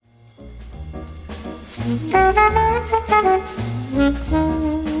Hello,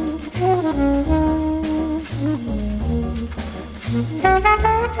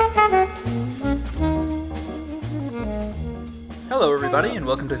 everybody, and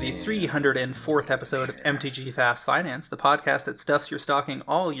welcome to the 304th episode of MTG Fast Finance, the podcast that stuffs your stocking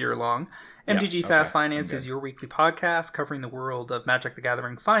all year long. MTG Fast Finance is your weekly podcast covering the world of Magic the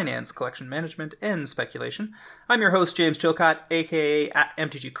Gathering finance, collection management, and speculation. I'm your host, James Chilcott, aka at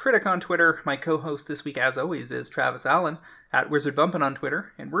MTG Critic on Twitter. My co-host this week, as always, is Travis Allen at Wizard Bumpin' on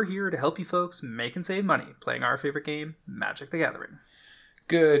Twitter, and we're here to help you folks make and save money playing our favorite game, Magic the Gathering.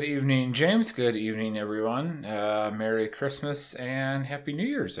 Good evening, James. Good evening, everyone. Merry Christmas and Happy New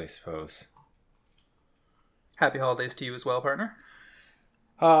Year's, I suppose. Happy holidays to you as well, partner.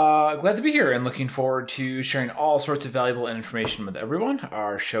 Glad to be here and looking forward to sharing all sorts of valuable information with everyone.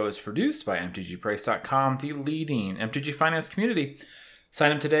 Our show is produced by MTGPrice.com, the leading MTG finance community.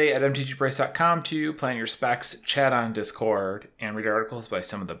 Sign up today at MTGPrice.com to plan your specs, chat on Discord, and read articles by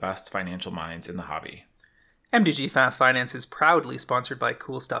some of the best financial minds in the hobby. MTG Fast Finance is proudly sponsored by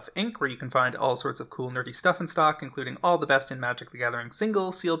Cool Stuff Inc., where you can find all sorts of cool nerdy stuff in stock, including all the best in Magic the Gathering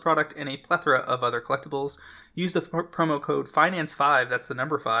single, sealed product, and a plethora of other collectibles. Use the promo code FINANCE5, that's the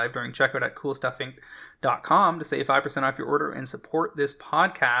number 5, during checkout at CoolStuffInc.com to save 5% off your order and support this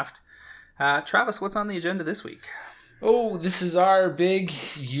podcast. Travis, what's on the agenda this week? Oh, this is our big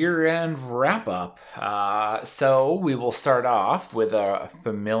year-end wrap-up. So we will start off with a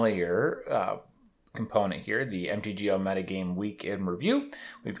familiar component here, the MTGO Metagame Week in Review.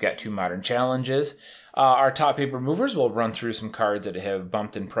 We've got 2 modern challenges. Our top paper movers will run through some cards that have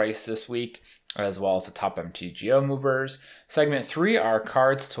bumped in price this week, as well as the top MTGO movers. Segment 3, our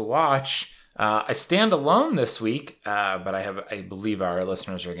cards to watch. I stand alone this week, but I believe our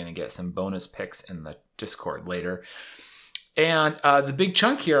listeners are going to get some bonus picks in the Discord later. And the big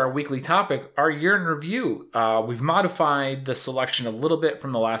chunk here, our weekly topic, our year in review. We've modified the selection a little bit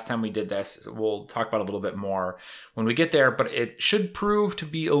from the last time we did this. We'll talk about it a little bit more when we get there, but it should prove to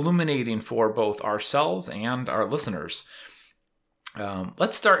be illuminating for both ourselves and our listeners.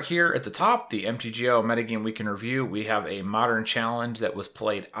 Let's start here at the top, the MTGO Metagame Week in Review. We have a modern challenge that was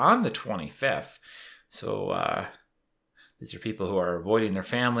played on the 25th. So these are people who are avoiding their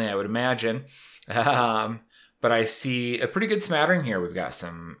family, I would imagine. But I see a pretty good smattering here. We've got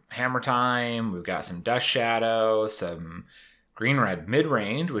some Hammer Time, we've got some Dust Shadow, some Green-Red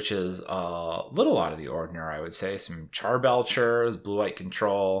Mid-Range, which is a little out of the ordinary, I would say. Some Charbelchers, Blue-White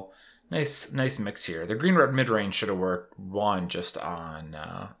Control. Nice mix here. The Green-Red Mid-Range should have worked one just on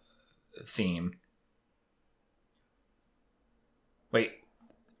theme. Wait,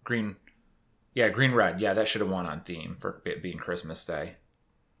 Green-Red. Yeah, that should have won on theme for it being Christmas Day.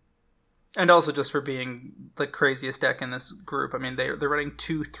 And also just for being the craziest deck in this group. I mean, they're running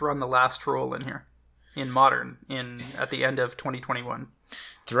 2 Thrun the Last Troll in here, in Modern, at the end of 2021.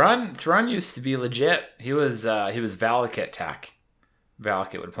 Thrun used to be legit. He was Valakut tech.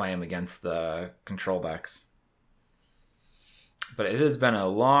 Valakut would play him against the control decks. But it has been a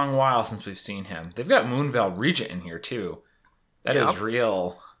long while since we've seen him. They've got Moonveil Regent in here too. That is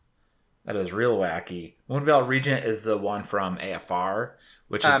real wacky. Moonveil Regent is the one from AFR,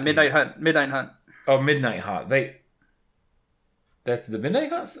 which is Midnight Hunt. Oh, Midnight Hunt. That's the Midnight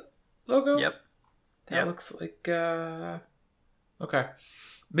Hunt logo? Yep. That looks like okay.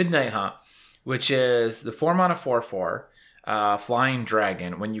 Midnight Hunt, which is the 4-mana 4/4 flying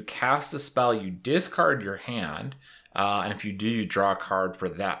dragon. When you cast a spell, you discard your hand, and if you do, you draw a card for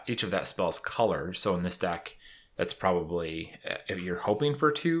each of that spell's colors. So in this deck, that's probably if you're hoping for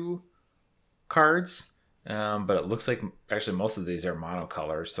 2 cards, but it looks like actually most of these are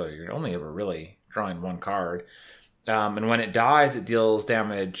monocolors, so you're only ever really drawing 1 card. And when it dies, it deals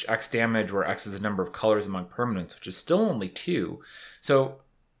damage, X damage, where X is the number of colors among permanents, which is still only 2. So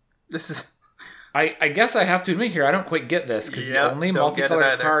this is... I guess I have to admit here, I don't quite get this, because the only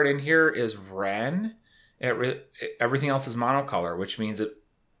multicolored card in here is Wrenn. Everything else is monocolor, which means it...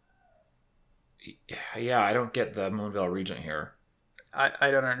 Yeah, I don't get the Moonveil Regent here.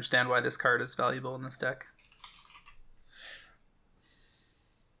 I don't understand why this card is valuable in this deck.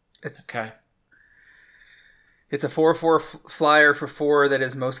 It's okay. It's a 4/4 flyer for 4 that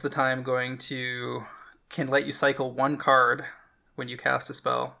is most of the time can let you cycle 1 card when you cast a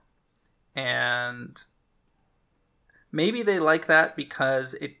spell. And maybe they like that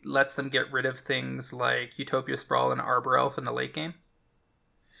because it lets them get rid of things like Utopia Sprawl and Arbor Elf in the late game.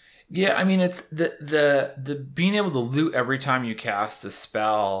 Yeah, I mean, it's the being able to loot every time you cast a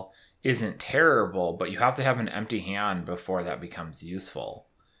spell isn't terrible, but you have to have an empty hand before that becomes useful.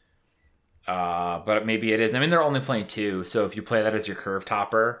 But maybe it is. I mean, they're only playing 2, so if you play that as your curve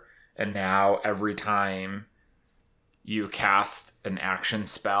topper, And now every time you cast an action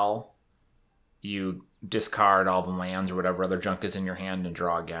spell, you discard all the lands or whatever other junk is in your hand and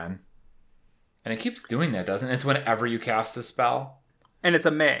draw again. And it keeps doing that, doesn't it? It's whenever you cast a spell. And it's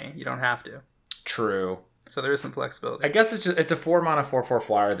a May. You don't have to. True. So there is some flexibility. I guess it's a 4-mana 4/4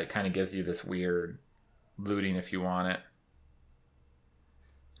 flyer that kind of gives you this weird looting if you want it.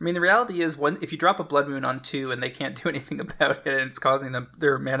 I mean, the reality is, if you drop a Blood Moon on 2 and they can't do anything about it and it's causing them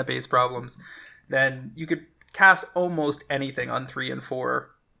their mana-based problems, then you could cast almost anything on 3 and 4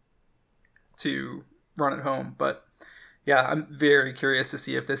 to run it home. But yeah, I'm very curious to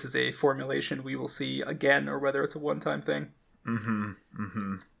see if this is a formulation we will see again or whether it's a one-time thing. Mm-hmm.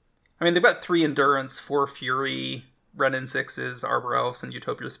 Mm-hmm. I mean, they've got 3 Endurance, 4 Fury, Renin 6s, Arbor Elves, and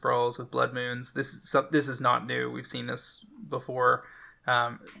Utopia Sprawls with Blood Moons. This is not new. We've seen this before.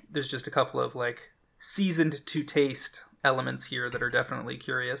 There's just a couple of like seasoned to taste elements here that are definitely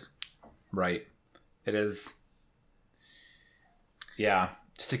curious. Right. It is. Yeah.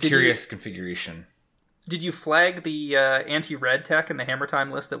 Just a curious configuration. Did you flag the anti-red tech in the Hammer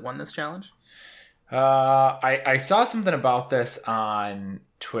Time list that won this challenge? I saw something about this on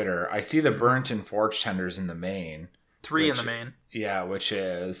Twitter. I see the Burnt and Forge Tenders in the main. 3 in the main. Yeah, which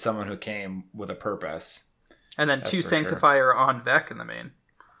is someone who came with a purpose. And then 2 Sanctifier on Vec in the main.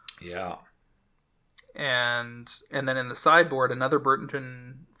 Yeah. And then in the sideboard, another Burnt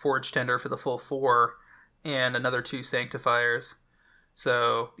and Forge Tender for the full 4, and another 2 Sanctifiers.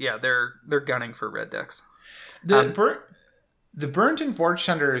 So yeah, they're gunning for red decks. The Burnt and Forge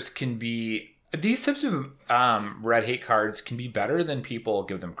Tenders can be... These types of red hate cards can be better than people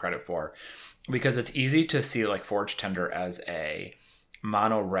give them credit for, because it's easy to see like Forge Tender as a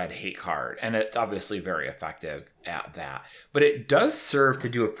mono red hate card, and it's obviously very effective at that. But it does serve to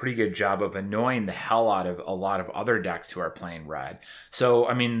do a pretty good job of annoying the hell out of a lot of other decks who are playing red. So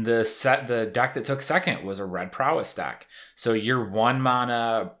I mean, the deck that took second was a red prowess deck. So your 1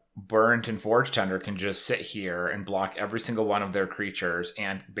 mana Burnt and Forge Tender can just sit here and block every single one of their creatures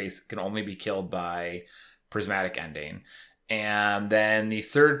and can only be killed by Prismatic Ending. And then the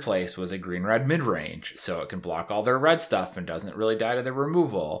third place was a green-red mid-range, so it can block all their red stuff and doesn't really die to their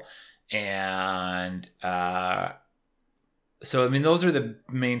removal. And so, I mean, those are the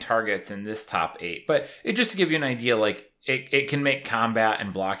main targets in this top 8. But just to give you an idea, like, it can make combat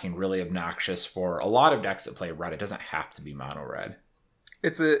and blocking really obnoxious for a lot of decks that play red. It doesn't have to be mono-red.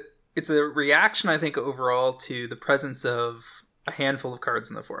 It's a reaction, I think, overall to the presence of a handful of cards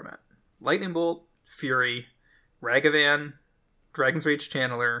in the format. Lightning Bolt, Fury, Ragavan, Dragon's Rage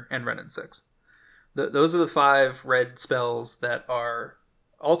Channeler, and Renin 6. Those are the 5 red spells that are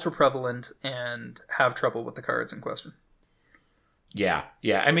ultra prevalent and have trouble with the cards in question. Yeah.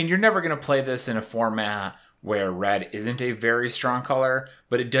 I mean, you're never going to play this in a format where red isn't a very strong color,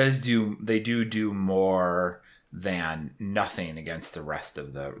 but they do more than nothing against the rest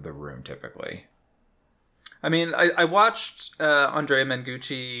of the room typically. I mean, I watched Andrea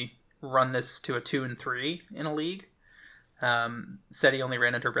Mengucci run this to a 2 and 3 in a league. Said he only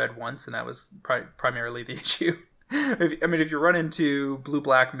ran into red once, and that was primarily the issue. If you run into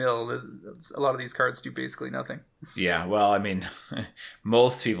blue-black mill, a lot of these cards do basically nothing. Yeah, well, I mean,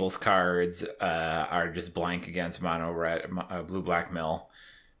 most people's cards are just blank against mono red, blue-black mill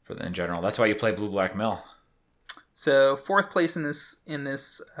in general. That's why you play blue-black mill. So 4th place in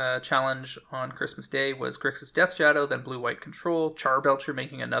this challenge on Christmas Day was Grixis Death Shadow, then Blue-White Control, Charbelcher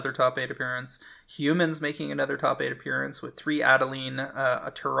making another top 8 appearance, Humans making another top 8 appearance with 3 Adeline,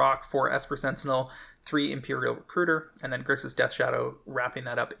 a Turok, 4 Esper Sentinel, 3 Imperial Recruiter, and then Grixis Death Shadow wrapping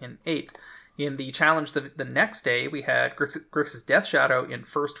that up in 8th. In the challenge the next day, we had Grixis Death Shadow in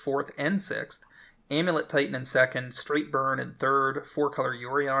 1st, 4th, and 6th, Amulet Titan in 2nd, Straight Burn in 3rd, 4-color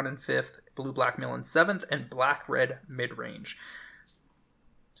Yorion in 5th, Blue-Black Mill in 7th, and Black-Red mid-range.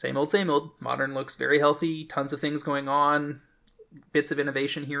 Same old. Modern looks very healthy, tons of things going on, bits of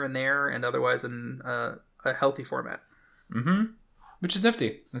innovation here and there, and otherwise in a healthy format. Mm-hmm. Which is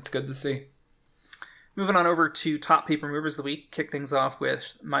nifty. That's good to see. Moving on over to top paper movers of the week, kick things off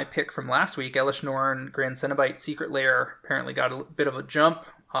with my pick from last week, Elesh Norn, Grand Cenobite Secret Lair. Apparently got a bit of a jump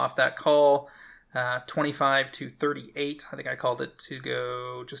off that call. 25 to 38. I think I called it to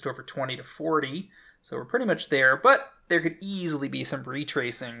go just over 20 to 40. So we're pretty much there, but there could easily be some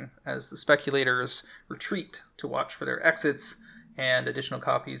retracing as the speculators retreat to watch for their exits and additional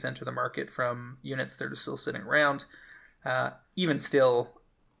copies enter the market from units that are still sitting around. Even still,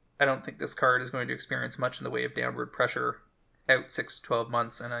 I don't think this card is going to experience much in the way of downward pressure out 6 to 12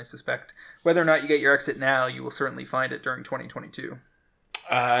 months, and I suspect whether or not you get your exit now, you will certainly find it during 2022.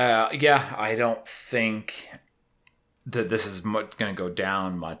 Yeah, I don't think this is going to go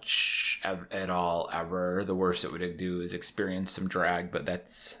down much at all ever. The worst it would do is experience some drag, but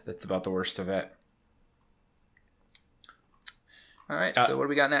that's about the worst of it. All right, so what do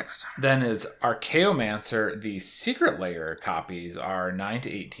we got next? Then is Archaeomancer. The Secret Layer copies are 9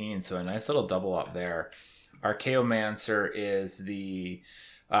 to 18, so a nice little double up there. Archaeomancer is the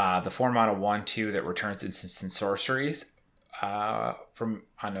 4-mana 1/2 that returns instants and sorceries from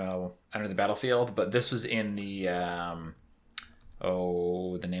under the battlefield, but this was in the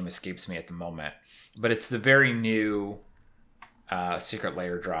the name escapes me at the moment, but it's the very new Secret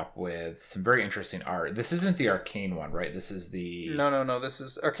Layer drop with some very interesting art. This isn't the Arcane one, right? This is the no. This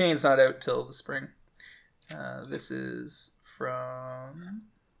is Arcane's not out till the spring. This is from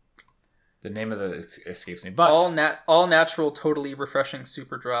the name of the escapes me, but all natural, totally refreshing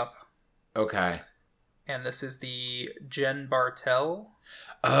super drop. Okay. And this is the Jen Bartel.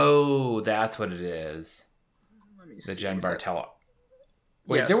 Oh, that's what it is. Let me the see. Jen Bartel.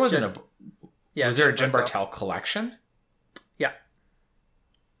 Wait, yes, there wasn't was there a Jen Bartel collection? Yeah.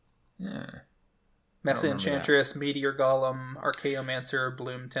 Yeah. Mesa Enchantress, Meteor Golem, Archaeomancer,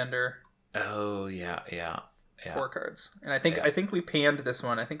 Bloom Tender. Oh yeah. 4 cards. And I think we panned this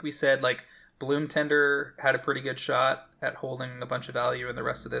one. I think we said like Bloom Tender had a pretty good shot at holding a bunch of value, and the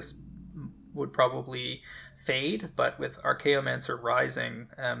rest of this would probably fade. But with Archaeomancer rising,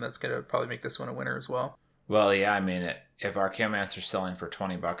 that's going to probably make this one a winner as well. Well, yeah, I mean, if Archaeomancer's selling for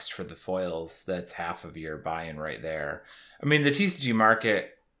 $20 for the foils, that's half of your buy-in right there. I mean, the TCG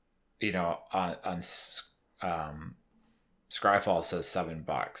market, on Scryfall says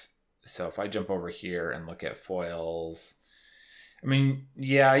 $7. So if I jump over here and look at foils, I mean,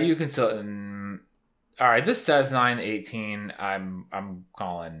 yeah, you can still. All right, this says 9 to 18. I'm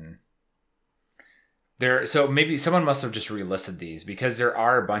calling there. So maybe someone must have just relisted these because there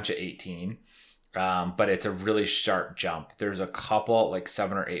are a bunch of 18. But it's a really sharp jump. There's a couple like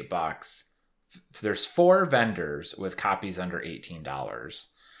 $7 or $8. There's 4 vendors with copies under $18.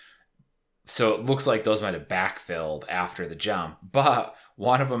 So it looks like those might have backfilled after the jump, but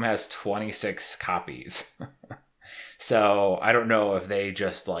one of them has 26 copies. So I don't know if they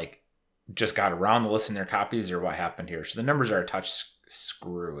just got around the list in their copies or what happened here. So the numbers are a touch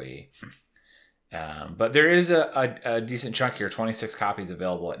screwy. But there is a decent chunk here, 26 copies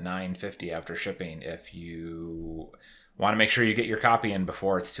available at $9.50 after shipping if you want to make sure you get your copy in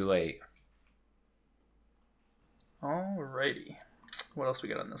before it's too late. Alrighty. What else we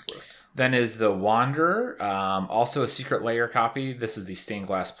got on this list? Then is the Wanderer, also a Secret Layer copy. This is the Stained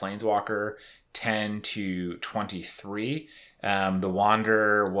Glass Planeswalker, 10 to 23. The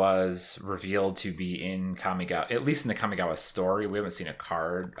Wanderer was revealed to be in Kamigawa, at least in the Kamigawa story. We haven't seen a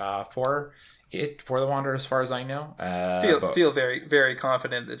card for the Wanderer as far as I know. Feel very, very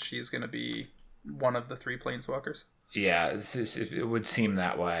confident that she's going to be one of the 3 Planeswalkers. Yeah, it would seem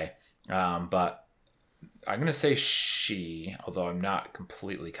that way. But I'm going to say she, although I'm not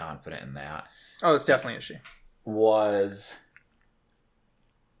completely confident in that. Oh, it's definitely a she. Was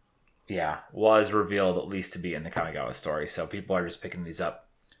revealed at least to be in the Kamigawa story. So people are just picking these up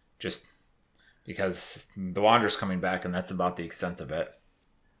just because the Wanderer's coming back, and that's about the extent of it.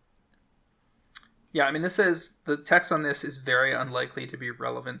 Yeah, I mean, this says the text on this is very unlikely to be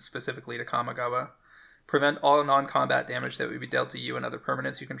relevant specifically to Kamigawa. Prevent all non-combat damage that would be dealt to you and other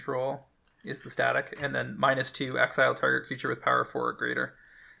permanents you control is the static. And then -2, exile target creature with power 4 or greater.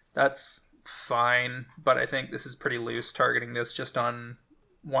 That's fine, but I think this is pretty loose, targeting this just on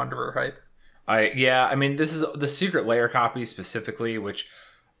Wanderer hype. I mean, this is the Secret Layer copy specifically, which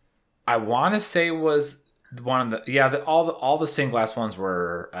I want to say was one of the all the stained glass ones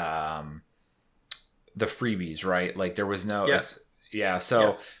were the freebies, right? Like there was no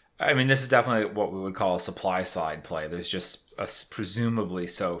so I mean, this is definitely what we would call a supply side play. There's just presumably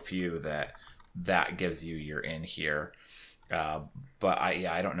so few that gives you your in here. But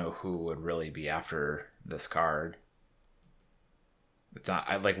I don't know who would really be after this card. It's not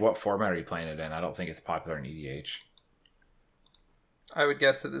what format are you playing it in? I don't think it's popular in EDH. I would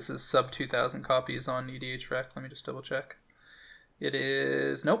guess that this is sub 2,000 copies on EDH Rec. Let me just double check. It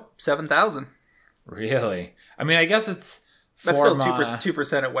is 7,000. Really? I mean, I guess it's that's still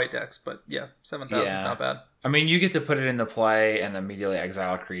 2% at white decks, but yeah, 7,000 is not bad. I mean, you get to put it into play and immediately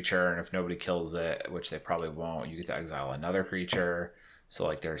exile a creature, and if nobody kills it, which they probably won't, you get to exile another creature.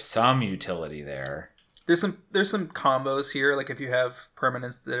 So there's some utility there. There's some combos here, like if you have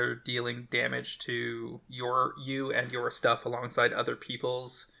permanents that are dealing damage to you and your stuff alongside other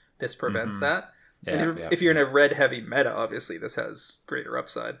people's, this prevents that. Yeah, if you're in a red heavy meta, obviously this has greater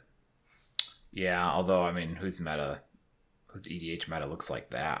upside. Yeah, although I mean, whose EDH meta looks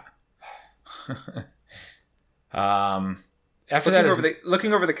like that? After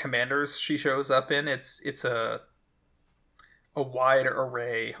looking over the commanders she shows up in, it's a wide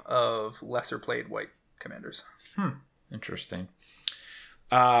array of lesser played white commanders. Interesting.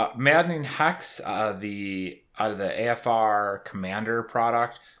 Maddening Hex, out of the AFR Commander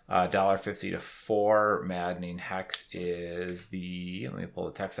product, $1.50 to 4. Maddening Hex is let me pull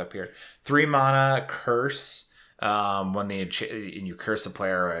the text up here. 3 mana curse. When you curse a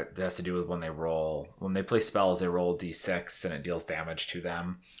player, it has to do with when they play spells, they roll d6 and it deals damage to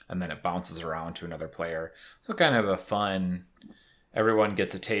them, and then it bounces around to another player. So kind of a fun, everyone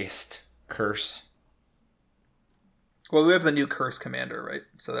gets a taste curse. Well, we have the new curse commander, right?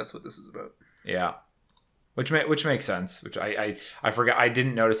 So that's what this is about. Yeah, which makes sense. Which I forgot. I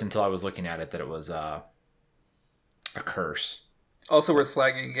didn't notice until I was looking at it that it was a curse. Also worth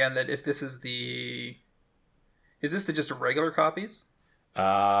flagging again that if this is this just regular copies?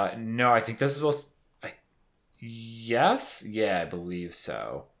 No, I think this is supposed. Yes, yeah, I believe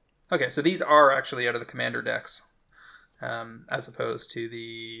so. Okay, so these are actually out of the commander decks, as opposed to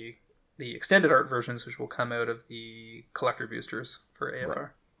the extended art versions, which will come out of the collector boosters for AFR.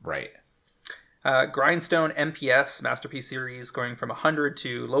 Right. Grindstone MPS Masterpiece Series going from 100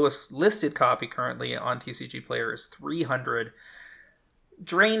 to lowest listed copy currently on TCG Player is 300.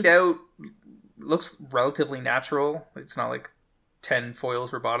 Drained out, looks relatively natural. It's not like 10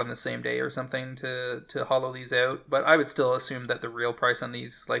 foils were bought on the same day or something to hollow these out, but I would still assume that the real price on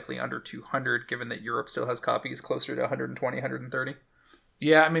these is likely under 200, given that Europe still has copies closer to 120, 130.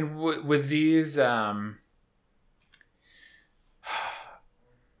 Yeah, I mean, with these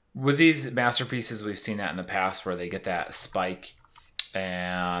masterpieces, we've seen that in the past where they get that spike,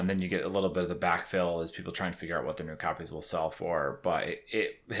 and then you get a little bit of the backfill as people try and figure out what their new copies will sell for. But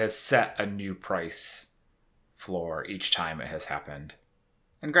it has set a new price floor each time it has happened.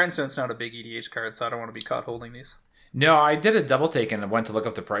 And Grindstone's not a big EDH card, so I don't want to be caught holding these. No, I did a double take and I went to look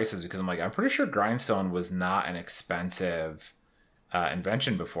up the prices because I'm pretty sure Grindstone was not an expensive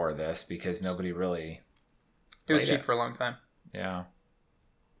invention before this, because nobody really it was cheap for a long time. Yeah,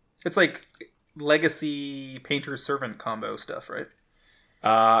 it's like legacy painter servant combo stuff, right?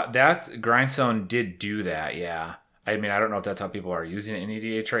 That Grindstone did do that. Yeah, I mean, I don't know if that's how people are using it in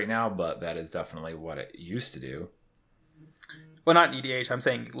EDH right now, but that is definitely what it used to do. Well, not in EDH. I'm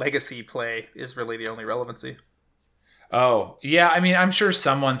saying legacy play is really the only relevancy. Oh, yeah. I mean, I'm sure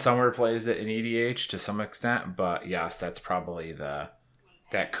someone somewhere plays it in EDH to some extent, but yes, that's probably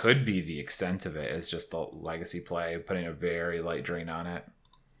that could be the extent of it, is just the legacy play, putting a very light drain on it.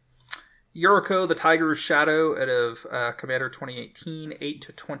 Yuriko, the Tiger's Shadow out of Commander 2018, 8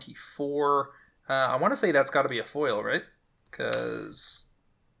 to 24. I want to say that's got to be a foil, right? Because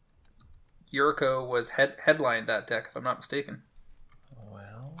Yuriko was headlined that deck, if I'm not mistaken.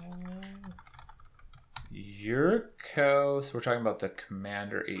 Well, Yuriko, so we're talking about the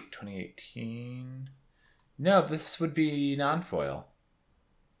Commander 8 2018. No, this would be non-foil.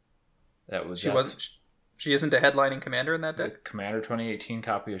 She isn't a headlining commander in that deck? The Commander 2018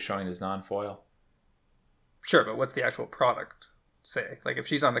 copy is showing as non-foil. Sure, but what's the actual product say? Like, if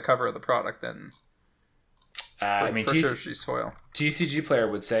she's on the cover of the product, then for sure she's foil. TCG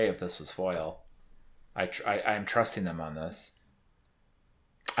Player would say if this was foil. I'm trusting them on this.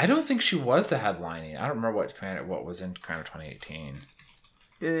 I don't think she was the headlining. I don't remember what was in Commander 2018.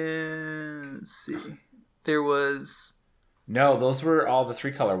 Let's see. There was... No, those were all the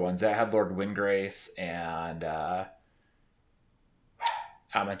 3-color ones. That had Lord Windgrace and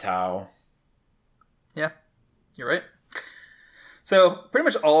Amatau. Yeah, you're right. So pretty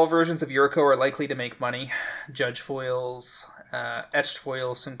much all versions of Yuriko are likely to make money. Judge foils, etched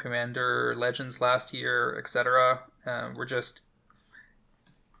foils, some Commander Legends last year, etc. I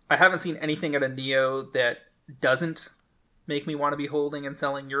haven't seen anything at a Neo that doesn't make me want to be holding and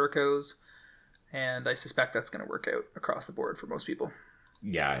selling Yurikos. And I suspect that's going to work out across the board for most people.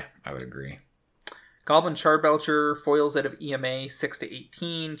 Yeah, I would agree. Goblin Charbelcher, foils out of EMA, 6 to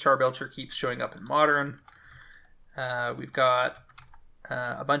 18. Charbelcher keeps showing up in Modern. We've got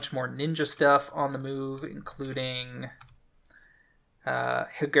a bunch more ninja stuff on the move, including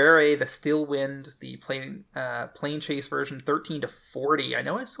Higure, the Stillwind, the plane chase version, 13 to 40. I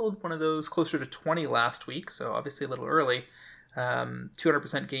know I sold one of those closer to 20 last week, so obviously a little early.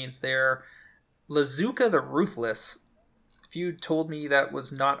 200% gains there. Lazuka the Ruthless. If you told me that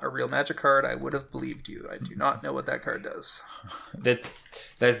was not a real Magic card, I would have believed you. I do not know what that card does. That's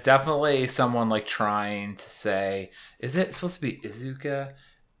definitely someone like trying to say, is it supposed to be Izuka?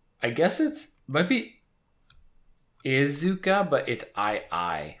 I guess might be Izuka, but it's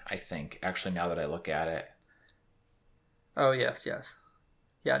I think, actually, now that I look at it. Oh, yes.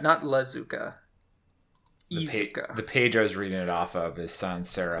 Yeah, not Lazuka. the page I was reading it off of is Sans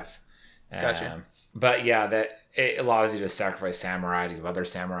Serif. Gotcha. But yeah, that it allows you to sacrifice Samurai to give other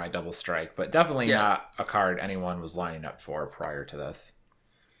Samurai double strike, but definitely not a card anyone was lining up for prior to this.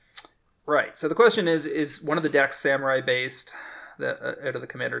 Right. So the question is one of the decks Samurai based, out of the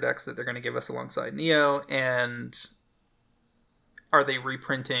Commander decks that they're going to give us alongside Neo, and are they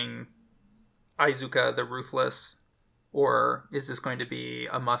reprinting Aizuka the Ruthless, or is this going to be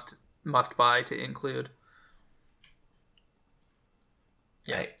a must buy to include?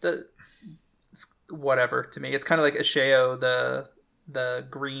 Yeah, it's whatever to me. It's kind of like Asheo, the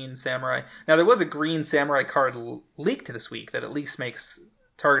green samurai. Now there was a green samurai card leaked this week that at least makes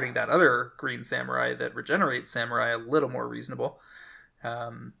targeting that other green samurai that regenerates samurai a little more reasonable.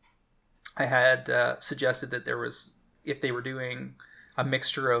 I had suggested that there was, if they were doing a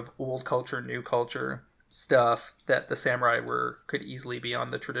mixture of old culture, new culture stuff, that the samurai could easily be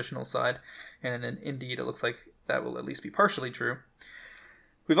on the traditional side, and indeed it looks like that will at least be partially true.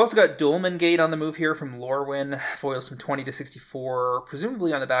 We've also got Dolmen Gate on the move here from Lorwyn, foils from 20 to 64,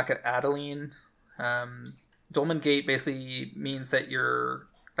 presumably on the back of Adeline. Dolmen Gate basically means that your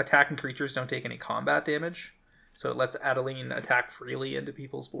attacking creatures don't take any combat damage, so it lets Adeline attack freely into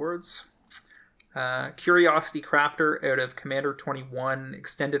people's boards. Curiosity Crafter out of Commander 21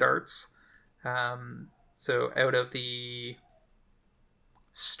 Extended Arts. So out of the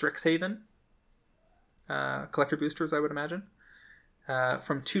Strixhaven collector boosters, I would imagine.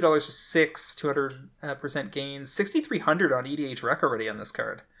 From $2 to $6, 200% gains. 6,300 on EDH Rec already on this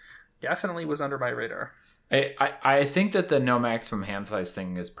card. Definitely was under my radar. I think that the no maximum hand size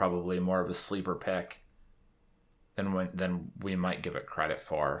thing is probably more of a sleeper pick than we might give it credit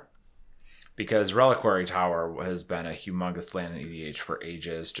for. Because Reliquary Tower has been a humongous land in EDH for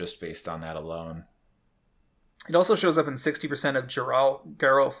ages, just based on that alone. It also shows up in 60% of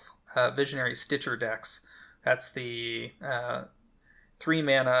Geralf Visionary Stitcher decks. That's the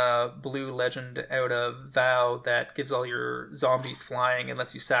 3-mana blue legend out of Vow that gives all your zombies flying and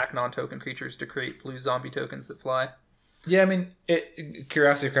lets you sack non-token creatures to create blue zombie tokens that fly. Yeah, I mean,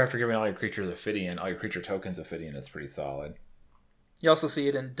 Curiosity Crafter giving all your creatures Ophidian, all your creature tokens Ophidian is pretty solid. You also see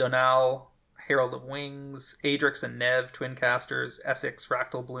it in Donal, Herald of Wings, Adrix and Nev, Twin Casters, Essex,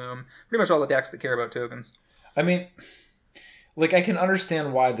 Fractal Bloom. Pretty much all the decks that care about tokens. I mean, like, I can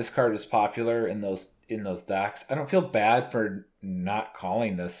understand why this card is popular in those decks. I don't feel bad for not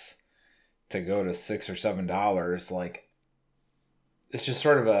calling this to go to $6 or $7. Like, it's just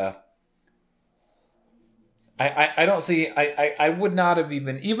sort of a... I don't see... I would not have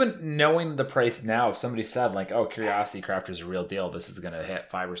even knowing the price now, if somebody said, like, oh, Curiosity Crafter is a real deal, this is going to hit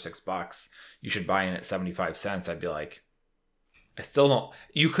 $5 or $6, you should buy in at 75 cents, I'd be like, I still don't...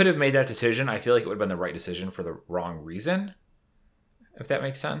 You could have made that decision. I feel like it would have been the right decision for the wrong reason, if that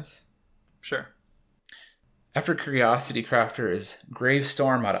makes sense. Sure. After Curiosity Crafter is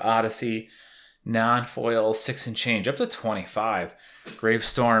Gravestorm out of Odyssey, non-foil, 6 and change, up to 25.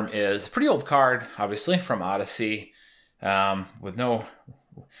 Gravestorm is a pretty old card, obviously, from Odyssey, with no...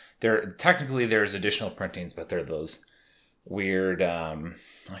 Technically, there's additional printings, but they're those weird,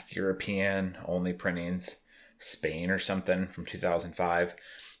 like European-only printings, Spain or something from 2005.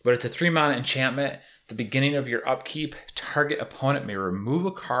 But it's a 3-mana enchantment. At the beginning of your upkeep, target opponent may remove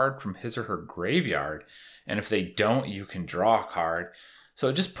a card from his or her graveyard, and if they don't, you can draw a card. So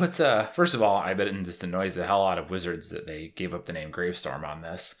it just puts first of all, I bet it just annoys the hell out of Wizards that they gave up the name Gravestorm on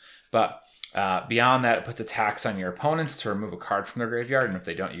this. But beyond that, it puts a tax on your opponents to remove a card from their graveyard, and if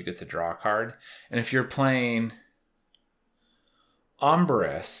they don't, you get to draw a card. And if you're playing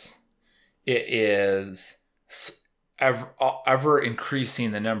Umbris, it is ever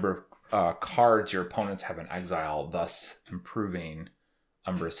increasing the number of cards your opponents have in exile, thus improving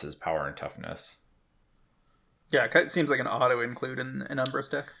Umbris's power and toughness. Yeah, it seems like an auto include in an Umbris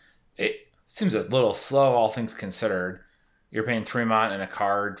deck. It seems a little slow, all things considered. You're paying 3 mana and a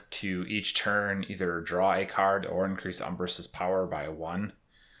card to each turn either draw a card or increase Umbris's power by 1.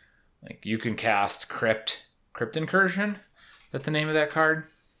 Like, you can cast Crypt Incursion. Is that the name of that card?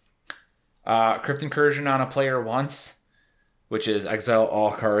 Crypt Incursion on a player once, which is exile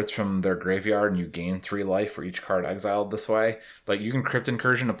all cards from their graveyard and you gain 3 life for each card exiled this way. Like, you can Crypt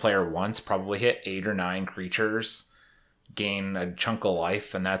Incursion a player once, probably hit 8 or 9 creatures, gain a chunk of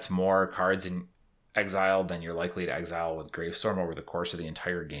life, and that's more cards in exiled than you're likely to exile with Gravestorm over the course of the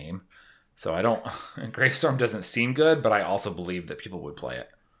entire game. So Gravestorm doesn't seem good, but I also believe that people would play it.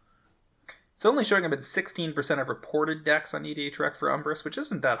 It's only showing up in 16% of reported decks on EDH Rec for Umbris, which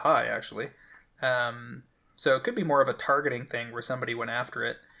isn't that high, actually. So it could be more of a targeting thing where somebody went after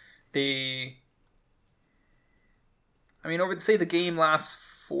it. Over say the game lasts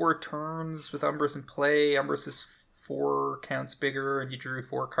 4 turns with Umbris in play. Umbris is 4 counts bigger, and you drew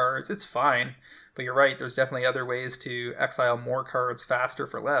 4 cards. It's fine, but you're right. There's definitely other ways to exile more cards faster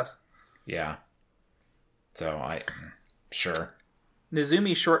for less. Yeah. So sure.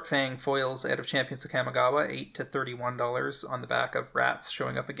 Nezumi Shortfang foils out of Champions of Kamigawa, $8 to $31 on the back of Rats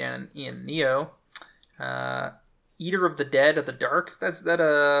showing up again in Neo. Eater of the Dead of the Dark. Is that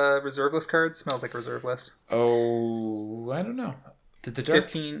a reserve list card? Smells like a reserve list. Oh, I don't know. Did the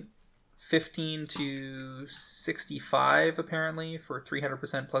Dark... 15 to 65 apparently for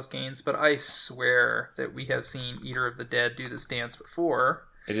 300% plus gains, but I swear that we have seen Eater of the Dead do this dance before.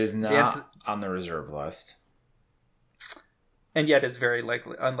 It is not on the reserve list. And yet is very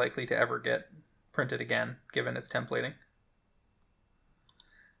unlikely to ever get printed again, given its templating.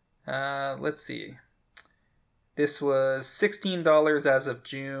 Let's see. This was $16 as of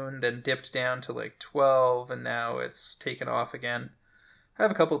June, then dipped down to like $12, and now it's taken off again. I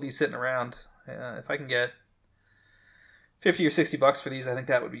have a couple of these sitting around. If I can get $50 or $60 for these, I think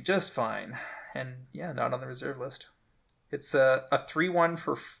that would be just fine. And yeah, not on the reserve list. It's a 3-1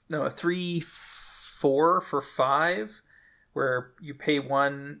 for... No, a 3-4 for 5, where you pay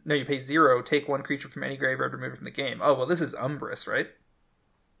 1... No, you pay 0, take 1 creature from any graveyard removed from the game. Oh, well, this is Umbris, right?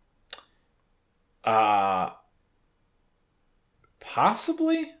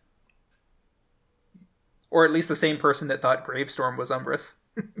 Possibly? Or at least the same person that thought Gravestorm was Umbris.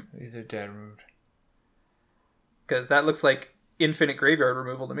 Either dead removed. Because that looks like infinite graveyard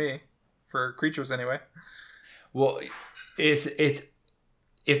removal to me. For creatures, anyway. Well, it's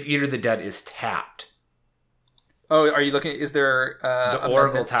if Eater of the Dead is tapped. Oh, are you looking... Is there... the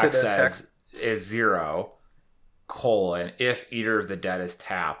Oracle text says is 0, if Eater of the Dead is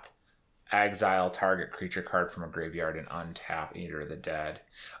tapped, exile target creature card from a graveyard and untap Eater of the Dead.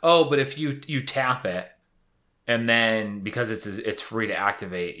 Oh, but if you tap it, and then because it's free to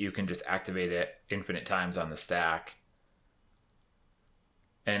activate, you can just activate it infinite times on the stack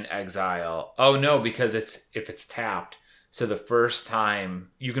and exile. Oh no, because if it's tapped, so the first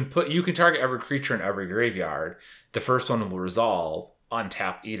time you can target every creature in every graveyard. The first one will resolve,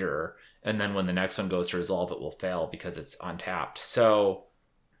 untap Eater, and then when the next one goes to resolve, it will fail because it's untapped. So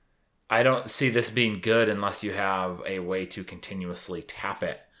I don't see this being good unless you have a way to continuously tap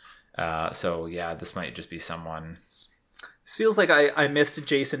it. So yeah, this might just be someone. This feels like I missed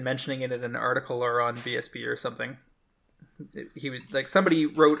Jason mentioning it in an article or on BSB or something. He would, like, somebody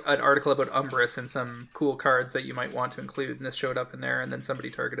wrote an article about Umbris and some cool cards that you might want to include, and this showed up in there, and then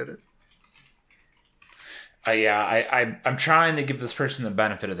somebody targeted it. I'm trying to give this person the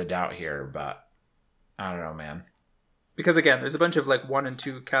benefit of the doubt here, but I don't know, man. Because again, there's a bunch of like 1 and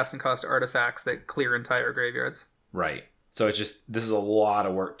 2 cast and cost artifacts that clear entire graveyards. Right. So it's just, this is a lot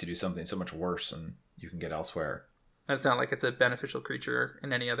of work to do something so much worse than you can get elsewhere. That's not like it's a beneficial creature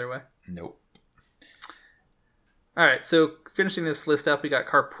in any other way. Nope. All right, so finishing this list up, we got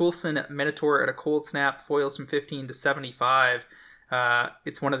Karpulsin Minotaur at a cold snap, foils from 15 to 75.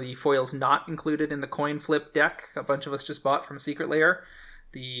 It's one of the foils not included in the coin flip deck a bunch of us just bought from Secret Lair.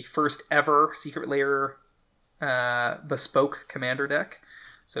 The first ever Secret Lair bespoke commander deck.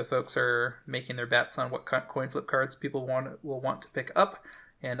 So folks are making their bets on what coin flip cards people will want to pick up,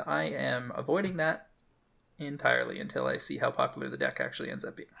 and I am avoiding that entirely until I see how popular the deck actually ends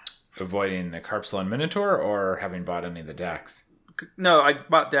up being. Avoiding the Karpulsin Minotaur, or having bought any of the decks? No, I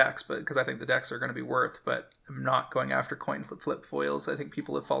bought decks, but because I think the decks are going to be worth, but I'm not going after coin flip foils. I think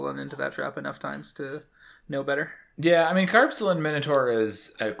people have fallen into that trap enough times to know better. Yeah, I mean, Karpulsin Minotaur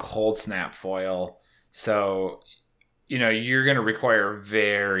is a cold snap foil, so you're going to require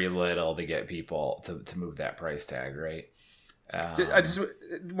very little to get people to move that price tag, right? I just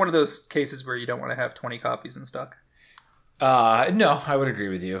one of those cases where you don't want to have 20 copies in stock. No, I would agree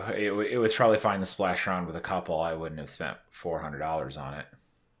with you. It was probably fine to splash around with a couple. I wouldn't have spent $400 on it.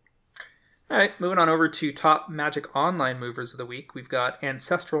 All right, moving on over to top Magic Online movers of the week. We've got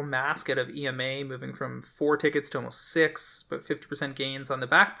Ancestral Mask out of EMA, moving from 4 tickets to almost 6, but 50% gains on the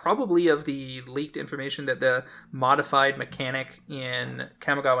back, probably of the leaked information that the modified mechanic in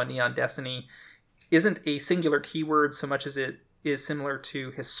Kamigawa Neon Destiny isn't a singular keyword so much as it is similar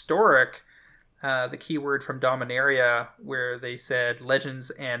to Historic, the keyword from Dominaria, where they said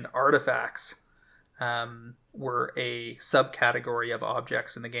legends and artifacts were a subcategory of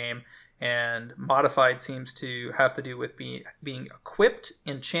objects in the game. And modified seems to have to do with being equipped,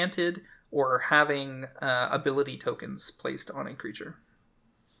 enchanted, or having ability tokens placed on a creature.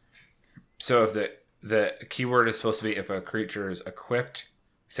 So if the keyword is supposed to be if a creature is equipped,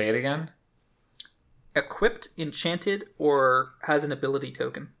 say it again? Equipped, enchanted, or has an ability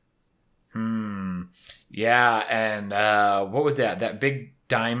token. Yeah, and what was that? That big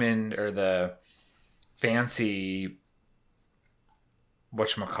diamond or the fancy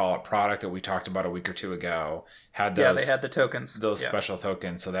whatchamacallit product that we talked about a week or two ago had those. Yeah, they had the tokens. Those special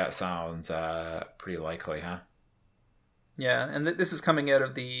tokens. So that sounds pretty likely, huh? Yeah, and this is coming out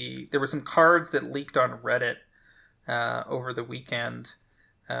of there were some cards that leaked on Reddit over the weekend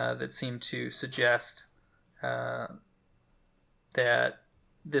that seemed to suggest that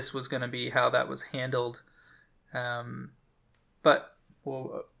this was going to be how that was handled. But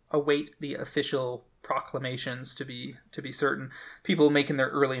we'll await the official proclamations to be certain. People making their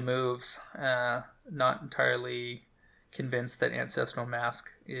early moves, not entirely convinced that Ancestral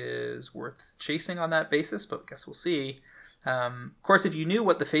Mask is worth chasing on that basis, but I guess we'll see. Of course, if you knew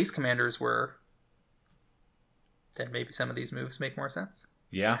what the face commanders were, then maybe some of these moves make more sense.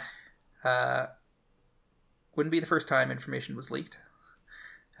 Yeah. Wouldn't be the first time information was leaked.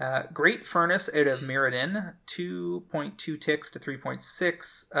 Great Furnace out of Mirrodin, 2.2 ticks to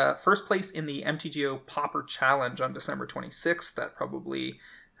 3.6. First place in the MTGO Pauper Challenge on December 26th.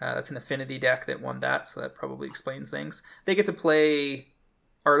 That's an affinity deck that won that, so that probably explains things. They get to play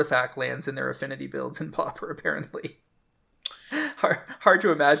artifact lands in their affinity builds in Pauper, apparently. Hard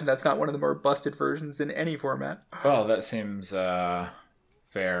to imagine that's not one of the more busted versions in any format. Well, that seems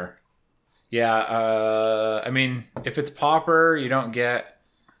fair. Yeah, I mean, if it's Pauper, you don't get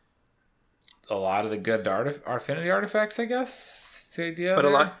a lot of the good affinity artifacts, I guess. That's the idea.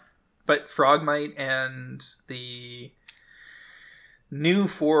 But Frogmite and the new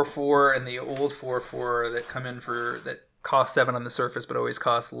 4/4 and the old 4/4 that come in that cost 7 on the surface but always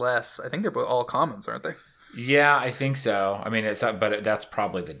cost less. I think they're all commons, aren't they? Yeah, I think so. I mean, that's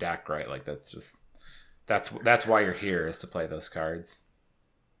probably the deck, right? Like that's why you're here, is to play those cards.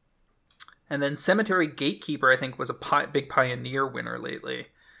 And then Cemetery Gatekeeper, I think, was a big Pioneer winner lately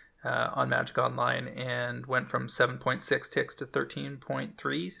on Magic Online, and went from 7.6 ticks to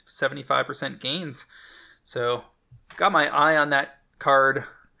 13.3, 75% gains. So got my eye on that card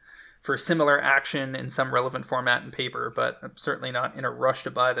for similar action in some relevant format and paper, but I'm certainly not in a rush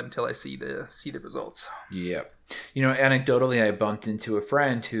to buy them till I see the results. Yep. You know, anecdotally, I bumped into a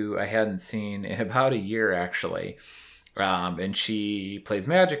friend who I hadn't seen in about a year, actually. And she plays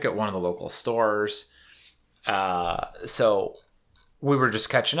Magic at one of the local stores. So we were just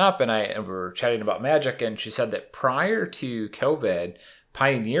catching up, and we were chatting about Magic, and she said that prior to COVID,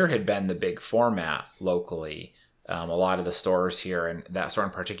 Pioneer had been the big format locally. A lot of the stores here, and that store in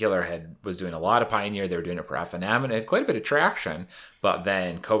particular, was doing a lot of Pioneer. They were doing it for FNM, and it had quite a bit of traction. But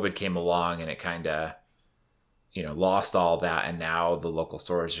then COVID came along, and it kind of, lost all that. And now the local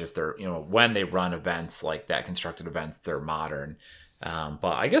stores, if they're, when they run events like that, constructed events, they're modern.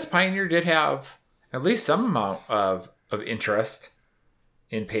 But I guess Pioneer did have at least some amount of interest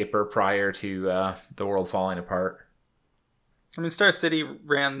in paper prior to the world falling apart. I mean, Star City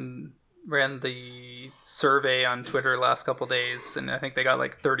ran the survey on Twitter last couple of days, and I think they got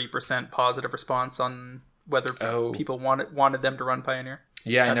like 30% positive response on whether people wanted them to run Pioneer.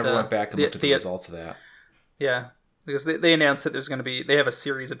 Yeah, I never went back and looked at the results of that. Yeah, because they announced that they have a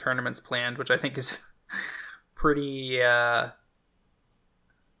series of tournaments planned, which I think is pretty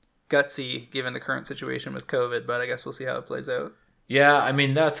gutsy given the current situation with COVID, but I guess we'll see how it plays out. Yeah, I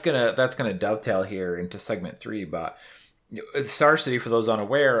mean, that's gonna dovetail here into segment 3, but Star City, for those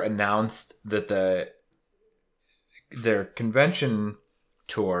unaware, announced that their convention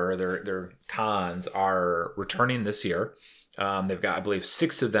tour, their cons, are returning this year. They've got, I believe,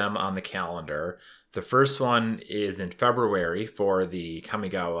 6 of them on the calendar. The first one is in February for the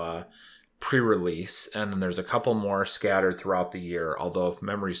Kamigawa pre-release, and then there's a couple more scattered throughout the year, although if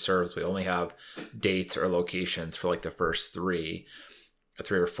memory serves, we only have dates or locations for like the first 3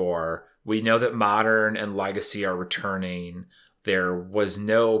 or 4. We know that Modern and Legacy are returning. There was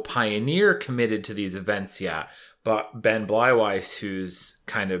no Pioneer committed to these events yet, but Ben Bleiweiss, who's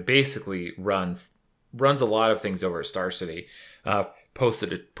kind of basically runs a lot of things over at Star City,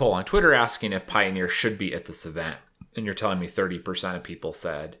 posted a poll on Twitter asking if Pioneer should be at this event. And you're telling me 30% of people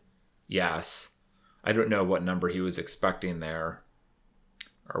said yes. I don't know what number he was expecting there,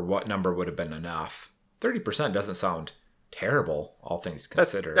 or what number would have been enough. 30% doesn't sound terrible, all things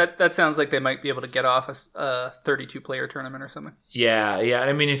considered. That sounds like they might be able to get off a 32-player tournament or something. Yeah.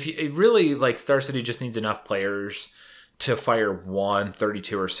 I mean, if you really, like, Star City just needs enough players to fire one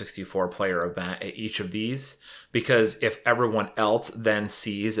 32 or 64 player event at each of these, because if everyone else then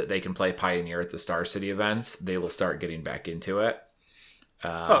sees that they can play Pioneer at the Star City events, they will start getting back into it.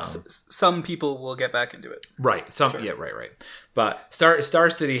 Some people will get back into it. Right. Sure. Yeah, right. But Star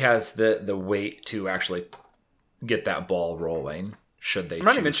City has the weight to actually get that ball rolling, should they. I'm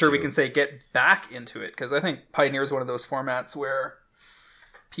not even sure we can say get back into it, because I think Pioneer is one of those formats where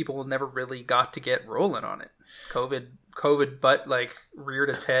people never really got to get rolling on it. COVID, but like reared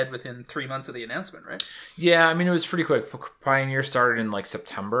its head within 3 months of the announcement, right? Yeah, I mean, it was pretty quick. Pioneer started in like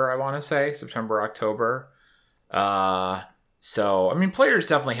September, I want to say. September, October. So, I mean, players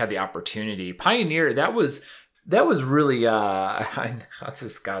definitely had the opportunity. Pioneer, that was really,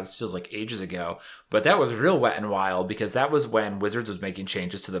 this feels like ages ago, but that was real wet and wild because that was when Wizards was making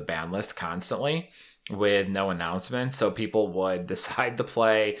changes to the ban list constantly with no announcement. So people would decide to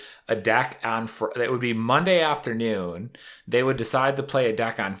play a deck on, it would be Monday afternoon. They would decide to play a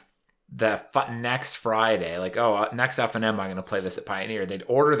deck on the next Friday, like, next FNM, I'm going to play this at Pioneer. They'd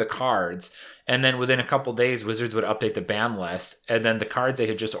order the cards, and then within a couple days, Wizards would update the ban list, and then the cards they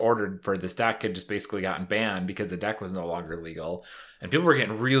had just ordered for this deck had just basically gotten banned because the deck was no longer legal. And people were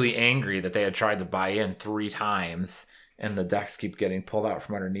getting really angry that they had tried to buy in 3 times, and the decks keep getting pulled out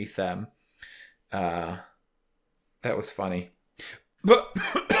from underneath them. That was funny. But,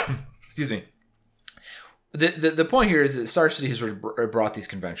 excuse me. The point here is that Star City has brought these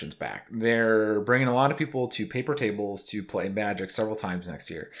conventions back. They're bringing a lot of people to paper tables to play Magic several times next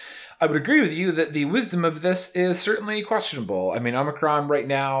year. I would agree with you that the wisdom of this is certainly questionable. I mean, Omicron right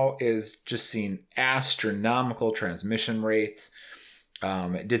now is just seeing astronomical transmission rates.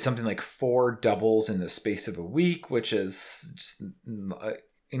 It did something like 4 doubles in the space of a week, which is just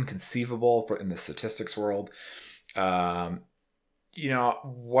inconceivable in the statistics world.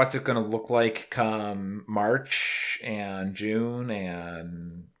 What's it going to look like come March and June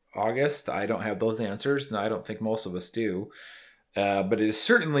and August? I don't have those answers, and I don't think most of us do. But it is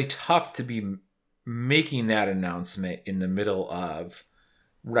certainly tough to be making that announcement in the middle of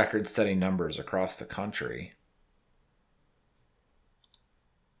record-setting numbers across the country.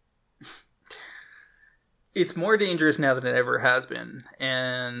 It's more dangerous now than it ever has been,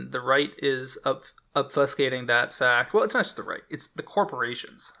 and the right is obfuscating that fact. Well, it's not just the right, it's the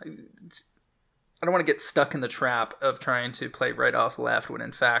corporations. I don't want to get stuck in the trap of trying to play right off left when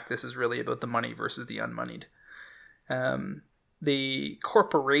in fact this is really about the money versus the unmoneyed. The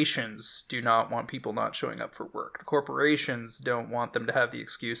corporations do not want people not showing up for work. The corporations don't want them to have the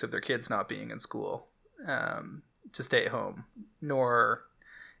excuse of their kids not being in school to stay at home,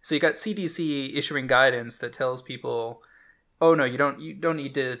 So you got CDC issuing guidance that tells people, oh no, you don't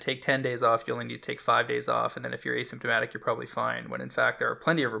need to take 10 days off, you only need to take 5 days off, and then if you're asymptomatic, you're probably fine, when in fact there are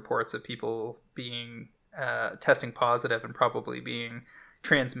plenty of reports of people being testing positive and probably being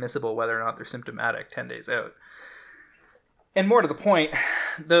transmissible whether or not they're symptomatic 10 days out. And more to the point,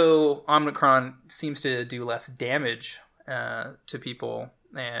 though Omicron seems to do less damage to people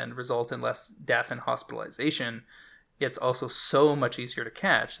and result in less death and hospitalization, it's also so much easier to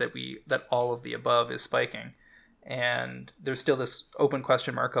catch that all of the above is spiking. And there's still this open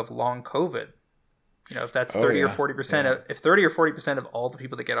question mark of long COVID. If that's 30 or 40%, if 30 or 40% of all the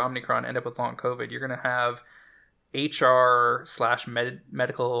people that get Omicron end up with long COVID, you're going to have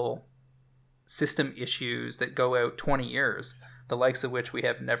HR/medical system issues that go out 20 years, the likes of which we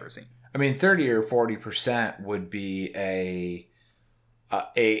have never seen. I mean, 30 or 40% would be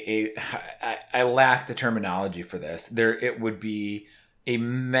I lack the terminology for this. It would be a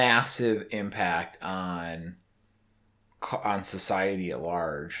massive impact on society at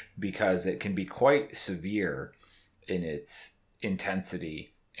large because it can be quite severe in its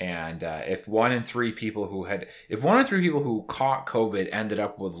intensity. And if 1 in 3 people who caught COVID ended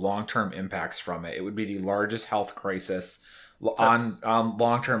up with long-term impacts from it, it would be the largest health crisis on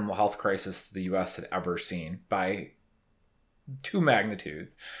long-term health crisis the U.S. had ever seen by 2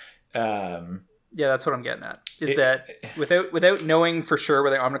 magnitudes. Yeah, that's what I'm getting at. That without knowing for sure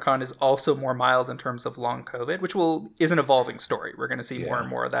whether Omicron is also more mild in terms of long COVID, which is an evolving story. We're going to see more and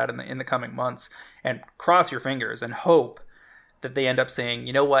more of that in the coming months. And cross your fingers and hope that they end up saying,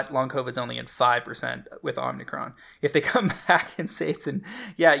 you know what, long COVID's only in 5% with Omicron. If they come back and say it's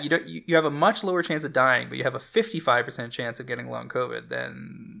you have a much lower chance of dying, but you have a 55% chance of getting long COVID,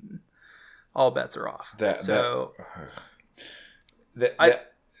 then all bets are off.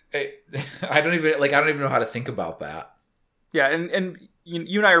 I don't even know how to think about that. Yeah, and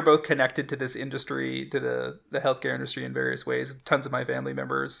you and I are both connected to this industry, to the healthcare industry in various ways. Tons of my family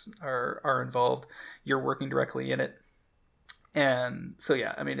members are involved. You're working directly in it. And so,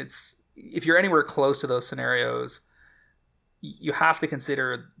 yeah, I mean, if you're anywhere close to those scenarios, you have to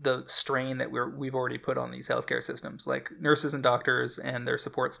consider the strain that we've already put on these healthcare systems. Like nurses and doctors and their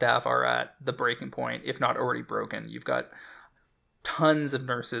support staff are at the breaking point, if not already broken. You've got tons of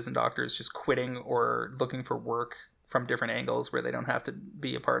nurses and doctors just quitting or looking for work from different angles where they don't have to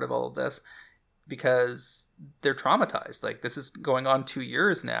be a part of all of this because they're traumatized. Like, this is going on 2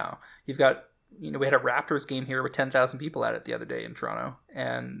 years now. You've got we had a Raptors game here with 10,000 people at it the other day in Toronto.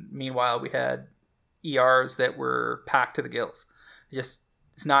 And meanwhile, we had ERs that were packed to the gills. It's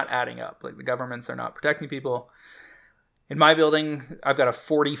not adding up. Like, the governments are not protecting people. In my building, I've got a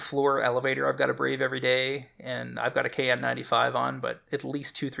 40-floor elevator I've got to brave every day, and I've got a KN95 on, but at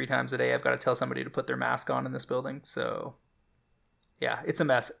least 2-3 times a day I've got to tell somebody to put their mask on in this building. So, yeah, it's a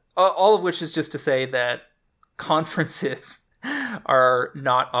mess. All of which is just to say that conferences are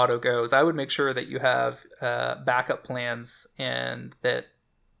not auto goes. I would make sure that you have backup plans, and that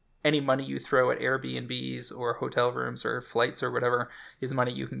any money you throw at Airbnbs or hotel rooms or flights or whatever is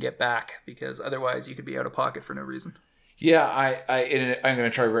money you can get back, because otherwise you could be out of pocket for no reason. Yeah, I'm going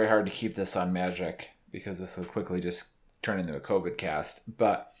to try very hard to keep this on magic, because this will quickly just turn into a COVID cast.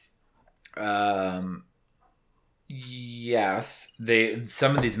 But yes,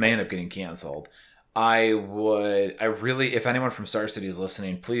 some of these may end up getting canceled. If anyone from Star City is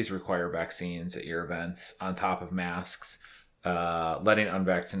listening, please require vaccines at your events on top of masks. Letting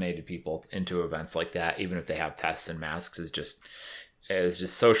unvaccinated people into events like that, even if they have tests and masks, is just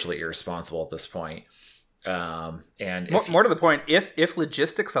socially irresponsible at this point. And more to the point, if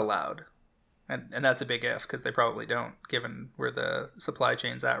logistics allowed, and that's a big if, because they probably don't, given where the supply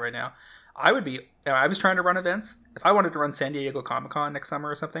chain's at right now. I was trying to run events. If I wanted to run San Diego Comic-Con next summer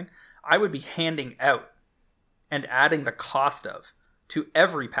or something, I would be handing out and adding the cost of to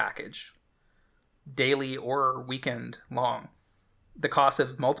every package, daily or weekend long, the cost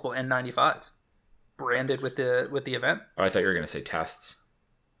of multiple N95s branded with the event. Oh, I thought you were going to say tests.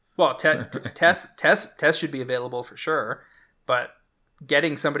 Well, tests should be available for sure, but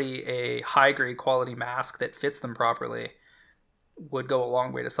getting somebody a high grade quality mask that fits them properly would go a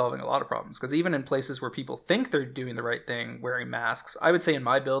long way to solving a lot of problems. Because even in places where people think they're doing the right thing, wearing masks, I would say in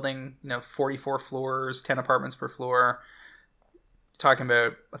my building, 44 floors, 10 apartments per floor, talking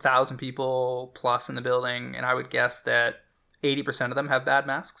about 1,000 people plus in the building, and I would guess that 80% of them have bad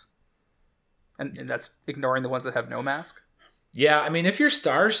masks, and that's ignoring the ones that have no mask. Yeah, I mean, if you're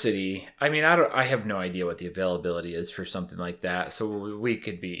Star City, I mean, I have no idea what the availability is for something like that. So we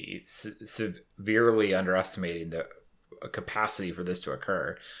could be severely underestimating the capacity for this to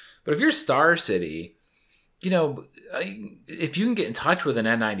occur. But if you're Star City, if you can get in touch with an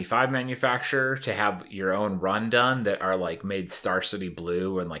N95 manufacturer to have your own run done that are like made Star City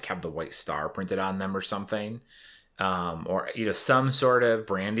blue and like have the white star printed on them or something, or some sort of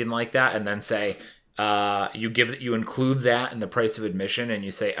branding like that, and then say, you include that in the price of admission, and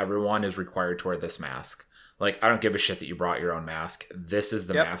you say everyone is required to wear this mask. Like, I don't give a shit that you brought your own mask. This is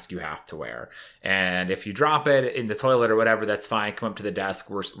the mask you have to wear. And if you drop it in the toilet or whatever, that's fine. Come up to the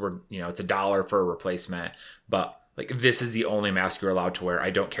desk. We're it's $1 for a replacement. But like, this is the only mask you're allowed to wear. I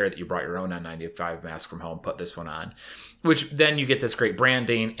don't care that you brought your own N95 mask from home. Put this one on. Which then you get this great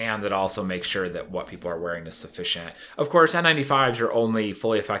branding, and it also makes sure that what people are wearing is sufficient. Of course, N95s are only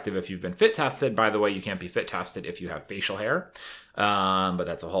fully effective if you've been fit tested. By the way, you can't be fit tested if you have facial hair. But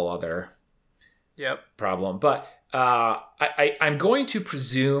that's a whole other problem. But I'm going to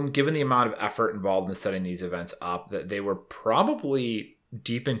presume, given the amount of effort involved in setting these events up, that they were probably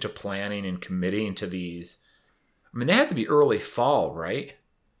deep into planning and committing to these. I mean, they had to be early fall, right?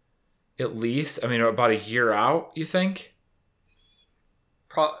 At least, about a year out, you think?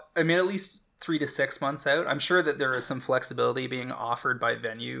 At least 3 to 6 months out. I'm sure that there is some flexibility being offered by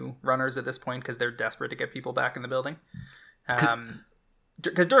venue runners at this point, because they're desperate to get people back in the building.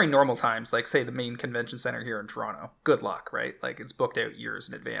 Because during normal times, like, say, the main convention center here in Toronto, good luck, right? Like, it's booked out years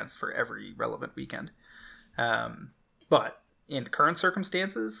in advance for every relevant weekend. But in current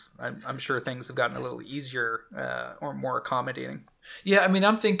circumstances, I'm sure things have gotten a little easier or more accommodating. Yeah,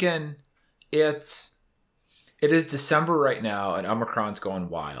 I'm thinking it is December right now, and Omicron's going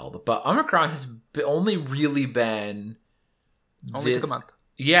wild. But Omicron has only really been... Only took a month.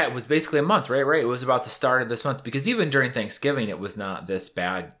 Yeah, it was basically a month, right? It was about the start of this month, because even during Thanksgiving, it was not this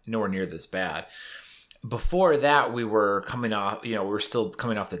bad, nowhere near this bad. Before that, we were coming off, we were still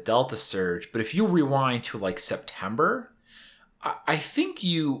coming off the Delta surge. But if you rewind to like September, I think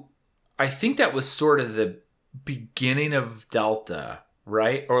that was sort of the beginning of Delta,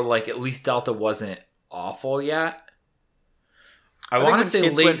 right? Or like at least Delta wasn't awful yet. I want to say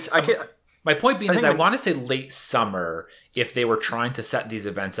late. My point being is I want to say late summer. If they were trying to set these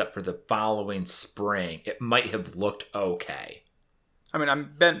events up for the following spring, it might have looked okay.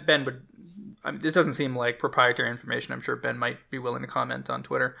 Ben would. This doesn't seem like proprietary information. I'm sure Ben might be willing to comment on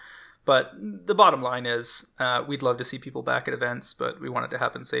Twitter. But the bottom line is, we'd love to see people back at events, but we want it to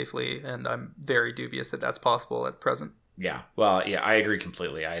happen safely, and I'm very dubious that that's possible at present. Yeah, well, yeah, I agree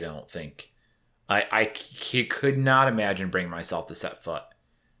completely. I don't think... I could not imagine bringing myself to set foot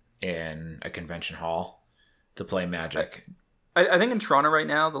in a convention hall to play Magic. I think in Toronto right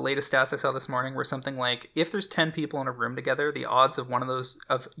now, the latest stats I saw this morning were something like, if there's 10 people in a room together, the odds of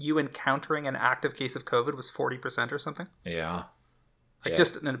of you encountering an active case of COVID was 40% or something. Yeah.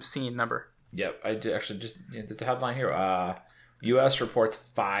 Just an obscene number. Yep. There's a headline here. U.S. reports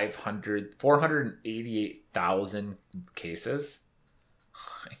 488,000 cases.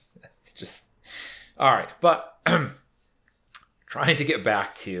 That's just... All right. But trying to get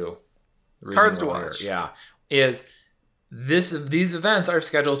back to... Cards to watch. These events are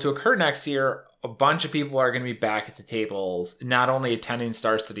scheduled to occur next year. A bunch of people are going to be back at the tables, not only attending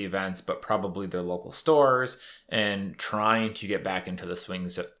Star City events, but probably their local stores and trying to get back into the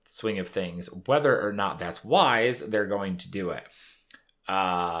swing of things. Whether or not that's wise, they're going to do it.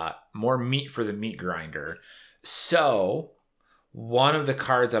 More meat for the meat grinder. So one of the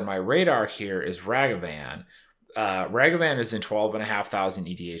cards on my radar here is Ragavan. Ragavan is in 12,500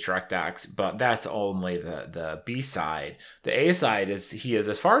 EDH rec decks, but that's only the B side. The A side he is,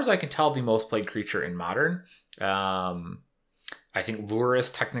 as far as I can tell, the most played creature in Modern. I think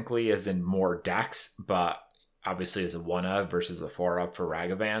Lurrus technically is in more decks, but obviously is a 1-of versus a 4-of for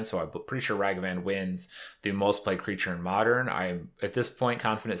Ragavan, so I'm pretty sure Ragavan wins the most played creature in Modern. I'm, at this point,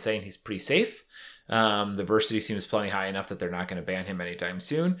 confident saying he's pretty safe. The Versity seems plenty high enough that they're not going to ban him anytime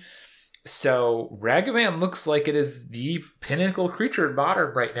soon. So Ragavan looks like it is the pinnacle creature in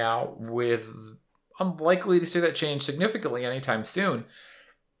Modern right now, with unlikely to see that change significantly anytime soon.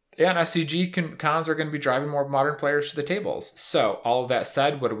 And SCG cons are going to be driving more Modern players to the tables. So all of that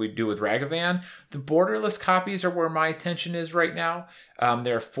said, what do we do with Ragavan? The borderless copies are where my attention is right now.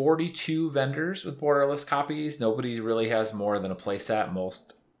 There are 42 vendors with borderless copies. Nobody really has more than a playset.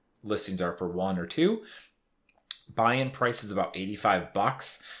 Most listings are for 1 or 2. Buy-in price is about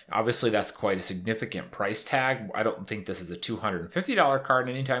 $85. Obviously, that's quite a significant price tag. I don't think this is a $250 card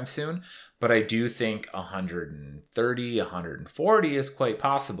anytime soon, but I do think $130, $140 is quite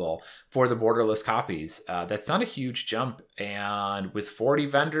possible for the borderless copies. That's not a huge jump, and with 40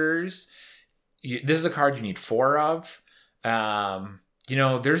 vendors, this is a card you need 4 of.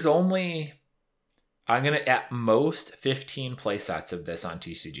 There's only, I'm going to, at most, 15 playsets of this on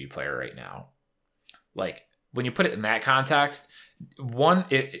TCG Player right now. Like, when you put it in that context,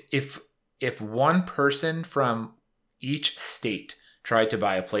 if one person from each state tried to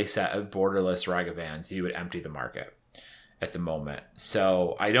buy a playset of borderless Ragavans, you would empty the market at the moment.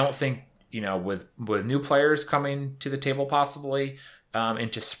 So I don't think, with new players coming to the table possibly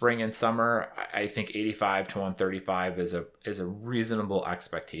into spring and summer, I think 85 to 135 is a reasonable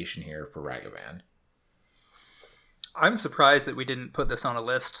expectation here for Ragavan. I'm surprised that we didn't put this on a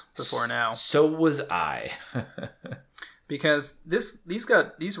list before now. So was I. Because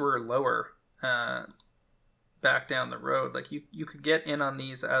these were lower back down the road. Like you could get in on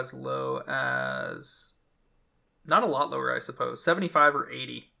these as low as, not a lot lower, I suppose, 75 or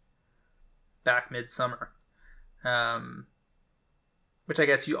 80 back midsummer. Which I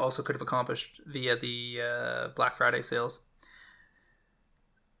guess you also could have accomplished via the Black Friday sales.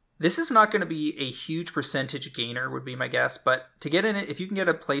 This is not going to be a huge percentage gainer, would be my guess, but to get in it, if you can get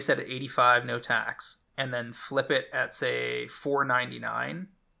a playset at 85, no tax, and then flip it at, say, $4.99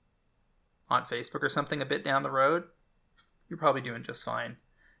 on Facebook or something a bit down the road, you're probably doing just fine.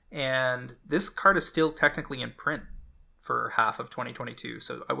 And this card is still technically in print for half of 2022,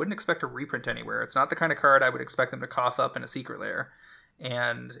 so I wouldn't expect a reprint anywhere. It's not the kind of card I would expect them to cough up in a secret lair,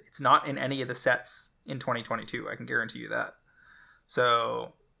 and it's not in any of the sets in 2022, I can guarantee you that.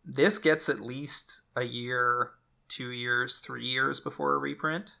 So this gets at least a year, 2 years, 3 years before a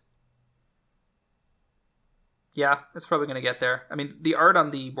reprint. Yeah, it's probably going to get there. I mean, the art on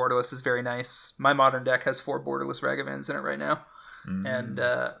the borderless is very nice. My Modern deck has 4 borderless Ragavans in it right now, and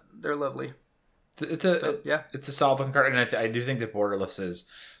they're lovely. It's a solid card, and I do think that borderless is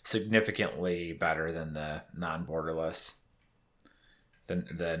significantly better than the non-borderless.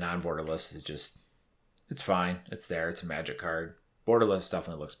 The non-borderless is just, it's fine. It's there. It's a Magic card. Borderless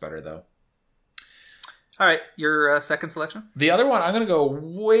definitely looks better, though. All right, your second selection? The other one, I'm going to go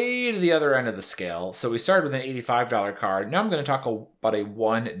way to the other end of the scale. So we started with an $85 card. Now I'm going to talk about a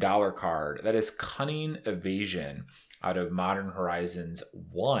 $1 card. That is Cunning Evasion out of Modern Horizons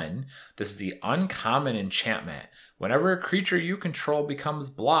 1. This is the uncommon enchantment. Whenever a creature you control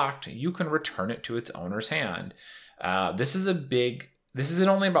becomes blocked, you can return it to its owner's hand. This is in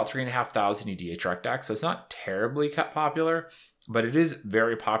only about 3,500 EDH rec decks, so it's not terribly popular, but it is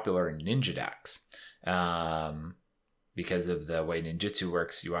very popular in Ninja decks. Because of the way ninjutsu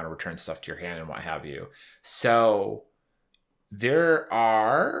works, you want to return stuff to your hand and what have you. So There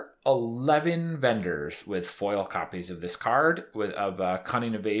are 11 vendors with foil copies of this card of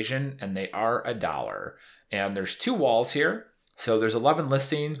Cunning Evasion, and they are $1. And there's 2 walls here. So there's 11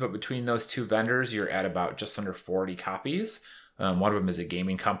 listings, but between those 2 vendors, you're at about just under 40 copies. One of them is a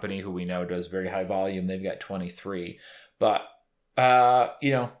gaming company who we know does very high volume. They've got 23. But,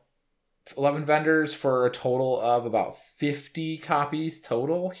 11 vendors for a total of about 50 copies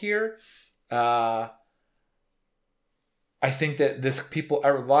total here. I think that a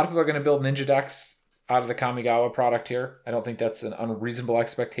lot of people are going to build Ninja decks out of the Kamigawa product here. I don't think that's an unreasonable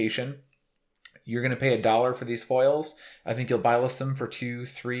expectation. You're going to pay $1 for these foils. I think you'll buy list them for $2,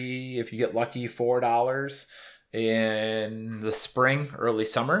 $3, if you get lucky, $4 in the spring, early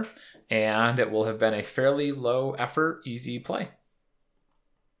summer, and it will have been a fairly low effort, easy play.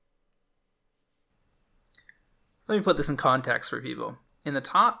 Let me put this in context for people. In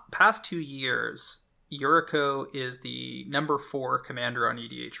the past 2 years, Yuriko is the number 4 commander on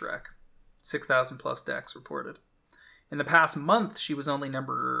EDH Rec. 6,000 plus decks reported. In the past month, she was only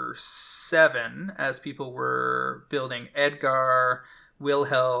number 7 as people were building Edgar,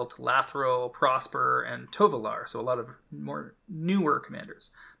 Wilhelt, Lathril, Prosper, and Tovalar. So a lot of more newer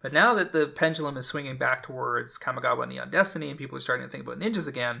commanders. But now that the pendulum is swinging back towards Kamigawa and Neon Destiny and people are starting to think about ninjas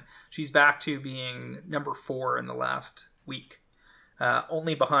again, she's back to being number 4 in the last week.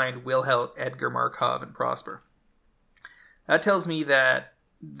 Only behind Wilhelt, Edgar, Markov, and Prosper. That tells me that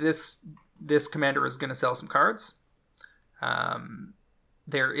this commander is going to sell some cards.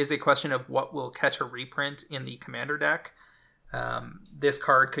 There is a question of what will catch a reprint in the commander deck. This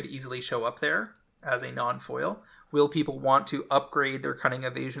card could easily show up there as a non-foil. Will people want to upgrade their Cunning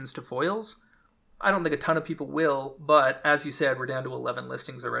Evasions to foils? I don't think a ton of people will, but as you said, we're down to 11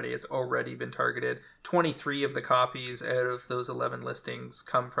 listings already. It's already been targeted. 23 of the copies out of those 11 listings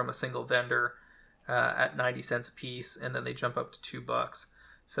come from a single vendor at 90 cents a piece, and then they jump up to $2.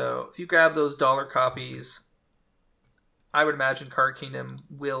 So if you grab those dollar copies, I would imagine Card Kingdom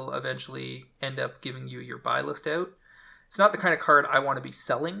will eventually end up giving you your buy list out. It's not the kind of card I want to be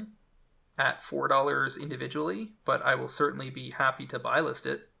selling at $4 individually, but I will certainly be happy to buy list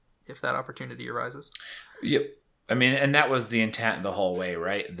it if that opportunity arises. Yep. I mean, and that was the intent the whole way,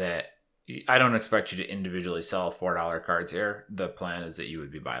 right? That I don't expect you to individually sell $4 cards here. The plan is that you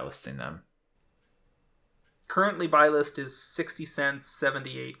would be buy listing them. Currently, buy list is 60 cents,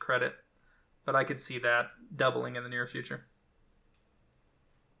 78 credit, but I could see that doubling in the near future.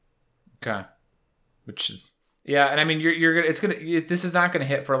 Okay. Which is, yeah, and I mean, this is not gonna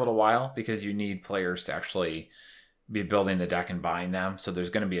hit for a little while because you need players to actually be building the deck and buying them. So there's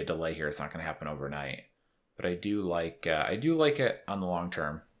going to be a delay here. It's not going to happen overnight, but I do like it on the long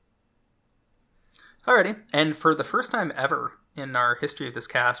term. Alrighty, and for the first time ever in our history of this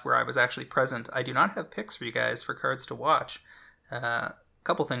cast where I was actually present, I do not have picks for you guys for cards to watch. A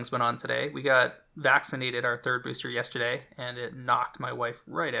couple things went on today. We got vaccinated our 3rd booster yesterday, and it knocked my wife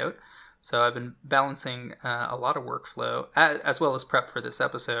right out. So I've been balancing a lot of workflow as well as prep for this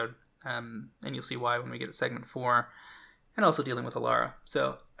episode. And you'll see why when we get to segment 4, and also dealing with Alara.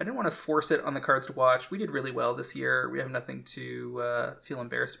 So I didn't want to force it on the cards to watch. We did really well this year. We have nothing to feel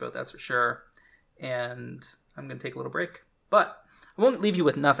embarrassed about, that's for sure. And I'm going to take a little break. But I won't leave you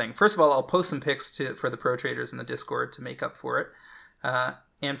with nothing. First of all, I'll post some picks for the pro traders in the Discord to make up for it.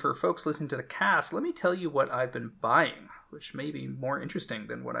 And for folks listening to the cast, let me tell you what I've been buying, which may be more interesting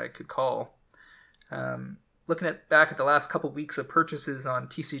than what I could call. Looking back at the last couple weeks of purchases on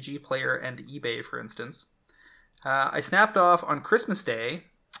TCG Player and eBay, for instance, I snapped off on Christmas Day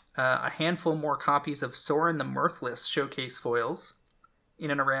a handful more copies of Sorin the Mirthless showcase foils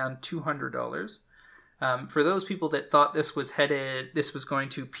in and around $200. For those people that thought this was going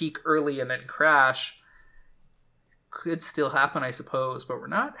to peak early and then crash, could still happen, I suppose, but we're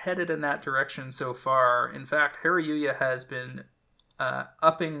not headed in that direction so far. In fact, Haruya has been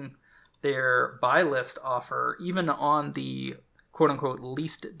upping their buy list offer, even on the quote-unquote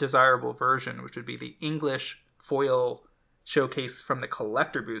least desirable version, which would be the English foil showcase from the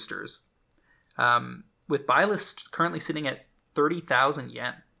collector boosters, with buy list currently sitting at 30,000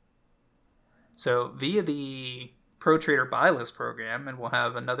 yen. So via the Pro Trader buy list program, and we'll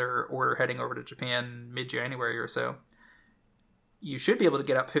have another order heading over to Japan mid-January or so, you should be able to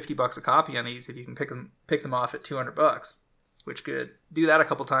get up $50 a copy on these if you can pick them off at $200. Which could do that a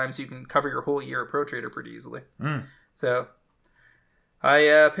couple times. So you can cover your whole year of Pro Trader pretty easily. So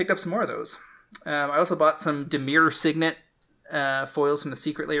I picked up some more of those. I also bought some Dimir Signet foils from the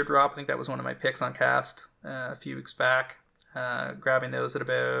Secret Layer drop. I think that was one of my picks on Cast a few weeks back. Grabbing those at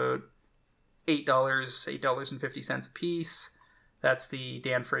about $8.50 a piece. That's the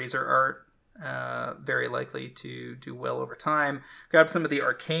Dan Fraser art. very likely to do well over time. Grabbed some of the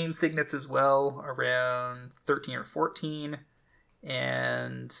arcane signets as well, around 13 or 14,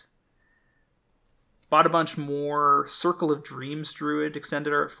 and bought a bunch more Circle of Dreams Druid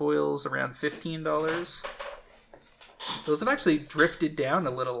extended art foils, around $15. Those have actually drifted down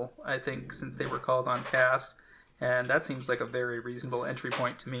a little, I think, since they were called on cast. And that seems like a very reasonable entry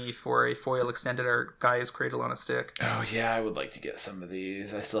point to me for a foil extended art Gaia's Cradle on a Stick. Oh, yeah, I would like to get some of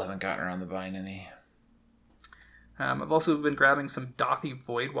these. I still haven't gotten around to buying any. I've also been grabbing some Dothy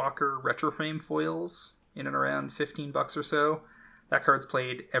Voidwalker Retroframe foils in and around $15 or so. That card's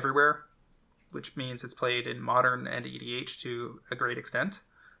played everywhere, which means it's played in Modern and EDH to a great extent.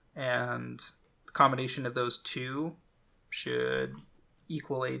 And the combination of those two should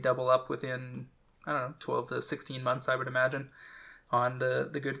equal a double up within, I don't know, 12 to 16 months, I would imagine, on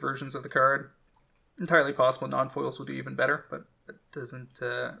the good versions of the card. Entirely possible non-foils will do even better, but it doesn't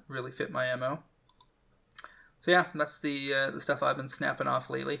really fit my MO. So yeah, that's the stuff I've been snapping off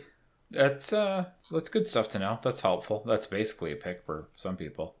lately. That's good stuff to know. That's helpful. That's basically a pick for some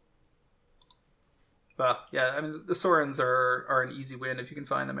people. Well, yeah, I mean, the Sorens are an easy win if you can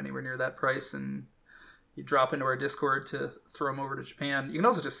find them anywhere near that price, and you drop into our Discord to throw them over to Japan. You can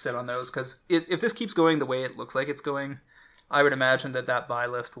also just sit on those, because if this keeps going the way it looks like it's going, I would imagine that buy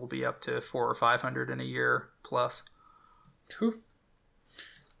list will be up to 400 or 500 in a year plus. Whew.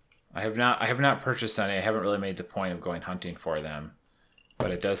 I have not purchased any. I haven't really made the point of going hunting for them,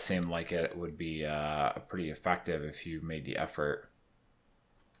 but it does seem like it would be pretty effective if you made the effort.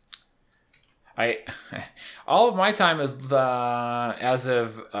 All of my time is as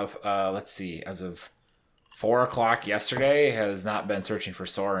of 4:00 yesterday has not been searching for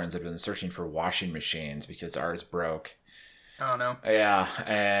Sorens. I've been searching for washing machines because ours broke. Oh no. Yeah,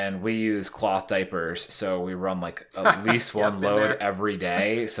 and we use cloth diapers, so we run like at least one load every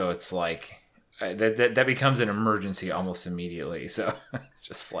day. So it's like that becomes an emergency almost immediately. So it's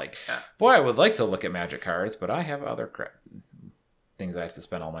just like, boy, I would like to look at Magic cards, but I have other things I have to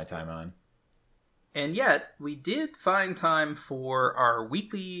spend all my time on. And yet, we did find time for our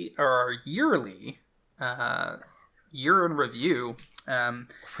weekly or our yearly year in review. Now,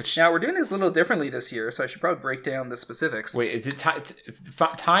 we're doing this a little differently this year, so I should probably break down the specifics. Wait, is it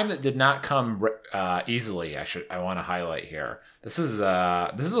time that did not come easily? I want to highlight here. This is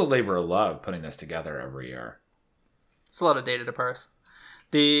a labor of love putting this together every year. It's a lot of data to parse.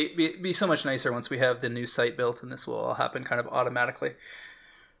 It'd be so much nicer once we have the new site built, and this will all happen kind of automatically.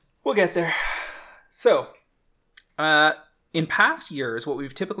 We'll get there. So, in past years, what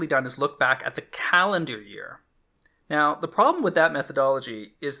we've typically done is look back at the calendar year. Now, the problem with that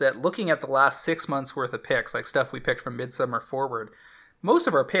methodology is that looking at the last 6 months worth of picks, like stuff we picked from Midsummer forward, most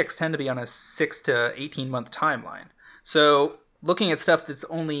of our picks tend to be on a 6 to 18 month timeline. So looking at stuff that's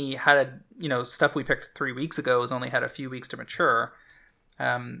only had stuff we picked 3 weeks ago has only had a few weeks to mature,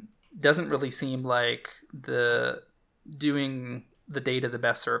 doesn't really seem like doing the data the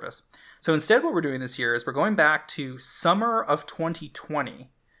best service. So instead what we're doing this year is we're going back to summer of 2020,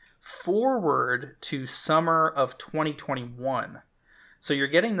 forward to summer of 2021. So you're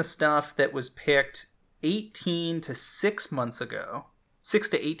getting the stuff that was picked 6 to 18 months ago,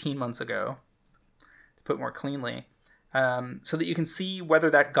 to put more cleanly, so that you can see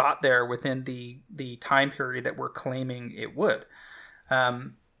whether that got there within the time period that we're claiming it would.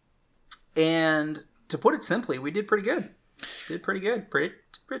 And to put it simply, we did pretty good. Pretty good.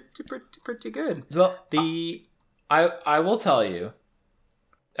 Well, I will tell you,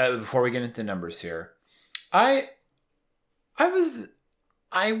 before we get into numbers here, I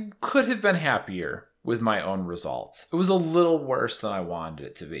could have been happier with my own results. It was a little worse than I wanted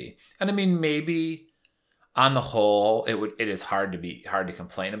it to be. And I mean, maybe on the whole, it is hard to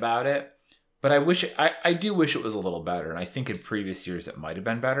complain about it, but I do wish it was a little better. And I think in previous years it might have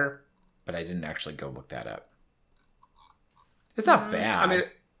been better, but I didn't actually go look that up. It's not bad.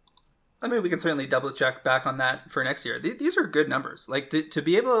 I mean, we can certainly double check back on that for next year. These are good numbers. Like to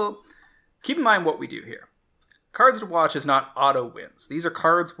be able, keep in mind what we do here. Cards to watch is not auto wins. These are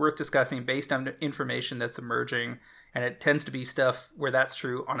cards worth discussing based on information that's emerging, and it tends to be stuff where that's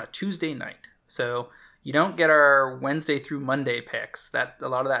true on a Tuesday night. So you don't get our Wednesday through Monday picks. That a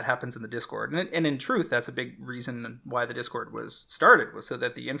lot of that happens in the Discord, and in truth, that's a big reason why the Discord was started, was so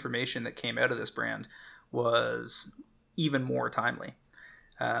that the information that came out of this brand was even more timely.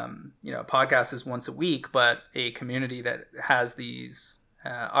 A podcast is once a week, but a community that has these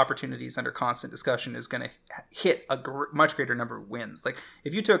opportunities under constant discussion is going to hit a much greater number of wins. Like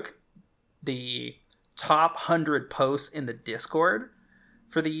if you took the top 100 posts in the Discord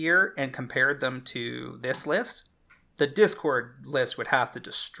for the year and compared them to this list, the Discord list would have to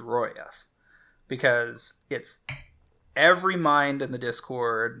destroy us. because it's every mind in the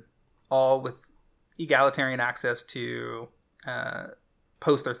Discord, all with egalitarian access to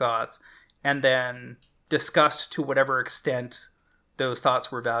post their thoughts, and then discussed to whatever extent those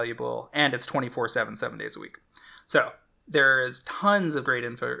thoughts were valuable, and it's 24/7, 7 days a week. So there is tons of great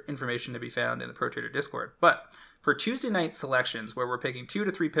information to be found in the Pro Trader Discord. But for Tuesday night selections, where we're picking 2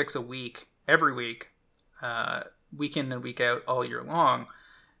 to 3 picks a week, every week, week in and week out, all year long,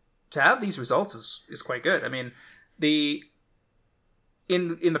 to have these results is quite good. I mean, in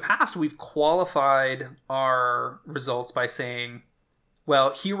the past, we've qualified our results by saying,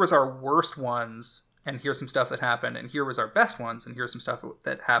 well, here was our worst ones, and here's some stuff that happened, and here was our best ones, and here's some stuff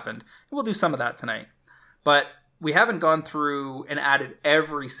that happened. And we'll do some of that tonight. But we haven't gone through and added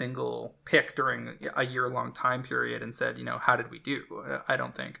every single pick during a year-long time period and said, how did we do? I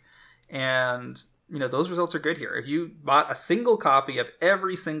don't think. And, those results are good here. If you bought a single copy of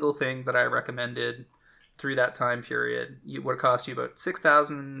every single thing that I recommended through that time period, it would cost you about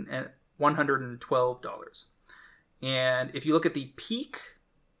 $6,112. And if you look at the peak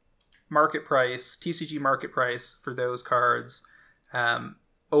market price, TCG market price for those cards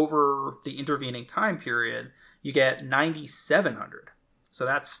over the intervening time period, you get 9,700. So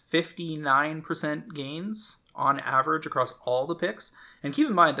that's 59% gains on average across all the picks. And keep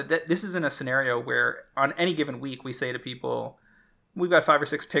in mind that this is in a scenario where on any given week we say to people, we've got 5 or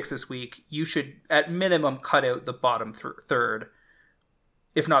 6 picks this week. You should at minimum cut out the bottom third,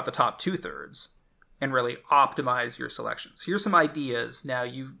 if not the top 2/3, and really optimize your selections. Here's some ideas. Now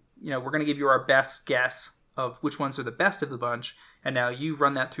we're going to give you our best guess of which ones are the best of the bunch, and now you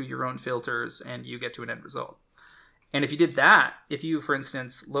run that through your own filters and you get to an end result. And if you did that, if you, for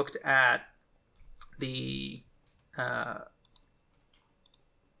instance, looked at the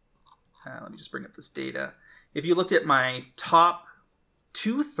let me just bring up this data. If you looked at my top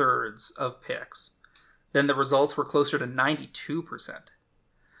 2/3 of picks, then the results were closer to 92%.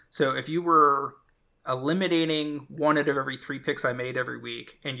 So if you were eliminating 1 out of every 3 picks I made every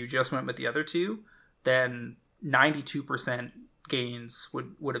week and you just went with the other 2, then 92% gains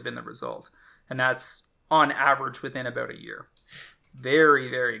would have been the result. And that's on average within about a year. Very,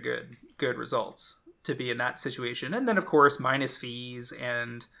 very good results to be in that situation. And then, of course, minus fees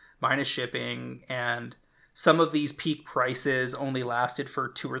and minus shipping, and some of these peak prices only lasted for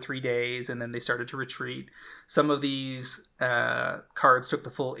 2 or 3 days, and then they started to retreat. Some of these cards took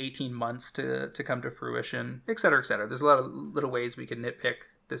the full 18 months to come to fruition, et cetera, et cetera. There's a lot of little ways we can nitpick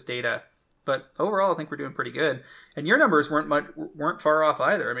this data. But overall, I think we're doing pretty good. And your numbers weren't far off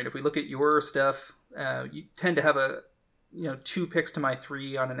either. I mean, if we look at your stuff, you tend to have 2 picks to my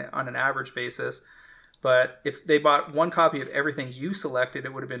 3 on an average basis. But if they bought 1 copy of everything you selected,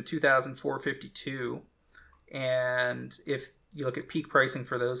 it would have been $2,452. And if you look at peak pricing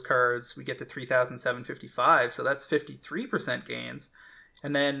for those cards, we get to $3,755. So that's 53% gains.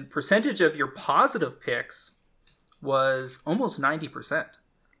 And then percentage of your positive picks was almost 90%.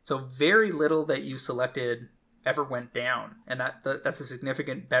 So very little that you selected ever went down. And that's a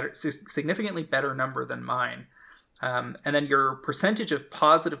significantly better number than mine. And then your percentage of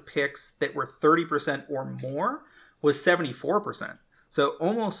positive picks that were 30% or more was 74%. So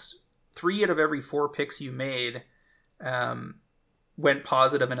almost 3 out of every 4 picks you made went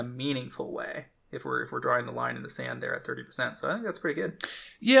positive in a meaningful way. If we're drawing the line in the sand there at 30%, so I think that's pretty good.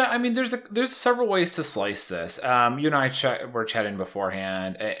 Yeah, I mean, there's several ways to slice this. You and I were chatting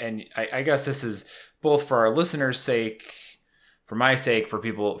beforehand, and I guess this is both for our listeners' sake, for my sake, for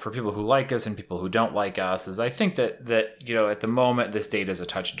people who like us and people who don't like us. Is I think that at the moment this data is a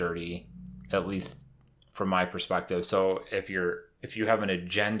touch dirty, at least from my perspective. So if you have an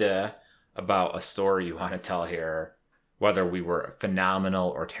agenda about a story you want to tell here, whether we were phenomenal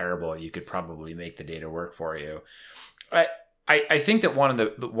or terrible, you could probably make the data work for you. I think that one of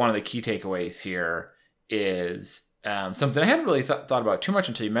the key takeaways here is something I hadn't really thought about too much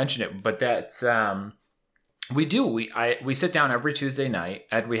until you mentioned it, but that's we sit down every Tuesday night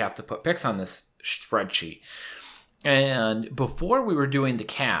and we have to put picks on this spreadsheet. And before we were doing the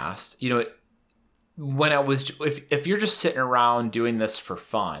cast, when if you're just sitting around doing this for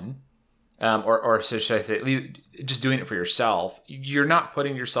fun, or should I say, just doing it for yourself, you're not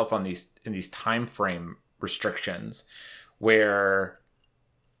putting yourself in these time frame restrictions where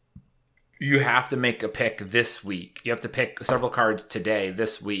you have to make a pick this week. You have to pick several cards today,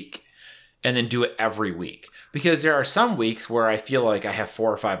 this week, and then do it every week. Because there are some weeks where I feel like I have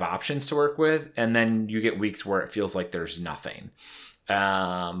 4 or 5 options to work with, and then you get weeks where it feels like there's nothing.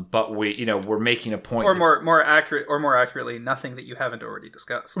 But we're making a point, or more accurately, nothing that you haven't already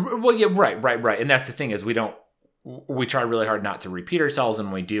discussed. Well, yeah, right. And that's the thing is we don't we try really hard not to repeat ourselves, and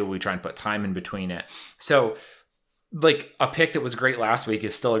when we do, we try and put time in between it. So like a pick that was great last week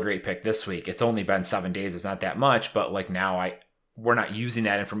is still a great pick this week. It's only been 7 days. It's not that much, but like now we're not using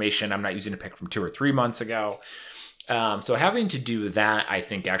that information. I'm not using a pick from 2 or 3 months ago. So having to do that, I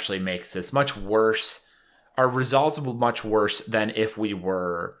think actually makes this much worse. Our results will be much worse than if we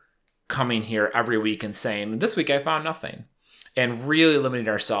were coming here every week and saying, this week I found nothing, and really limiting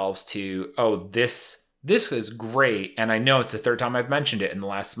ourselves to, this is great. And I know it's the third time I've mentioned it in the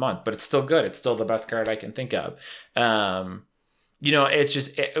last month, but it's still good. It's still the best card I can think of. It's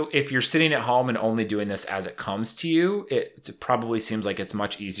just, if you're sitting at home and only doing this as it comes to you, it probably seems like it's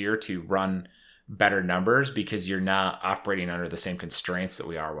much easier to run better numbers because you're not operating under the same constraints that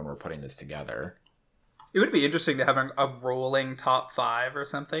we are when we're putting this together. It would be interesting to have a rolling top 5 or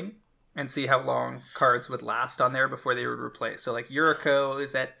something and see how long cards would last on there before they would replace. So like Yuriko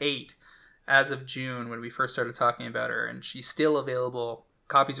is at 8 as of June when we first started talking about her, and she's still available.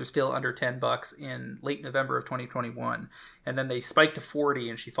 Copies are still under $10 in late November of 2021. And then they spike to 40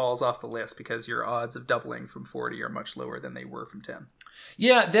 and she falls off the list because your odds of doubling from 40 are much lower than they were from 10.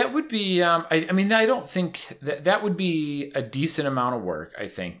 Yeah, that would be, I don't think that would be a decent amount of work, I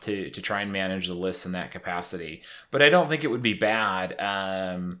think, to try and manage the list in that capacity. But I don't think it would be bad.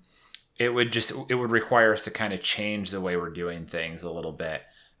 It would require us to kind of change the way we're doing things a little bit.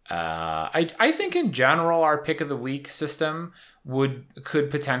 I think in general, our pick of the week system could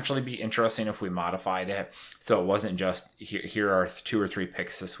potentially be interesting if we modified it. So it wasn't just here are 2 or 3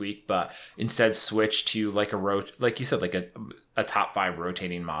 picks this week, but instead switch to like like you said, like a top 5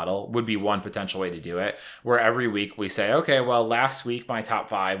 rotating model would be one potential way to do it, where every week we say, okay, well, last week my top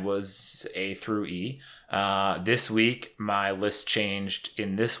 5 was A through E. This week my list changed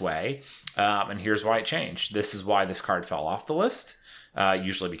in this way. And here's why it changed. This is why this card fell off the list.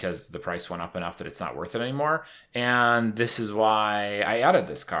 Usually because the price went up enough that it's not worth it anymore. And this is why I added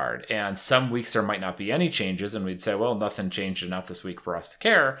this card. And some weeks there might not be any changes, and we'd say, well, nothing changed enough this week for us to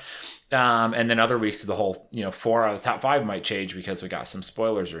care. And then other weeks, the whole 4 out of the top 5 might change because we got some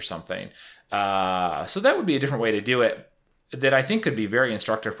spoilers or something. So that would be a different way to do it that I think could be very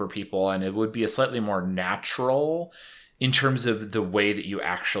instructive for people, and it would be a slightly more natural in terms of the way that you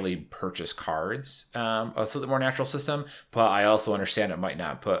actually purchase cards, a slightly more natural system. But I also understand it might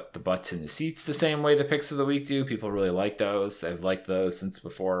not put the butts in the seats the same way the picks of the week do. People really like those. They've liked those since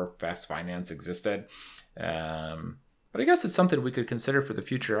before Fast Finance existed. But I guess it's something we could consider for the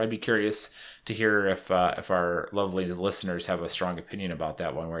future. I'd be curious to hear if our lovely listeners have a strong opinion about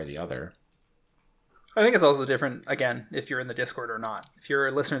that one way or the other. I think it's also different, again, if you're in the Discord or not. If you're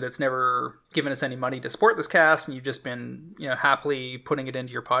a listener that's never given us any money to support this cast and you've just been happily putting it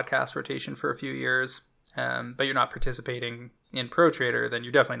into your podcast rotation for a few years, but you're not participating in Pro Trader, then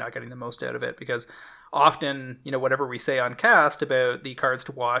you're definitely not getting the most out of it, because often, whatever we say on cast about the cards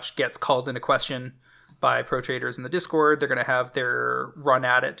to watch gets called into question by pro traders in the Discord. They're going to have their run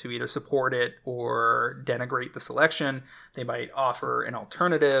at it to either support it or denigrate the selection. They might offer an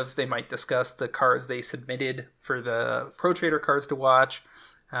alternative. They might discuss the cards they submitted for the pro trader cards to watch.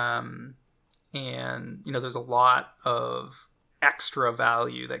 And, there's a lot of extra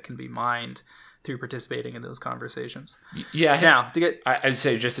value that can be mined through participating in those conversations. Yeah. Now, I'd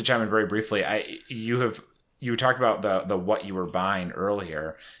say, just to chime in very briefly, you talked about the what you were buying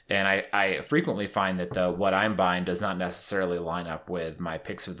earlier, and I frequently find that the what I'm buying does not necessarily line up with my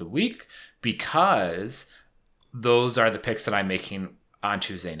picks of the week, because those are the picks that I'm making on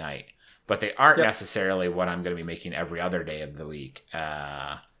Tuesday night, but they aren't necessarily what I'm going to be making every other day of the week.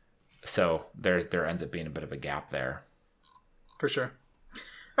 So there ends up being a bit of a gap there. For sure.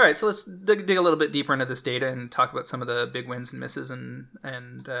 All right, so let's dig a little bit deeper into this data and talk about some of the big wins and misses and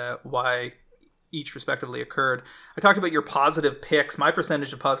why each respectively occurred. I talked about your positive picks. My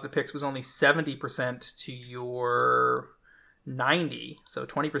percentage of positive picks was only 70% to your 90, so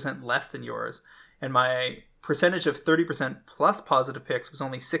 20% less than yours. And my percentage of 30% plus positive picks was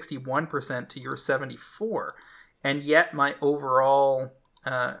only 61% to your 74. And yet my overall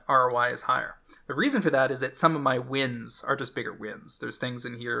ROI is higher. The reason for that is that some of my wins are just bigger wins. There's things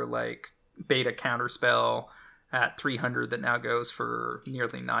in here like Beta Counterspell at 300 that now goes for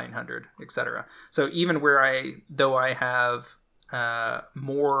nearly 900, etc. So even though I have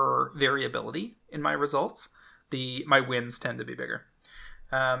more variability in my results, my wins tend to be bigger.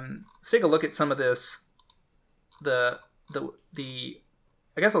 Let's take a look at some of this. I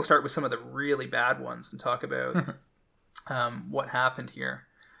guess I'll start with some of the really bad ones and talk about what happened here.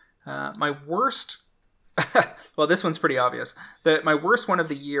 My worst. Well, this one's pretty obvious. My worst one of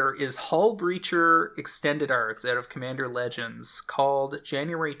the year is Hull Breacher Extended Arts out of Commander Legends, called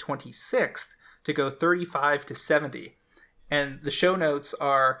January 26th to go 35 to 70. And the show notes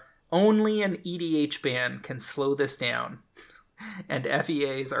are, only an EDH ban can slow this down, and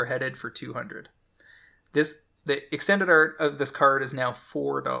FEAs are headed for 200. The extended art of this card is now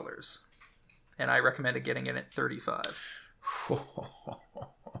 $4, and I recommended getting it at 35.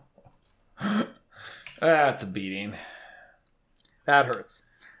 That's a beating. That hurts.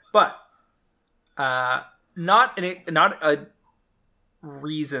 But not a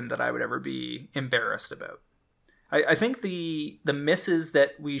reason that I would ever be embarrassed about. I think the misses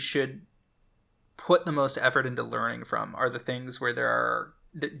that we should put the most effort into learning from are the things where there are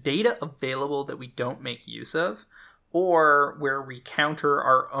data available that we don't make use of, or where we counter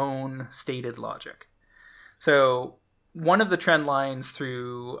our own stated logic. So one of the trend lines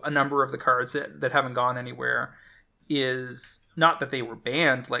through a number of the cards that haven't gone anywhere is not that they were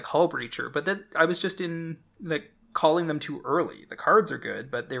banned like Hull Breacher, but that I was just calling them too early. The cards are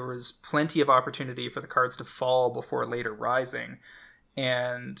good, but there was plenty of opportunity for the cards to fall before later rising.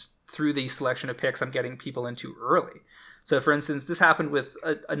 And through the selection of picks, I'm getting people in too early. So for instance, this happened with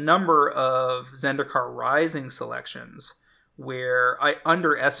a number of Zendikar Rising selections where I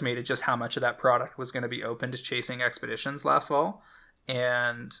underestimated just how much of that product was going to be open to chasing expeditions last fall.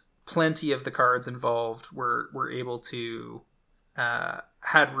 And plenty of the cards involved were able to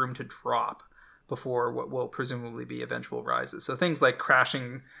had room to drop before what will presumably be eventual rises. So things like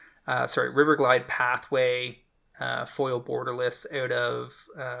Riverglide Pathway, foil borderless out of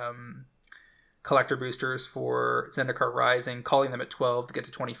collector boosters for Zendikar Rising, calling them at 12 to get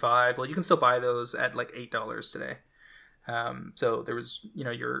to 25. Well, you can still buy those at like $8 today. So there was,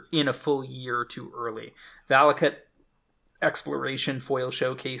 you're in a full year too early. Valakut Exploration foil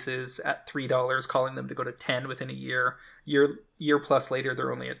showcases at $3, calling them to go to 10 within a year. Year plus later,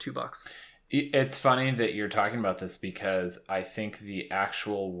 they're only at $2. It's funny that you're talking about this because I think the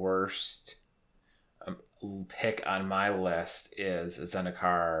actual worst pick on my list is a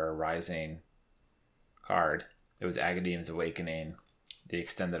Zendikar Rising card. It was Agadeem's Awakening, the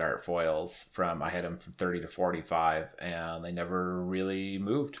extended art foils. I had them from 30 to 45, and they never really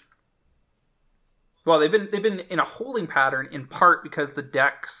moved. Well, they've been in a holding pattern in part because the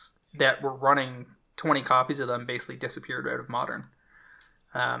decks that were running 20 copies of them basically disappeared out of Modern.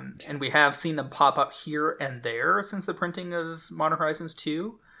 And we have seen them pop up here and there since the printing of Modern Horizons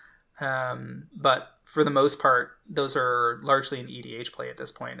 2. But for the most part, those are largely an EDH play at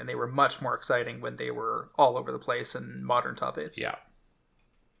this point, and they were much more exciting when they were all over the place in Modern top 8s. Yeah.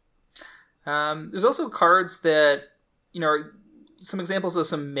 There's also cards that, are some examples of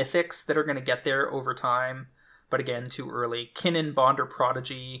some mythics that are going to get there over time, but again, too early. Kinnan Bonder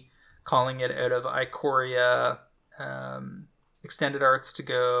Prodigy, calling it out of Ikoria. Extended arts to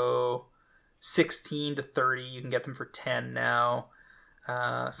go 16 to 30. You can get them for 10 now.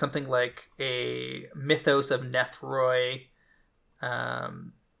 Something like a Mythos of Nethroi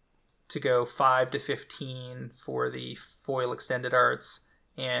to go 5 to 15 for the foil extended arts,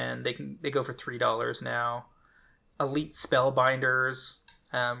 and they go for $3 now. Elite Spellbinders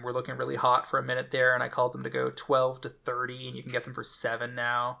were looking really hot for a minute there, and I called them to go 12 to 30, and you can get them for 7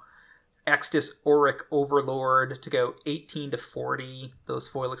 now. Extus Auric Overlord to go 18 to 40. Those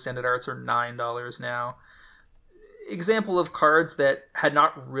foil extended arts are $9 now. Example of cards that had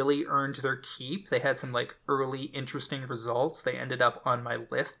not really earned their keep. They had some early interesting results. They ended up on my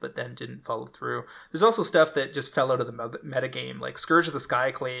list, but then didn't follow through. There's also stuff that just fell out of the metagame, like Scourge of the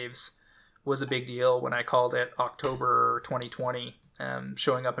Skyclaves was a big deal when I called it October 2020,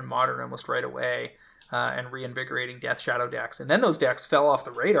 showing up in Modern almost right away. And reinvigorating Death Shadow decks. And then those decks fell off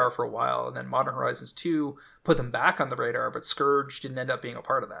the radar for a while, and then Modern Horizons 2 put them back on the radar, but Scourge didn't end up being a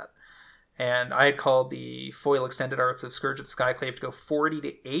part of that. And I had called the foil extended arts of Scourge of the Skyclave to go 40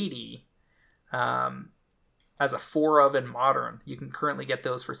 to 80 as a 4 of in Modern. You can currently get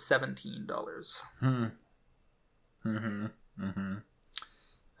those for $17.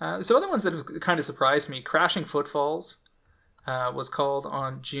 So other ones that have kind of surprised me, Crashing Footfalls was called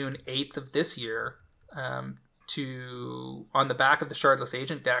on June 8th of this year. On the back of the Shardless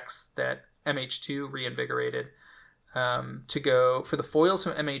Agent decks that MH2 reinvigorated, to go for the foils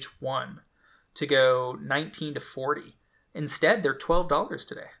from MH1 to go 19 to 40. Instead, they're $12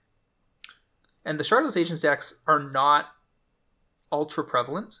 today. And the Shardless Agents decks are not ultra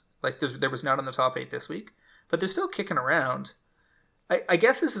prevalent. There was none on the top 8 this week, but they're still kicking around. I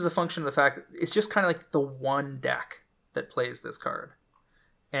guess this is a function of the fact that it's just kind of like the one deck that plays this card.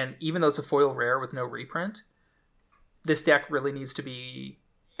 And even though it's a foil rare with no reprint, this deck really needs to be,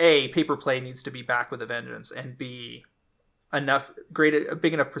 A, paper play needs to be back with a vengeance, and B, a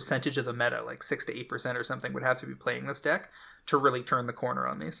big enough percentage of the meta, like 6 to 8% or something, would have to be playing this deck to really turn the corner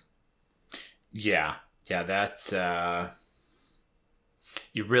on these. Yeah, that's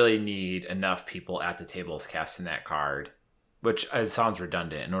you really need enough people at the tables casting that card, which sounds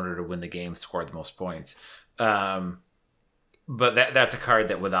redundant, in order to win the game, score the most points. But that's a card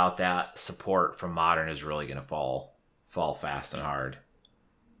that without that support from Modern is really going to fall fast and hard.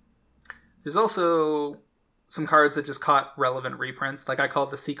 There's also some cards that just caught relevant reprints. Like I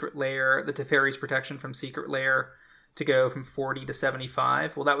called the Secret Lair, the Teferi's Protection from Secret Lair, to go from 40 to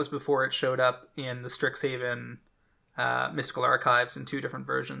 75. Well, that was before it showed up in the Strixhaven Mystical Archives in 2 different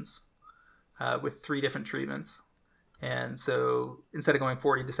versions with 3 different treatments. And so instead of going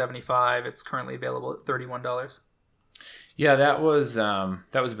 40 to 75, it's currently available at $31. Yeah, that was a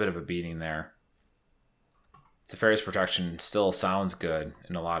bit of a beating there. Teferi's Protection still sounds good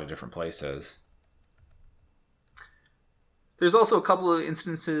in a lot of different places. There's also a couple of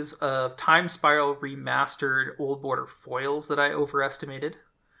instances of Time Spiral Remastered Old Border foils that I overestimated.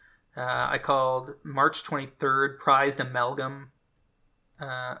 I called March 23rd Prized Amalgam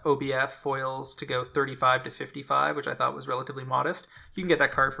OBF foils to go 35 to 55, which I thought was relatively modest. You can get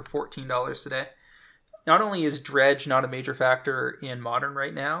that card for $14 today. Not only is Dredge not a major factor in Modern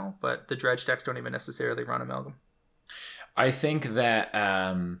right now, but the Dredge decks don't even necessarily run Amalgam. I think that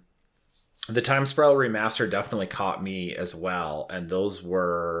the Time Spiral Remaster definitely caught me as well, and those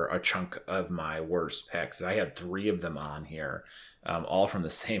were a chunk of my worst picks. I had 3 of them on here, all from the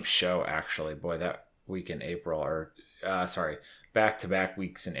same show, actually. Boy, that week in April, back-to-back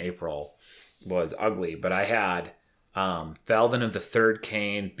weeks in April was ugly. But I had Thalden of the Third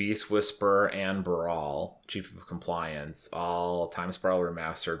Cane, Beast Whisperer, and Baral, Chief of Compliance, all Time Spiral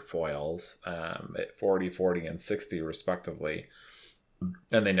Remastered foils at 40, 40, and 60 respectively.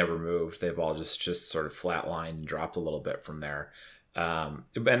 And they never moved. They've all just sort of flatlined and dropped a little bit from there. I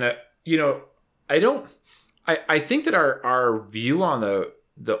think that our view on the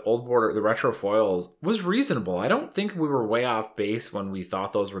old border, the retro foils, was reasonable. I don't think we were way off base when we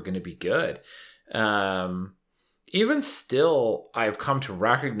thought those were going to be good. Even still, I've come to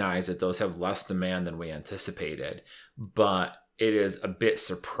recognize that those have less demand than we anticipated. But it is a bit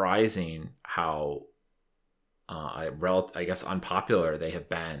surprising how I guess unpopular they have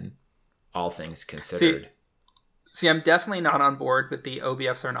been, all things considered. See, I'm definitely not on board with the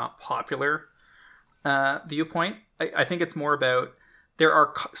OBFs are not popular viewpoint. I think it's more about there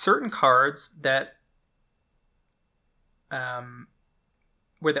are certain cards that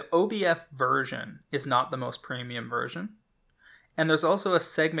where the OBF version is not the most premium version. And there's also a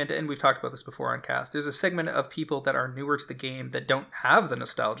segment, and we've talked about this before on cast, there's a segment of people that are newer to the game that don't have the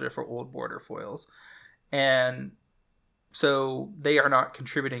nostalgia for old border foils. And so they are not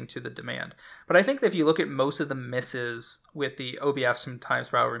contributing to the demand. But I think that if you look at most of the misses with the OBFs from Time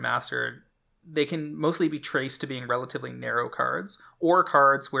Spiral Remastered, they can mostly be traced to being relatively narrow cards, or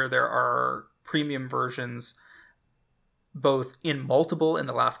cards where there are premium versions both in multiple in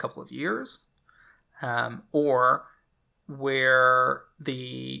the last couple of years, or where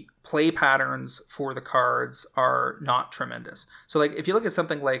the play patterns for the cards are not tremendous. So like if you look at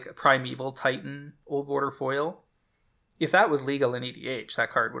something like Primeval Titan Old Border foil, if that was legal in EDH,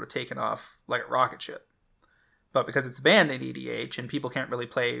 that card would have taken off like a rocket ship. But because it's banned in EDH and people can't really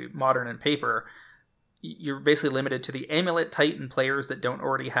play Modern and Paper, you're basically limited to the Amulet Titan players that don't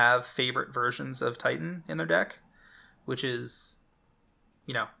already have favorite versions of Titan in their deck, which is,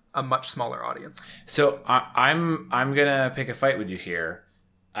 a much smaller audience. So I'm gonna pick a fight with you here.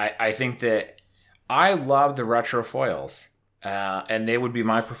 I think that I love the retro foils, and they would be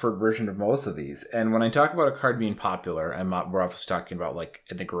my preferred version of most of these. And when I talk about a card being popular, we're obviously talking about like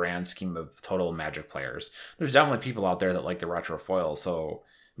in the grand scheme of total Magic players. There's definitely people out there that like the retro foils. So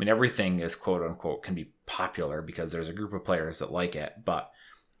I mean, everything is quote unquote can be popular because there's a group of players that like it. But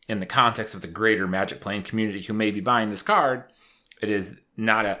in the context of the greater Magic playing community who may be buying this card,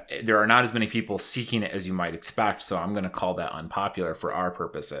 there are not as many people seeking it as you might expect, so I'm going to call that unpopular for our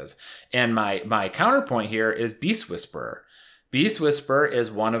purposes. And my counterpoint here is Beast Whisperer. Beast Whisperer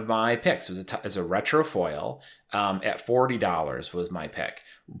is one of my picks. It was a retro foil at $40 was my pick.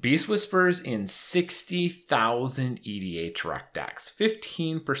 Beast Whisperers in 60,000 EDH rec decks,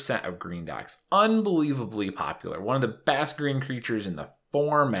 15% of green decks, unbelievably popular. One of the best green creatures in the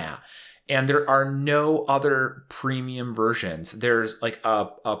format. And there are no other premium versions. There's like a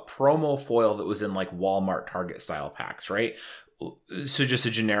promo foil that was in like Walmart Target style packs, right? So just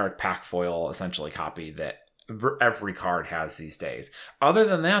a generic pack foil, essentially copy that every card has these days. Other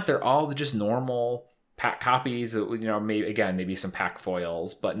than that, they're all just normal pack copies. Maybe some pack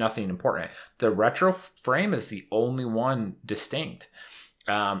foils, but nothing important. The retro frame is the only one distinct.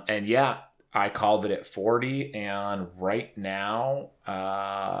 And yeah, I called it at 40, and right now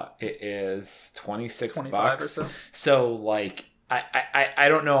it is 26 bucks. Or so. So like I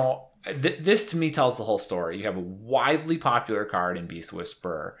don't know. This to me tells the whole story. You have a widely popular card in Beast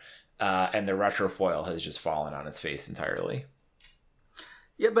Whisperer, and the retro foil has just fallen on its face entirely.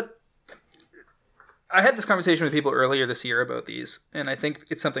 Yeah, but I had this conversation with people earlier this year about these, and I think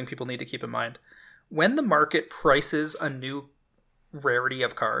it's something people need to keep in mind. When the market prices a new rarity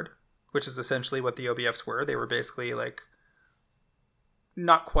of card, which is essentially what the OBFs were, they were basically like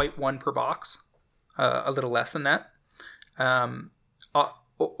not quite one per box, a little less than that,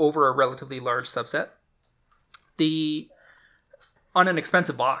 over a relatively large subset. On an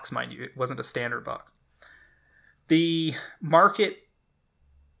expensive box, mind you, it wasn't a standard box. The market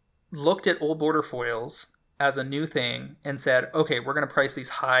looked at old border foils as a new thing and said, okay, we're going to price these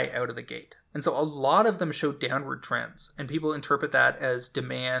high out of the gate. And so a lot of them show downward trends, and people interpret that as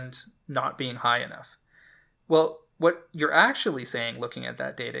demand not being high enough. Well, what you're actually saying, looking at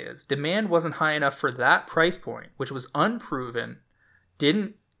that data, is demand wasn't high enough for that price point, which was unproven,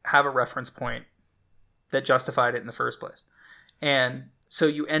 didn't have a reference point that justified it in the first place. And so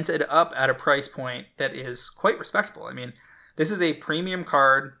you ended up at a price point that is quite respectable. I mean, this is a premium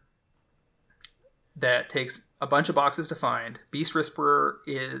card that takes a bunch of boxes to find. Beast Whisperer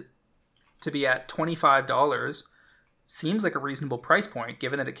is to be at $25 seems like a reasonable price point,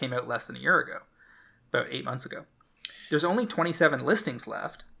 given that it came out less than a year ago, about 8 months ago. There's only 27 listings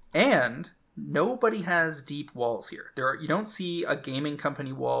left, and nobody has deep walls here. You don't see a gaming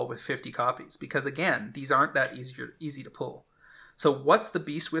company wall with 50 copies, because again, these aren't that easy to pull. So what's the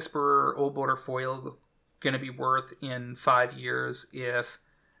Beast Whisperer Old Border foil going to be worth in 5 years if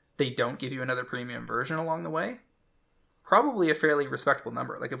they don't give you another premium version along the way? Probably a fairly respectable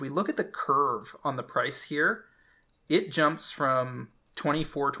number. Like if we look at the curve on the price here, it jumps from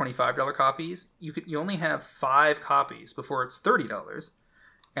 $24, $25 copies. You only have 5 copies before it's $30,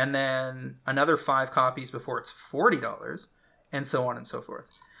 and then another 5 copies before it's $40, and so on and so forth.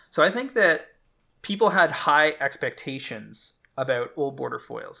 So I think that people had high expectations about Old Border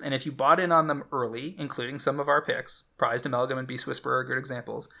foils, and if you bought in on them early, including some of our picks, Prized Amalgam and Beast Whisperer are good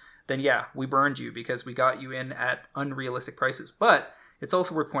examples, then yeah, we burned you because we got you in at unrealistic prices. But it's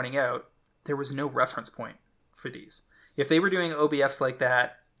also worth pointing out there was no reference point for these. If they were doing OBFs like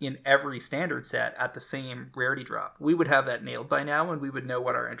that in every standard set at the same rarity drop, we would have that nailed by now, and we would know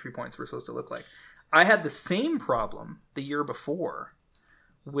what our entry points were supposed to look like. I had the same problem the year before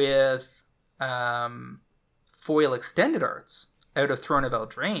with foil extended arts out of Throne of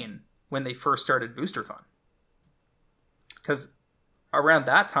Eldraine when they first started Booster Fun. Because around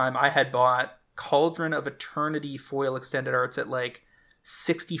that time, I had bought Cauldron of Eternity foil extended arts at like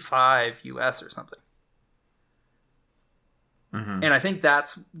 $65 US or something. Mm-hmm. And I think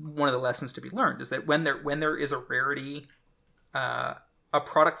that's one of the lessons to be learned, is that when there is a rarity, a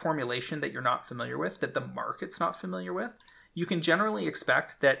product formulation that you're not familiar with, that the market's not familiar with, you can generally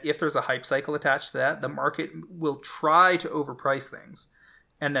expect that if there's a hype cycle attached to that, the market will try to overprice things.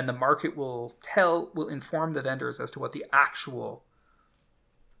 And then the market will inform the vendors as to what the actual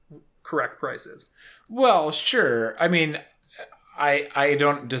correct price is. Well, sure. I mean, I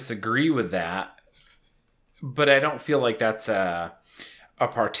don't disagree with that, but I don't feel like that's a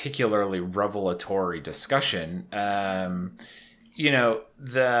particularly revelatory discussion. You know,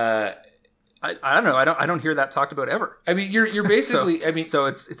 I don't know. I don't hear that talked about ever. I mean, you're basically. So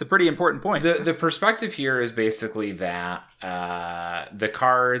it's a pretty important point. The perspective here is basically that the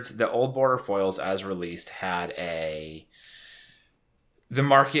cards, the Old Border foils as released, the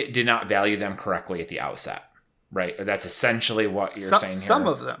market did not value them correctly at the outset, right? That's essentially what you're saying here.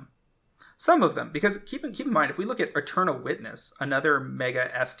 Some of them, because keep in mind, if we look at Eternal Witness, another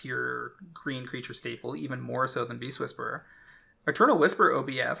mega S tier green creature staple, even more so than Beast Whisperer, Eternal Whisper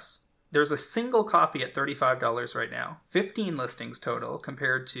OBFs. There's a single copy at $35 right now, 15 listings total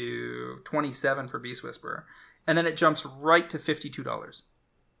compared to 27 for Beast Whisperer, and then it jumps right to $52.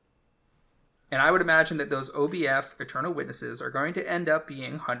 And I would imagine that those OBF Eternal Witnesses are going to end up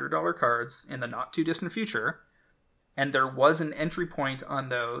being $100 cards in the not too distant future, and there was an entry point on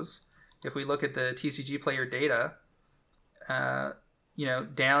those. If we look at the TCG player data,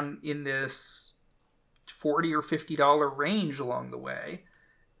 down in this $40 or $50 range along the way,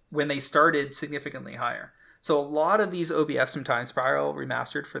 when they started significantly higher. So a lot of these OBFs from Time Spiral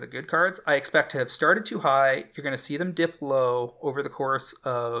remastered for the good cards, I expect to have started too high. You're going to see them dip low over the course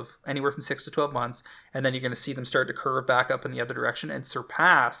of anywhere from 6 to 12 months, and then you're going to see them start to curve back up in the other direction and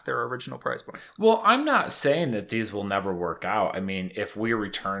surpass their original price points. Well, I'm not saying that these will never work out. I mean, if we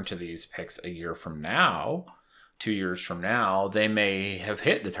return to these picks a year from now, 2 years from now, they may have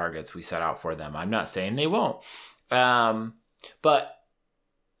hit the targets we set out for them. I'm not saying they won't. But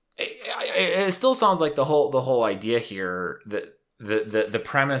it still sounds like the whole idea here that the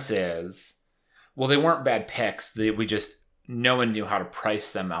premise is, well, they weren't bad picks. No one knew how to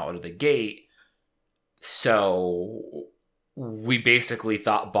price them out of the gate. So we basically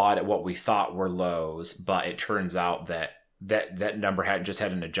bought at what we thought were lows, but it turns out that number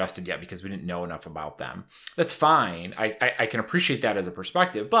hadn't adjusted yet because we didn't know enough about them. That's fine. I can appreciate that as a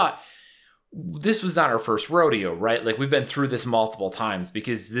perspective, but this was not our first rodeo, right? Like, we've been through this multiple times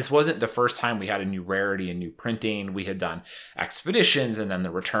because this wasn't the first time we had a new rarity and new printing. We had done expeditions and then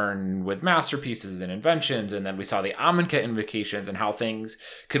the return with masterpieces and inventions. And then we saw the Amonkhet invocations and how things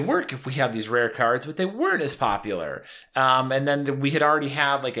could work if we had these rare cards, but they weren't as popular. And then we had already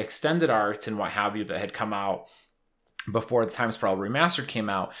had like extended arts and what have you that had come out before the Time Spiral Remastered came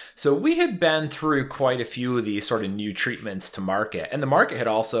out. So we had been through quite a few of these sort of new treatments to market. And the market had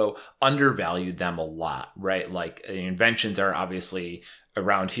also undervalued them a lot, right? Like, the inventions are obviously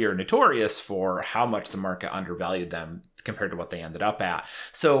around here notorious for how much the market undervalued them compared to what they ended up at.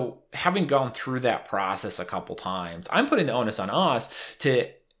 So having gone through that process a couple times, I'm putting the onus on us to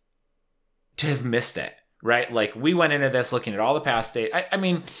have missed it. Right? Like, we went into this looking at all the past data. I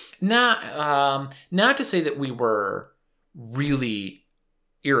mean, not to say that we were really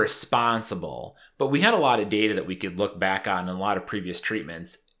irresponsible, but we had a lot of data that we could look back on and a lot of previous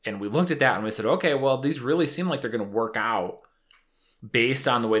treatments. And we looked at that and we said, okay, well, these really seem like they're going to work out based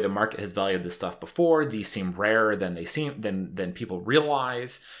on the way the market has valued this stuff before. These seem rarer than than people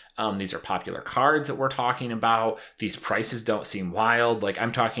realize. These are popular cards that we're talking about. These prices don't seem wild. Like,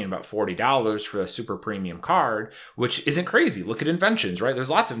 I'm talking about $40 for a super premium card, which isn't crazy. Look at inventions, right?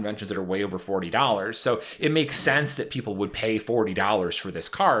 There's lots of inventions that are way over $40. So it makes sense that people would pay $40 for this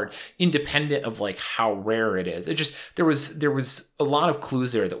card, independent of like how rare it is. There was a lot of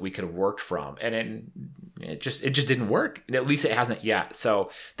clues there that we could have worked from, and it just didn't work. And at least it hasn't yet. So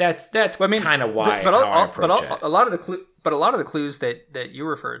that's kind of why I approach it. But a lot of the clues that you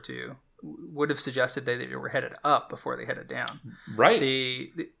referred to would have suggested that they were headed up before they headed down. Right.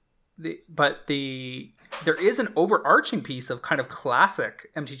 There is an overarching piece of kind of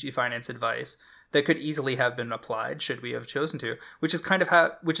classic MTG Finance advice that could easily have been applied should we have chosen to, which is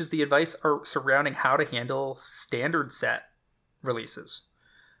the advice surrounding how to handle standard set releases.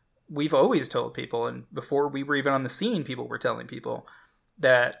 We've always told people, and before we were even on the scene, people were telling people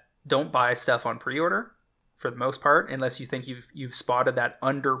that don't buy stuff on pre-order for the most part, unless you think you've spotted that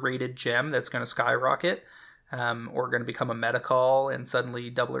underrated gem that's going to skyrocket or going to become a meta call and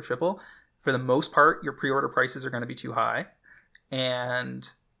suddenly double or triple. For the most part, your pre-order prices are going to be too high, and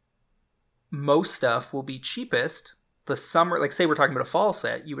most stuff will be cheapest the summer. Like, say we're talking about a fall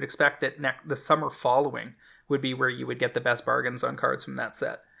set, you would expect that the summer following would be where you would get the best bargains on cards from that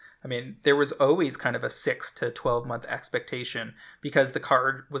set. I mean, there was always kind of a 6 to 12 month expectation because the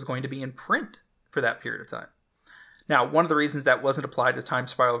card was going to be in print for that period of time. Now, one of the reasons that wasn't applied to Time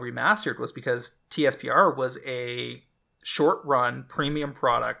Spiral Remastered was because TSPR was a short-run premium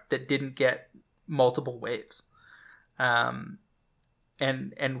product that didn't get multiple waves, and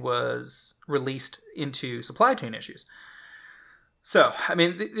was released into supply chain issues. So, I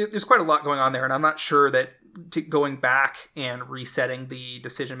mean, there's quite a lot going on there, and I'm not sure that going back and resetting the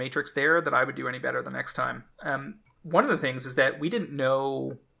decision matrix there that I would do any better the next time. One of the things is that we didn't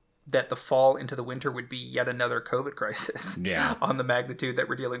know that the fall into the winter would be yet another COVID crisis on the magnitude that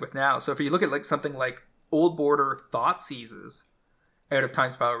we're dealing with now. So if you look at like something like Old Border Thoughtseizes out of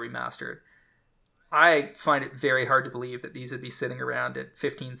Time Spiral Remastered, I find it very hard to believe that these would be sitting around at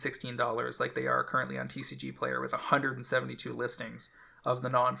 $15, $16 like they are currently on TCG Player with 172 listings of the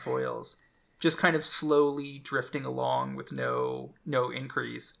non-foils, just kind of slowly drifting along with no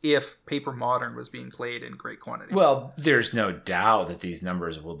increase if Paper Modern was being played in great quantity. Well, there's no doubt that these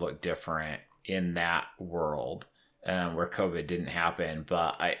numbers would look different in that world where COVID didn't happen.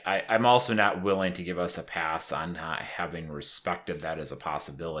 But I'm also not willing to give us a pass on not having respected that as a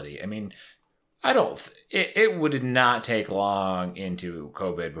possibility. I mean, it would not take long into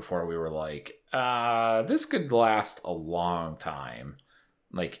COVID before we were like, this could last a long time.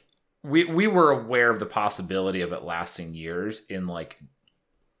 Like, we were aware of the possibility of it lasting years in like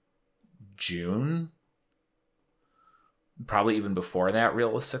June, probably even before that,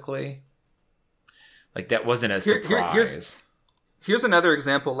 realistically. Like, that wasn't a surprise. Here's another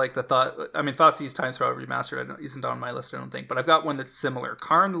example, like Thoughtseize Time Spiral Remastered isn't on my list, I don't think, but I've got one that's similar.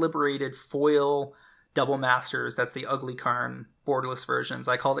 Karn Liberated Foil Double Masters, that's the Ugly Karn borderless versions.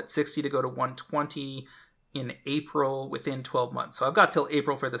 I called it 60 to go to 120 in April within 12 months. So I've got till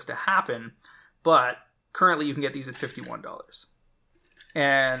April for this to happen, but currently you can get these at $51.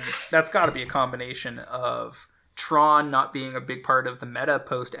 And that's got to be a combination of Tron not being a big part of the meta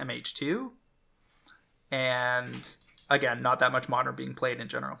post MH2, and again, not that much Modern being played in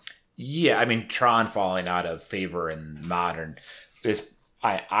general. Yeah, I mean, Tron falling out of favor in Modern is,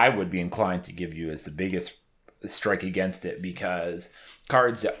 I would be inclined to give you as the biggest strike against it, because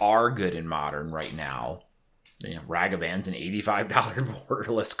cards that are good in Modern right now, Ragavan's an $85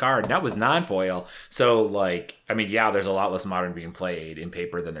 borderless card. That was non-foil. So, like, I mean, yeah, there's a lot less Modern being played in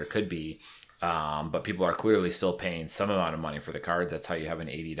paper than there could be. But people are clearly still paying some amount of money for the cards. That's how you have an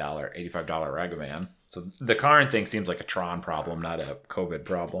 $85 Ragavan. So the Karn thing seems like a Tron problem, not a COVID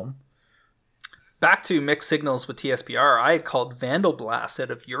problem. Back to mixed signals with TSPR, I had called Vandal Blast out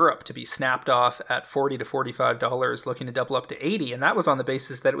of Europe to be snapped off at $40 to $45, looking to double up to $80, and that was on the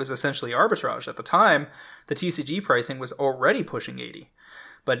basis that it was essentially arbitrage. At the time, the TCG pricing was already pushing $80.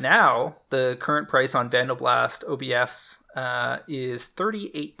 But now, the current price on Vandal Blast OBFs is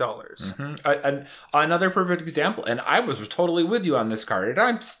 $38. Mm-hmm. Another perfect example, and I was totally with you on this card, and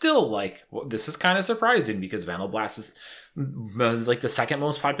I'm still like, well, this is kind of surprising, because Vandal Blast is like the second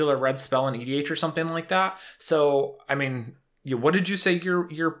most popular red spell in EDH or something like that. So, I mean, what did you say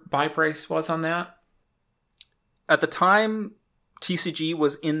your buy price was on that? At the time, TCG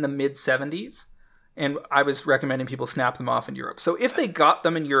was in the mid-70s. And I was recommending people snap them off in Europe. So if they got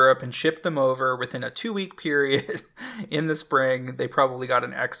them in Europe and shipped them over within a 2-week period in the spring, they probably got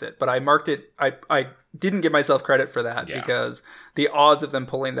an exit. But I marked it. I didn't give myself credit for that, because the odds of them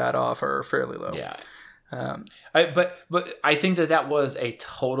pulling that off are fairly low. Yeah. But I think that was a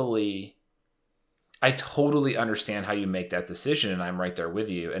totally... I totally understand how you make that decision, and I'm right there with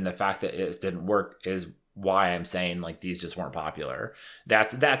you. And the fact that it didn't work is why I'm saying, like, these just weren't popular.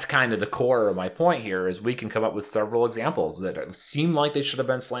 That's kind of the core of my point here, is we can come up with several examples that seem like they should have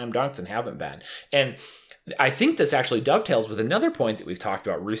been slam dunks and haven't been. And I think this actually dovetails with another point that we've talked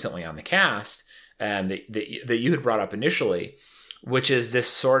about recently on the cast, and that you had brought up initially, which is this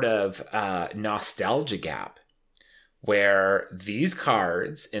sort of nostalgia gap, where these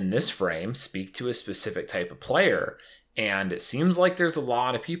cards in this frame speak to a specific type of player. And it seems like there's a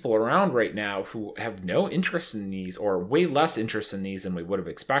lot of people around right now who have no interest in these, or way less interest in these than we would have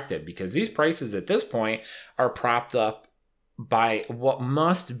expected, because these prices at this point are propped up by what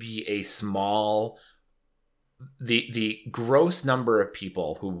must be a small, the gross number of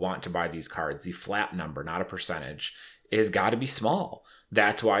people who want to buy these cards, the flat number, not a percentage, is got to be small.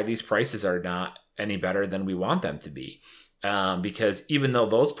 That's why these prices are not any better than we want them to be. Because even though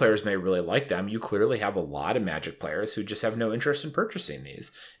those players may really like them, you clearly have a lot of Magic players who just have no interest in purchasing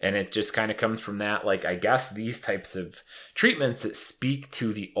these. And it just kind of comes from that, like, I guess these types of treatments that speak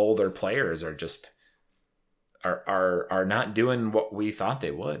to the older players are just are not doing what we thought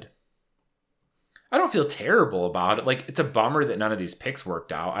they would. I don't feel terrible about it. Like, it's a bummer that none of these picks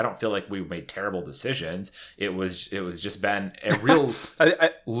worked out. I don't feel like we made terrible decisions. It was just been a real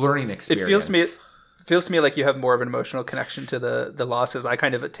learning experience. It feels to me like you have more of an emotional connection to the losses. I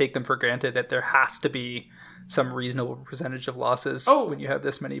kind of take them for granted that there has to be some reasonable percentage of losses when you have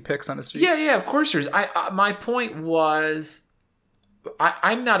this many picks on a street. Yeah, of course there's. My point was,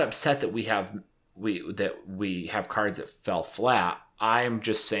 I'm not upset that we have cards that fell flat. I'm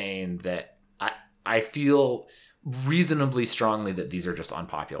just saying that I feel reasonably strongly that these are just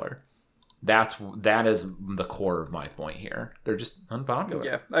unpopular. That is the core of my point here. They're just unpopular.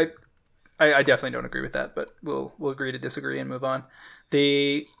 Yeah, I definitely don't agree with that, but we'll agree to disagree and move on.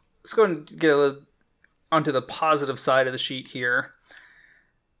 Let's go and get onto the positive side of the sheet here.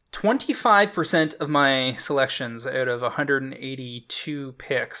 25% of my selections out of 182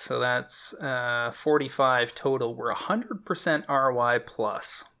 picks, so that's 45 total, were 100% ROI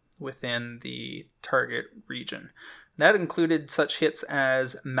plus within the target region. That included such hits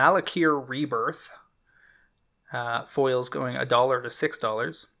as Malakir Rebirth, foils going $1 to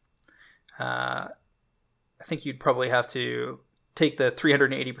 $6. I think you'd probably have to take the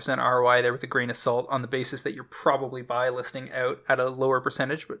 380% ROI there with a grain of salt, on the basis that you're probably buy listing out at a lower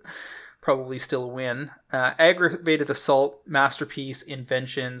percentage, but probably still win. Aggravated Assault, Masterpiece,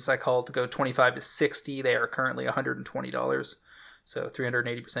 Inventions, I called to go 25 to 60. They are currently $120. So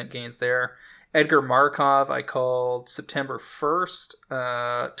 380% gains there. Edgar Markov, I called September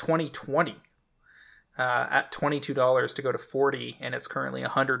 1st, 2020, at $22 to go to 40, and it's currently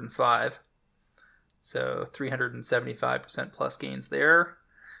 105. So 375% plus gains there,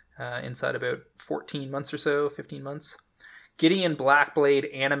 inside about 14 months or so, 15 months. Gideon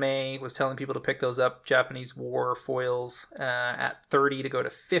Blackblade Anime, was telling people to pick those up. Japanese War foils at 30 to go to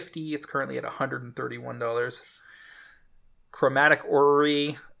 50. It's currently at $131. Chromatic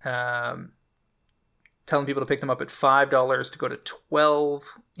Orrery, telling people to pick them up at $5 to go to $12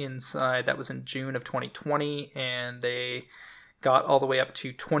 inside. That was in June of 2020, and they got all the way up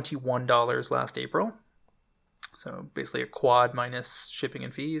to $21 last April. So basically a quad minus shipping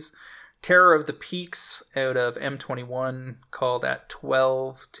and fees. Terror of the Peaks out of M21 called at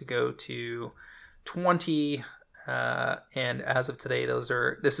 12 to go to 20. And as of today,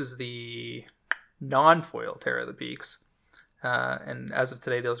 this is the non-foil Terror of the Peaks. And as of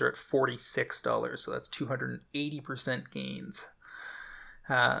today, those are at $46. So that's 280% gains.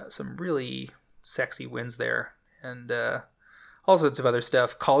 Some really sexy wins there. And all sorts of other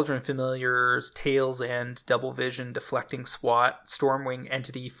stuff. Cauldron Familiars, Tails End, Double Vision, Deflecting SWAT, Stormwing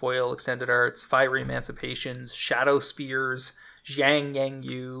Entity, Foil Extended Arts, Fiery Emancipations, Shadow Spears, Zhang Yang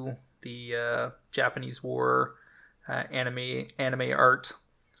Yu, the Japanese War anime art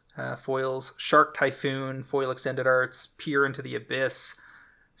foils, Shark Typhoon, Foil Extended Arts, Peer into the Abyss,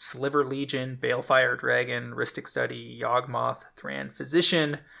 Sliver Legion, Balefire Dragon, Rhystic Study, Yawgmoth, Thran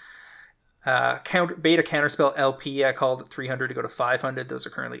Physician, Beta Counterspell LP, I called it 300 to go to 500. Those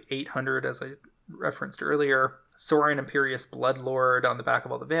are currently 800, as I referenced earlier. Saurian Imperious Bloodlord on the back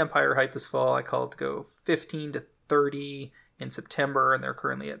of all the vampire hype this fall. I called to go 15 to 30 in September, and they're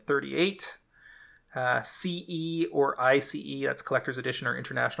currently at 38. CE or ICE, that's Collector's Edition or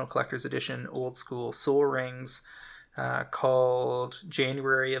International Collector's Edition, Old School Soul Rings, called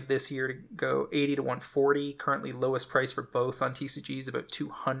January of this year to go 80 to 140. Currently lowest price for both on TCG is about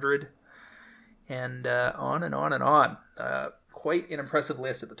 200. And on and on and on. Quite an impressive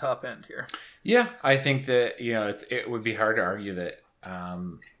list at the top end here. Yeah, I think that it would be hard to argue that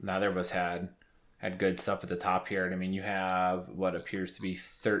neither of us had good stuff at the top here. And I mean, you have what appears to be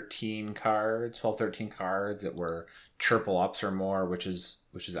 13 cards that were triple ups or more, which is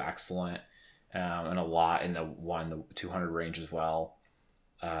excellent, and a lot in the 200 range as well.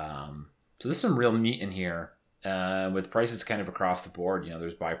 So there's some real meat in here. With prices kind of across the board,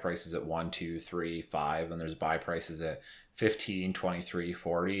 there's buy prices at 1, 2, 3, 5, and there's buy prices at 15, 23,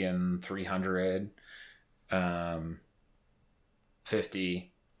 40, and 300,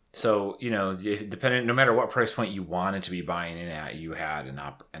 50. So, depending, no matter what price point you wanted to be buying in at, you had an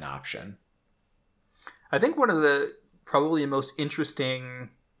option. I think one of the probably most interesting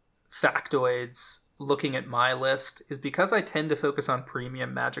factoids looking at my list is because I tend to focus on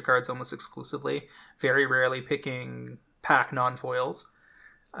premium Magic cards almost exclusively, very rarely picking pack non-foils.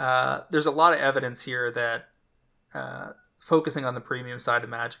 There's a lot of evidence here that focusing on the premium side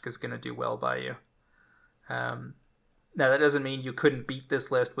of Magic is going to do well by you. Now, that doesn't mean you couldn't beat this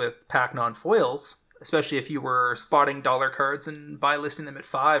list with pack non-foils, especially if you were spotting dollar cards and buy listing them at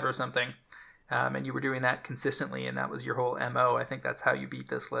 5 or something, and you were doing that consistently, and that was your whole MO. I think that's how you beat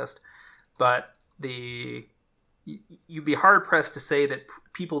this list. But you'd be hard pressed to say that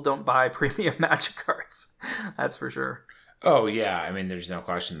people don't buy premium Magic cards. That's for sure. Oh yeah, I mean, there's no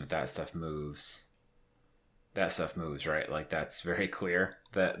question that stuff moves. That stuff moves, right? Like, that's very clear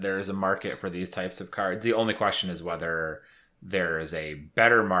that there is a market for these types of cards. The only question is whether there is a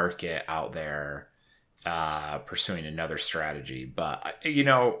better market out there pursuing another strategy. But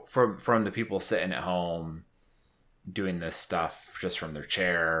from the people sitting at home doing this stuff just from their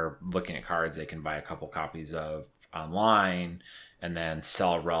chair, looking at cards they can buy a couple copies of online and then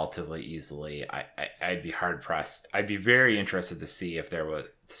sell relatively easily, I'd be hard pressed. I'd be very interested to see that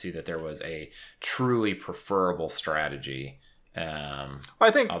there was a truly preferable strategy. I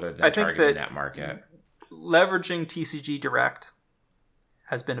think targeting that market. Leveraging TCG Direct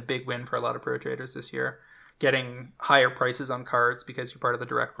has been a big win for a lot of pro traders this year. Getting higher prices on cards because you're part of the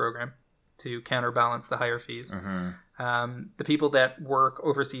Direct program to counterbalance the higher fees. Mm-hmm. The people that work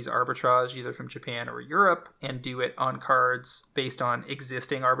overseas arbitrage, either from Japan or Europe, and do it on cards based on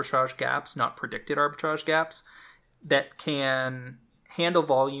existing arbitrage gaps, not predicted arbitrage gaps, that can handle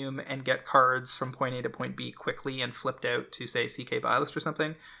volume and get cards from point A to point B quickly and flipped out to, say, CK buy list or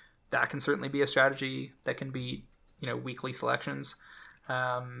something, that can certainly be a strategy that can beat, weekly selections.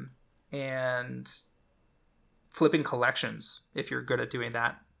 And flipping collections, if you're good at doing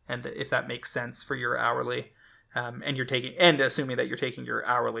that, and if that makes sense for your hourly, and assuming that you're taking your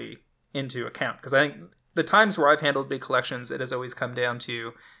hourly into account. Because I think the times where I've handled big collections, it has always come down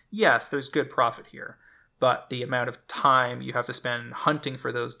to, yes, there's good profit here, but the amount of time you have to spend hunting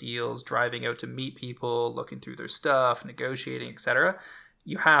for those deals, driving out to meet people, looking through their stuff, negotiating, etc.,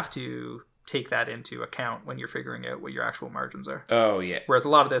 you have to take that into account when you're figuring out what your actual margins are. Oh yeah. Whereas a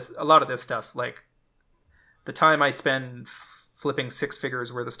lot of this stuff, like the time I spend flipping 6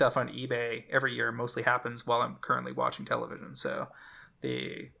 figures worth of stuff on eBay every year, mostly happens while I'm currently watching television. So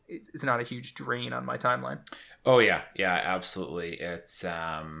it's not a huge drain on my timeline. Oh yeah, absolutely. It's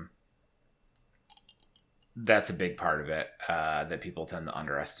that's a big part of it that people tend to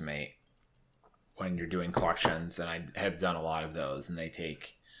underestimate when you're doing collections. And I have done a lot of those, and they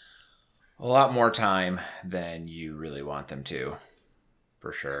take a lot more time than you really want them to,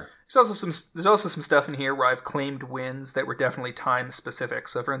 for sure. There's also some stuff in here where I've claimed wins that were definitely time specific.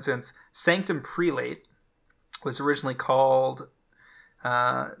 So, for instance, Sanctum Prelate was originally called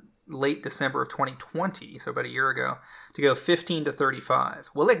late December of 2020, so about a year ago, to go 15 to 35.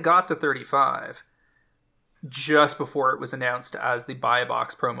 Well, it got to 35 just before it was announced as the buy a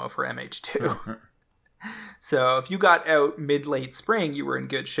box promo for MH2. So if you got out mid-late spring, you were in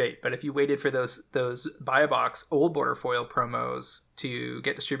good shape. But if you waited for those buy a box old border foil promos to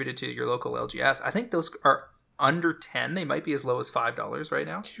get distributed to your local LGS, I think those are under 10. They might be as low as $5 right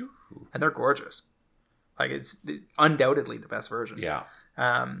now. And they're gorgeous. Like, it's undoubtedly the best version. Yeah.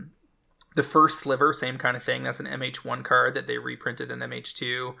 The first sliver, same kind of thing. That's an MH1 card that they reprinted in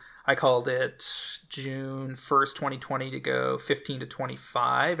MH2. I called it June 1st, 2020 to go 15 to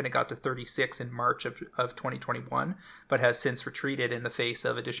 25, and it got to 36 in March of 2021, but has since retreated in the face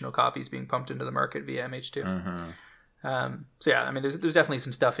of additional copies being pumped into the market via MH2. Mm-hmm. So yeah, I mean, there's definitely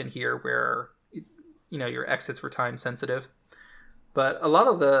some stuff in here where, you know, your exits were time sensitive. But a lot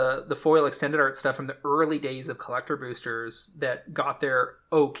of the foil extended art stuff from the early days of collector boosters that got there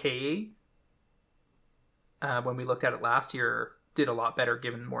okay, when we looked at it last year, did a lot better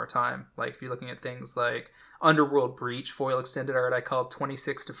given more time. Like, if you're looking at things like Underworld Breach foil extended art, I called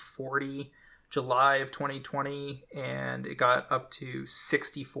 26 to 40 July of 2020, and it got up to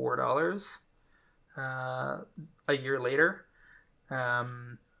 $64 a year later.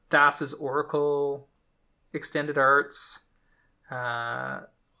 Thassa's Oracle extended arts.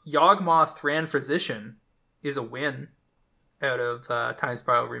 Yawgmoth Thran Physician is a win out of Time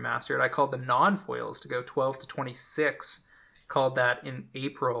Spiral Remastered. I called the non-foils to go 12 to 26. Called that in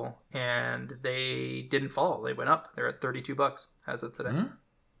April, and they didn't fall. They went up. They're at $32 as of today. Mm-hmm.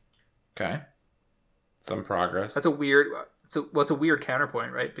 Okay. Some progress. That's a weird... it's a weird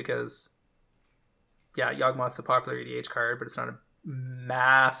counterpoint, right? Because, yeah, Yawgmoth's a popular EDH card, but it's not a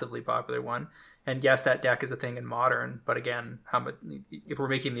massively popular one. And yes, that deck is a thing in Modern, but again, if we're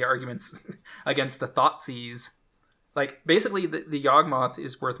making the arguments against the Thoughtseize, like, basically the Yawgmoth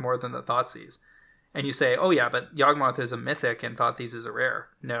is worth more than the Thoughtseize. And you say, oh yeah, but Yawgmoth is a mythic and Thoughttheize is a rare.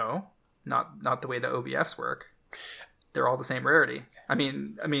 No, not the way the OBFs work. They're all the same rarity. I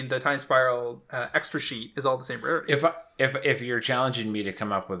mean, the Time Spiral extra sheet is all the same rarity. If you're challenging me to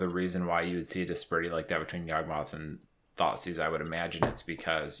come up with a reason why you would see a disparity like that between Yawgmoth and Thoughttheize, I would imagine it's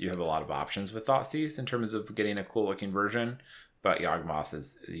because you have a lot of options with Thoughttheize in terms of getting a cool looking version, but Yawgmoth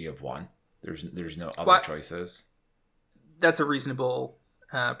is, you have one. There's no other choices. That's a reasonable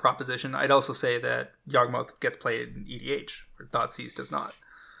proposition. I'd also say that Yawgmoth gets played in EDH, where Thoughtseize does not.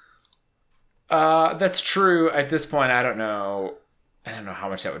 That's true. At this point, I don't know how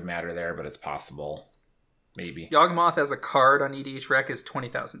much that would matter there, but it's possible. Maybe. Yawgmoth as a card on EDH Rec is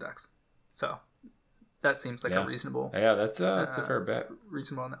 20,000 decks. So that seems like a reasonable... Yeah, that's a fair bet.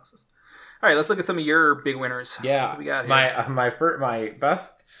 Reasonable analysis. All right, let's look at some of your big winners. Yeah. What we got here? My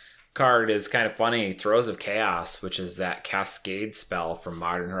best card is kind of funny. Throes of Chaos, which is that Cascade spell from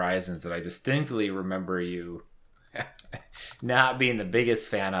Modern Horizons that I distinctly remember you not being the biggest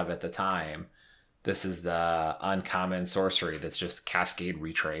fan of at the time. This is the uncommon sorcery that's just Cascade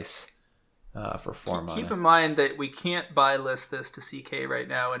Retrace for 4 mana. Keep in mind that we can't buy list this to CK right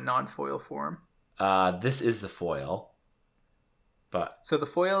now in non-foil form. This is the foil, but so the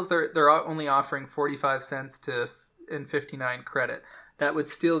foils they're only offering 45 cents and 59 credit. That would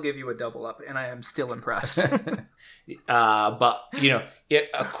still give you a double up, and I am still impressed. But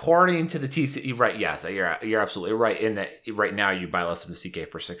according to the TC, right? Yes, you're absolutely right in that. Right now, you buy less than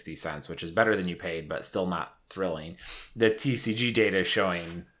CK for 60 cents, which is better than you paid, but still not thrilling. The TCG data is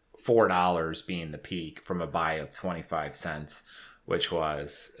showing $4 being the peak from a buy of 25 cents, which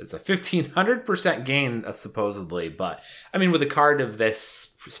it's a 1,500% gain supposedly. But I mean, with a card of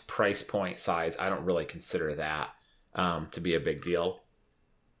this price point size, I don't really consider that to be a big deal.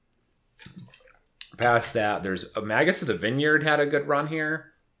 Past that, there's Magus of the Vineyard had a good run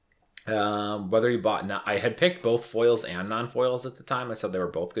here. Whether you I had picked both foils and non-foils at the time. I said they were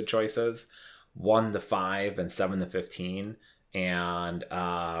both good choices. 1 to 5 and 7 to 15. And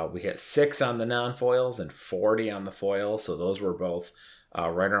we hit 6 on the non-foils and 40 on the foils. So those were both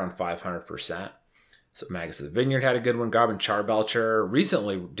right around 500%. So Magus of the Vineyard had a good one. Goblin Charbelcher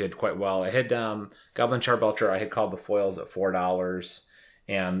recently did quite well. I had Goblin Charbelcher, I had called the foils at $4.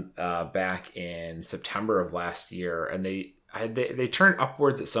 And back in September of last year, and they turned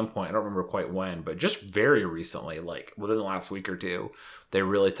upwards at some point. I don't remember quite when, but just very recently, like within the last week or two, they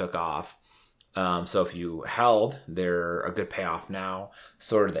really took off. So if you held, they're a good payoff now.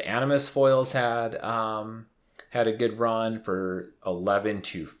 Sword of the Animus foils had a good run for 11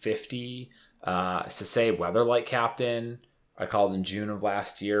 to 50. Sasay Weatherlight Captain, I called in June of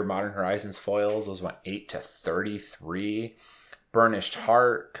last year. Modern Horizons foils, those went 8 to 33. Burnished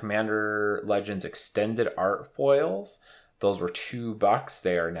Heart, Commander Legends Extended Art foils, those were $2.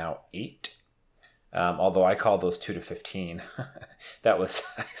 They are now 8. Although I called those 2 to 15. That was,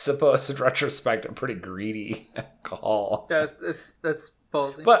 I suppose, in retrospect, a pretty greedy call. That's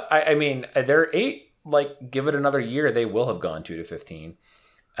ballsy. But I mean, they're 8. Like, give it another year, they will have gone 2 to 15.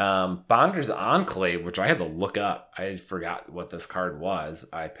 Bonder's Enclave, which I had to look up. I forgot what this card was.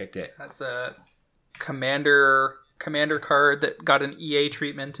 I picked it. That's a commander card that got an EA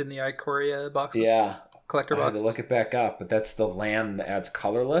treatment in the Ikoria boxes. Yeah. Collector boxes. I had to look it back up, but that's the land that adds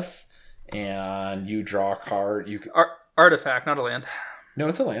colorless, and you draw a card. Artifact, not a land. No,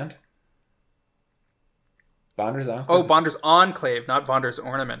 it's a land. Bonder's Enclave. Oh, Bonder's Enclave, not Bonder's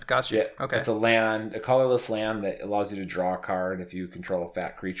Ornament. Gotcha. Yeah, okay. It's a land, a colorless land that allows you to draw a card if you control a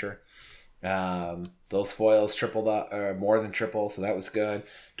fat creature. Those foils tripled up, more than triple, so that was good.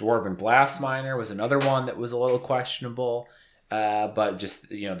 Dwarven Blast Miner was another one that was a little questionable, but just,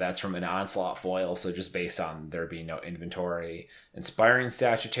 that's from an Onslaught foil, so just based on there being no inventory. Inspiring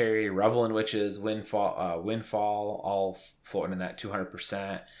Statuary, Revelin Witches, Windfall, all floating in that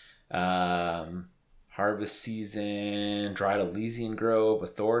 200%. Harvest Season, Dried Elysian Grove,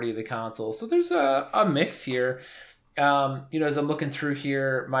 Authority of the Council. So there's a mix here. As I'm looking through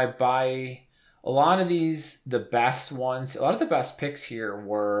here, a lot of these, the best ones, a lot of the best picks here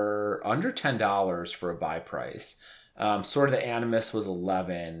were under $10 for a buy price. Sword of the Animus was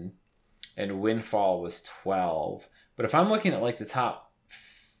 11 and Windfall was 12. But if I'm looking at like the top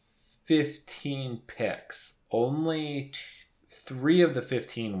 15 picks, only 3 of the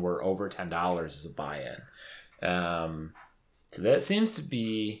 15 were over $10 as a buy-in. So that seems to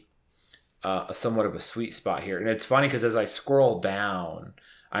be somewhat of a sweet spot here. And it's funny because as I scroll down,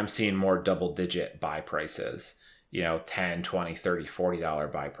 I'm seeing more double-digit buy prices. $10, $20, $30,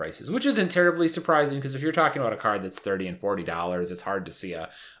 $40 buy prices, which isn't terribly surprising because if you're talking about a card that's $30 and $40, it's hard to see a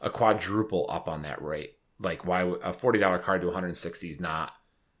quadruple up on that rate. Like, why a $40 card to 160 is not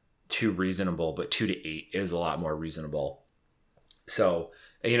too reasonable, but 2 to 8 is a lot more reasonable. So,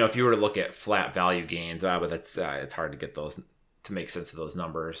 if you were to look at flat value gains, but that's it's hard to get those to make sense of those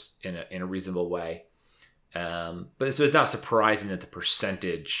numbers in a reasonable way. But so it's not surprising that the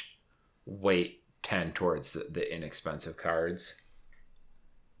percentage weight tend towards the inexpensive cards.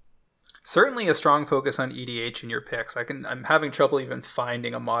 Certainly a strong focus on EDH in your picks. I'm having trouble even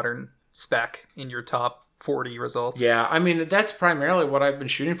finding a modern spec in your top 40 results. Yeah, I mean, that's primarily what I've been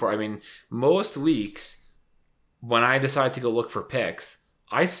shooting for. I mean, most weeks when I decide to go look for picks,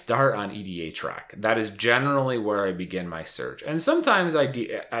 I start on EDH Rec. That is generally where I begin my search. And sometimes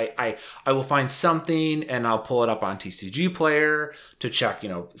I will find something and I'll pull it up on TCG Player to check,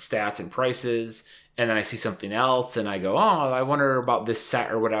 stats and prices. And then I see something else and I go, oh, I wonder about this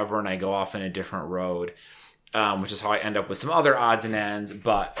set or whatever. And I go off in a different road, which is how I end up with some other odds and ends.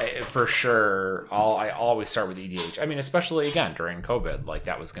 But for sure, I always start with EDH. I mean, especially, again, during COVID, like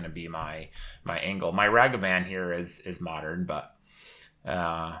that was going to be my angle. My Ragavan here is modern, but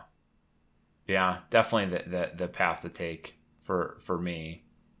yeah, definitely the path to take for me.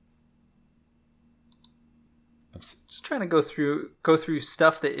 I'm just trying to go through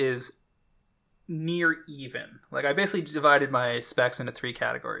stuff that is near even. Like, I basically divided my specs into 3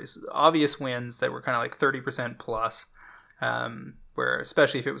 categories. Obvious wins that were kind of like 30% plus, where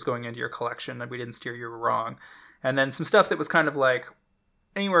especially if it was going into your collection and we didn't steer you wrong. And then some stuff that was kind of like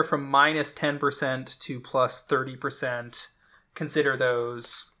anywhere from minus 10% to plus 30%. Consider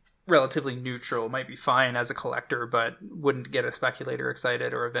those relatively neutral. Might be fine as a collector, but wouldn't get a speculator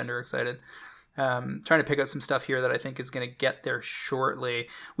excited or a vendor excited. Trying to pick out some stuff here that I think is going to get there shortly.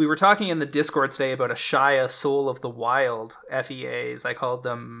 We were talking in the Discord today about Ashaya Soul of the Wild FEAs. I called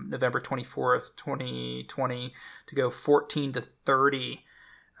them November 24th, 2020 to go 14 to 30.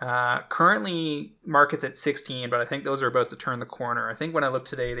 Currently markets at 16, but I think those are about to turn the corner. I think when I looked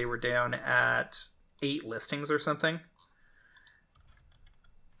today, they were down at 8 listings or something.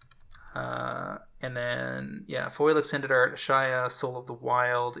 And then, Foil Extended Art, Ashaya, Soul of the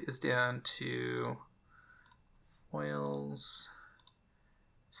Wild is down to foils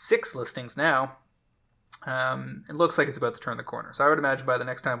 6 listings now. It looks like it's about to turn the corner. So I would imagine by the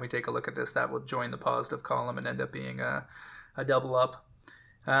next time we take a look at this, that will join the positive column and end up being a double up.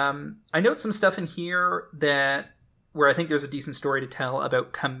 I note some stuff in here where I think there's a decent story to tell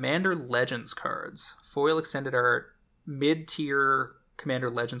about Commander Legends cards. Foil Extended Art, mid-tier Commander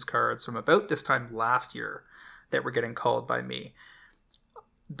Legends cards from about this time last year that were getting called by me.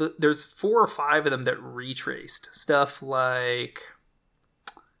 There's 4 or 5 of them that retraced. Stuff like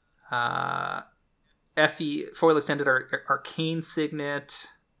FE, Foil Extended Arcane Signet,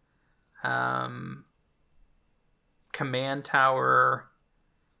 Command Tower,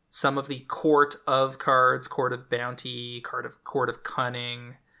 some of the Court of cards, Court of Bounty, Court of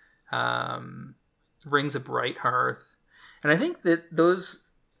Cunning, Rings of Brighthearth. And I think that those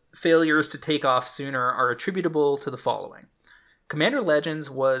failures to take off sooner are attributable to the following. Commander Legends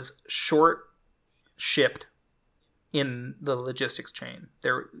was short shipped in the logistics chain.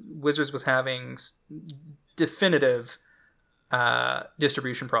 Wizards was having definitive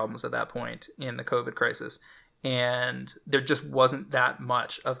distribution problems at that point in the COVID crisis. And there just wasn't that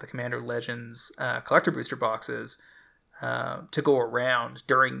much of the Commander Legends collector booster boxes to go around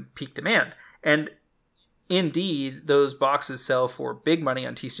during peak demand. And indeed, those boxes sell for big money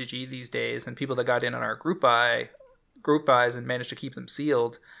on TCG these days, and people that got in on our group buys and managed to keep them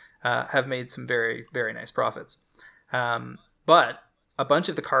sealed have made some very, very nice profits. But a bunch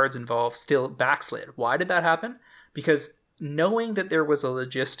of the cards involved still backslid. Why did that happen? Because knowing that there was a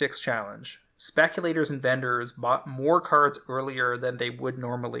logistics challenge, speculators and vendors bought more cards earlier than they would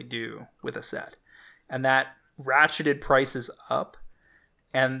normally do with a set. And that ratcheted prices up.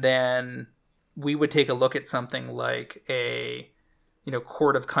 And then we would take a look at something like a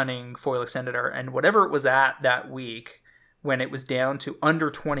Court of Cunning, Foil Extended Art, and whatever it was at that week, when it was down to under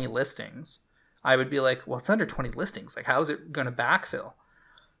 20 listings, I would be like, well, it's under 20 listings. Like, how is it going to backfill?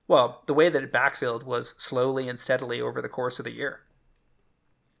 Well, the way that it backfilled was slowly and steadily over the course of the year.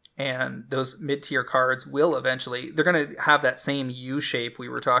 And those mid-tier cards will eventually, they're going to have that same U shape we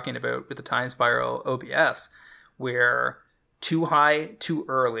were talking about with the Time Spiral OBFs, where too high, too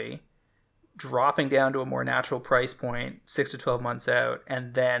early, dropping down to a more natural price point 6 to 12 months out,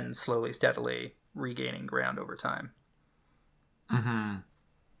 and then slowly, steadily regaining ground over time. Mm-hmm.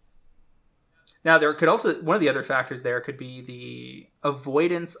 Now, there could also, one of the other factors there could be the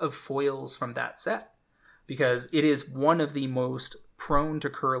avoidance of foils from that set, because it is one of the most prone to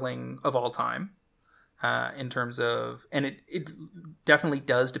curling of all time in terms of, and it definitely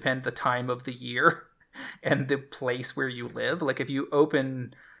does depend the time of the year and the place where you live. Like, if you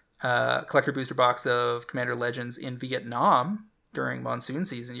open collector booster box of Commander Legends in Vietnam during monsoon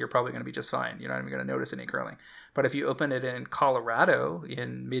season, you're probably going to be just fine. You're not even going to notice any curling. But if you open it in Colorado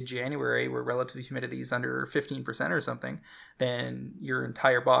in mid-January, where relative humidity is under 15% or something, then your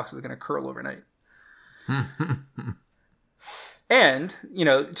entire box is going to curl overnight. And,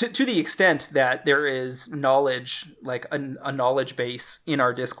 to the extent that there is knowledge, like a knowledge base in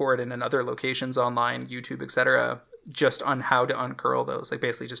our Discord and in other locations online, YouTube, etc., just on how to uncurl those, like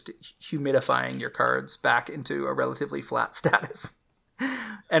basically just humidifying your cards back into a relatively flat status.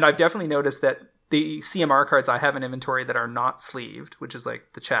 And I've definitely noticed that the CMR cards I have in inventory that are not sleeved, which is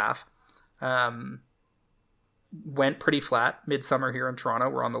like the chaff, went pretty flat midsummer here in Toronto.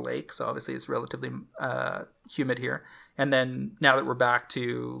 We're on the lake, so obviously it's relatively humid here. And then now that we're back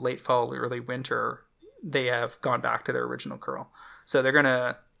to late fall, early winter, they have gone back to their original curl. So they're going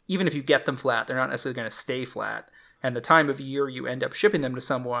to, even if you get them flat, they're not necessarily going to stay flat. And the time of year you end up shipping them to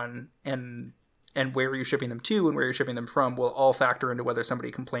someone and where you're shipping them to and where you're shipping them from will all factor into whether somebody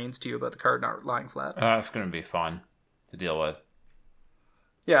complains to you about the card not lying flat. It's going to be fun to deal with.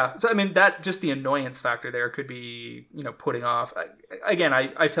 Yeah. So, I mean, that just the annoyance factor there could be, putting off. Again,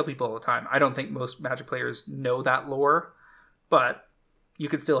 I tell people all the time, I don't think most Magic players know that lore, but you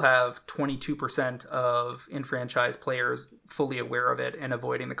could still have 22% of enfranchised players fully aware of it and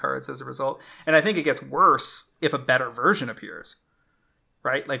avoiding the cards as a result. And I think it gets worse if a better version appears,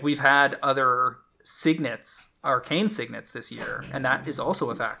 right? Like, we've had other signets, arcane signets this year, and that is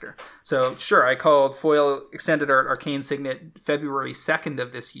also a factor. So sure, I called Foil Extended Art Arcane Signet February 2nd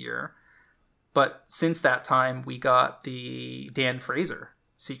of this year, but since that time we got the Dan Fraser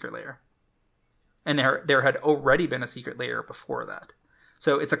Secret Lair, and there had already been a Secret Lair before that.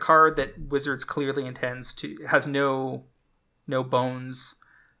 So it's a card that Wizards clearly intends to, has no bones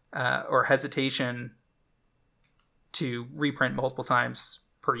or hesitation to reprint multiple times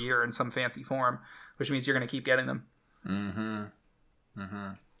per year in some fancy form, which means you're going to keep getting them. Mm-hmm. Mm-hmm.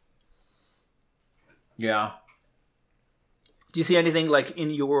 Yeah. Do you see anything like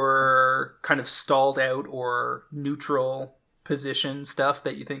in your kind of stalled out or neutral position stuff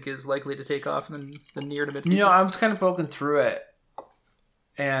that you think is likely to take off in the near to mid future? I was kind of poking through it,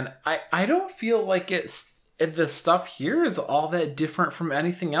 and I don't feel like the stuff here is all that different from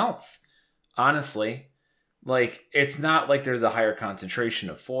anything else, honestly. Like, it's not like there's a higher concentration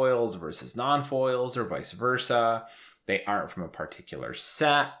of foils versus non-foils or vice versa. They aren't from a particular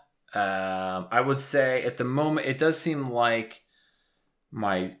set. I would say at the moment, it does seem like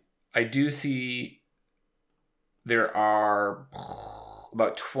I do see there are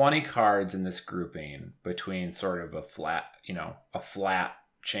about 20 cards in this grouping between sort of a flat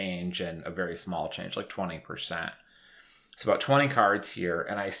change and a very small change, like 20%. It's about 20 cards here,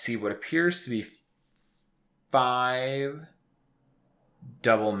 and I see what appears to be 5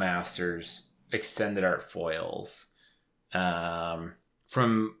 Double Masters extended art foils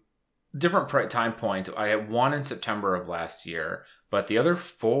from different time points. I had 1 in September of last year, but the other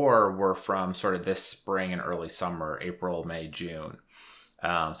 4 were from sort of this spring and early summer, April, May, June.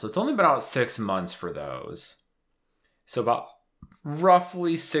 So it's only been about 6 months for those. So about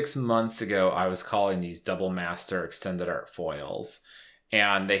roughly 6 months ago, I was calling these Double Master extended art foils,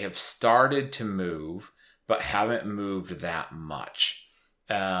 and they have started to move, but haven't moved that much.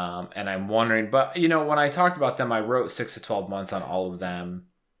 And I'm wondering, but when I talked about them, I wrote 6 to 12 months on all of them.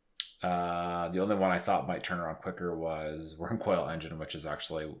 The only one I thought might turn around quicker was Wormcoil Engine, which is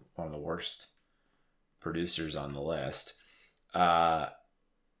actually one of the worst producers on the list.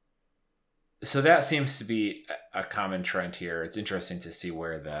 So that seems to be a common trend here. It's interesting to see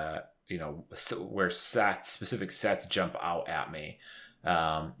where where specific sets jump out at me.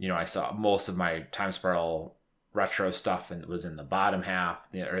 I saw most of my Time Spiral retro stuff and was in the bottom half,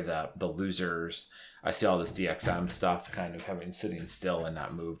 or the losers. I see all this DXM stuff kind of sitting still and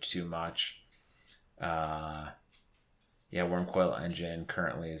not moved too much. Wormcoil Engine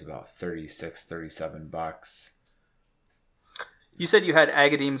currently is about $37. You said you had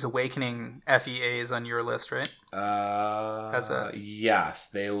Agadeem's Awakening FEAs on your list, right? Yes,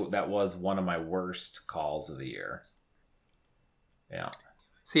 that was one of my worst calls of the year. Yeah.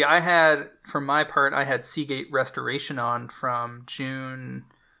 See, for my part, I had Seagate Restoration on from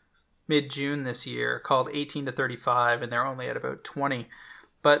mid-June this year, called 18 to 35, and they're only at about 20.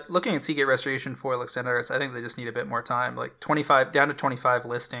 But looking at Seagate Restoration foil extended arts, I think they just need a bit more time. Like 25 down to 25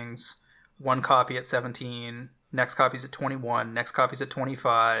 listings, 1 copy at 17. Next copy's at 21, next copy's at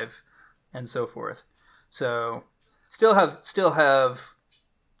 25, and so forth. So still have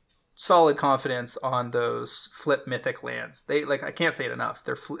solid confidence on those flip mythic lands. I can't say it enough.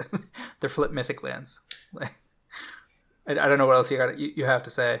 They're flip mythic lands. I don't know what else you have to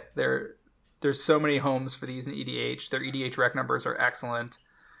say. There's so many homes for these in EDH. Their EDH rec numbers are excellent.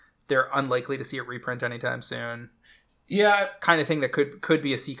 They're unlikely to see a reprint anytime soon. Yeah, kind of thing that could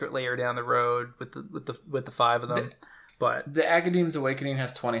be a secret layer down the road with the 5 of them. But the Agadeem's Awakening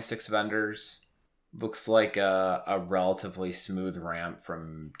has 26 vendors. Looks like a relatively smooth ramp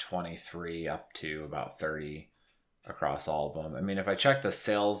from 23 up to about 30 across all of them. I mean, if I check the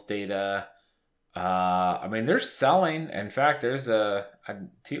sales data, they're selling. In fact, there's a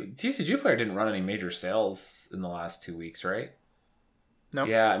TCG Player didn't run any major sales in the last 2 weeks, right? No.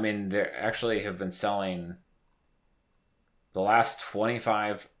 Yeah, they actually have been selling. The last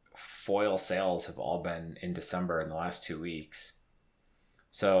 25 foil sales have all been in December in the last 2 weeks.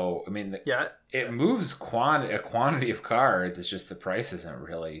 So, it moves a quantity of cards. It's just the price isn't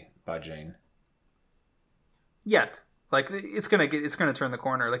really budging yet. It's gonna turn the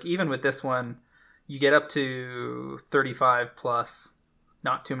corner. Even with this one, you get up to 35 plus,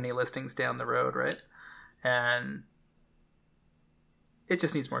 not too many listings down the road, right? And it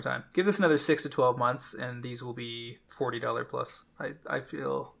just needs more time. Give this another 6 to 12 months, and these will be $40 plus. I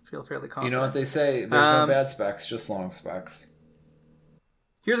feel fairly confident. You know what they say? There's no bad specs, just long specs.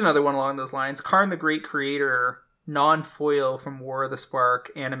 Here's another one along those lines. Karn the Great Creator, non-foil from War of the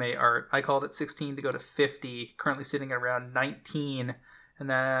Spark anime art. I called it 16 to go to 50. Currently sitting at around 19, and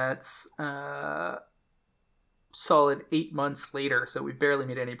that's solid 8 months later. So we barely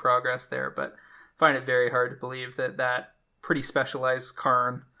made any progress there, but find it very hard to believe that pretty specialized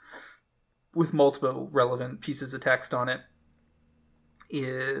Karn with multiple relevant pieces of text on it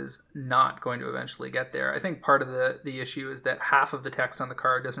is not going to eventually get there. I think part of the issue is that half of the text on the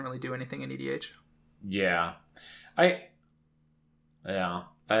card doesn't really do anything in EDH. Yeah. That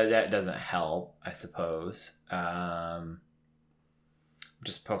doesn't help, I suppose.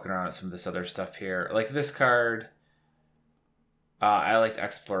 Just poking around at some of this other stuff here. Like this card, I liked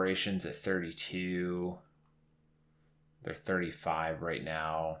Explorations at 32. They're 35 right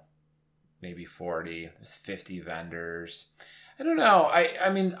now, maybe 40. There's 50 vendors. I don't know.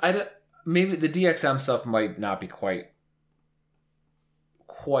 Maybe the DXM stuff might not be quite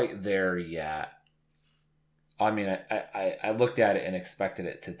there yet. I looked at it and expected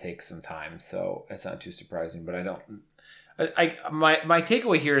it to take some time, so it's not too surprising. But I don't. My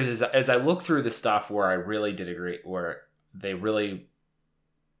takeaway here is as I look through the stuff where I really did agree, where they really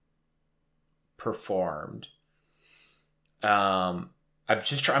performed. I'm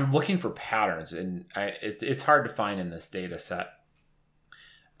looking for patterns, and it's hard to find in this data set.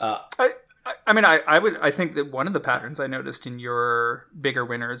 I think that one of the patterns I noticed in your bigger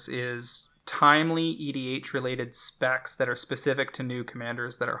winners is timely EDH related specs that are specific to new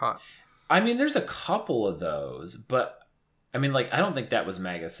commanders that are hot. I mean, there's a couple of those, but I mean, like, I don't think that was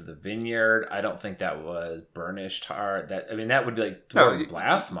Magus of the Vineyard. I don't think that was Burnished Heart. That would be like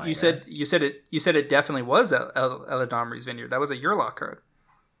Blast Miner. You said it definitely was Eladamri's Vineyard. That was a Yurlok card.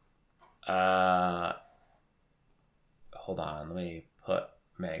 Hold on, let me put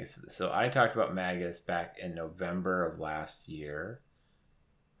Magus. So I talked about Magus back in November of last year.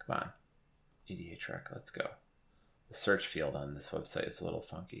 Come on, EDH Rec, let's go. The search field on this website is a little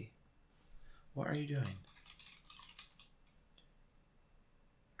funky. What are you doing?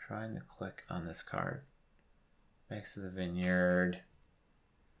 Trying to click on this card. Magus of the Vineyard.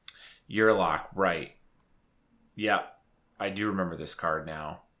 Yurlok, right. Yeah, I do remember this card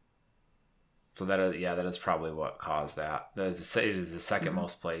now. So that is probably what caused that. It is the second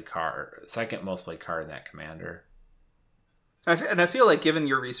most played card in that commander. And I feel like, given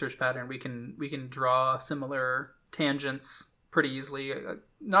your research pattern, we can draw similar tangents pretty easily.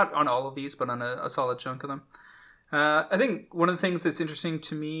 Not on all of these, but on a solid chunk of them. I think one of the things that's interesting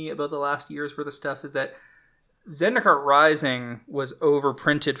to me about the last year's worth of stuff is that Zendikar Rising was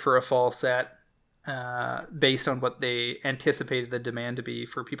overprinted for a fall set based on what they anticipated the demand to be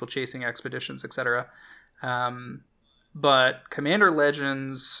for people chasing expeditions, etc. But Commander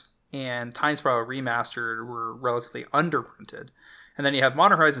Legends and Time Spiral Remastered were relatively underprinted. And then you have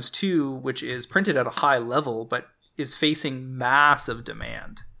Modern Horizons 2, which is printed at a high level, but is facing massive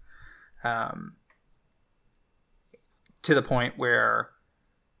demand. To the point where,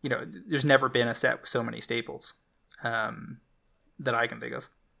 there's never been a set with so many staples that I can think of.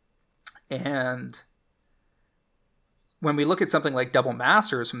 And when we look at something like Double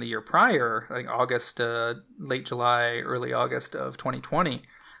Masters from the year prior, I think August, late July, early August of 2020,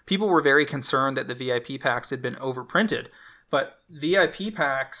 people were very concerned that the VIP packs had been overprinted. But VIP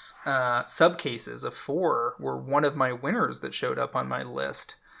packs, subcases of 4, were one of my winners that showed up on my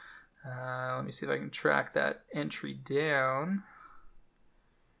list. Let me see if I can track that entry down.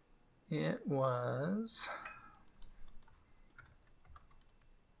 It was...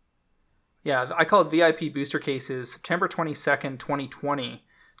 Yeah, I call it VIP booster cases September 22nd, 2020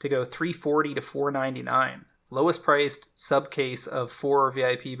 to go $340 to $499. Lowest priced subcase of 4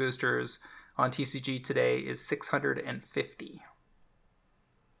 VIP boosters on TCG today is $650.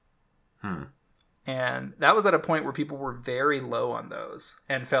 And that was at a point where people were very low on those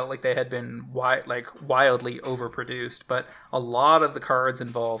and felt like they had been wildly overproduced. But a lot of the cards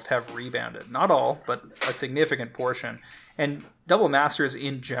involved have rebounded. Not all, but a significant portion. And Double Masters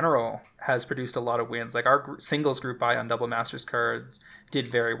in general has produced a lot of wins. Like our singles group buy on Double Masters cards did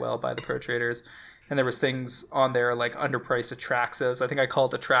very well by the pro traders. And there was things on there like underpriced Atraxas. I think I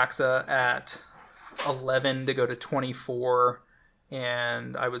called Atraxa at 11 to go to 24.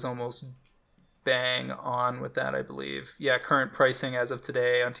 And I was almost bang on with that, I believe. Yeah, current pricing as of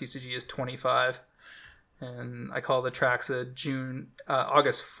today on TCG is 25. And I called Atraxa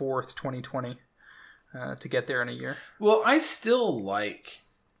August 4th, 2020 to get there in a year. Well, I still like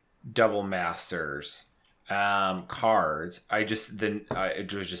Double Masters cards. It just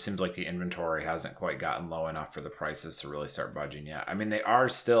seems like the inventory hasn't quite gotten low enough for the prices to really start budging yet. I mean, they are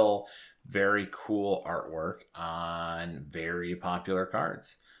still very cool artwork on very popular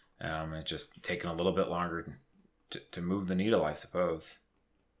cards. It's just taken a little bit longer to move the needle, I suppose.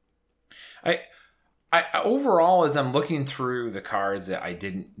 I overall, as I'm looking through the cards that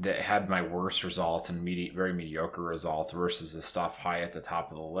had my worst results and very mediocre results versus the stuff high at the top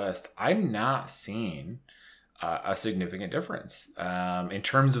of the list, I'm not seeing a significant difference in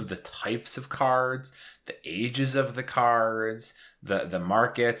terms of the types of cards, the ages of the cards, the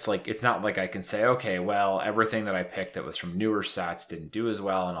markets. Like, it's not like I can say, okay, well, everything that I picked that was from newer sets didn't do as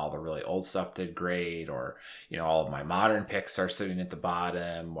well, and all the really old stuff did great, or all of my modern picks are sitting at the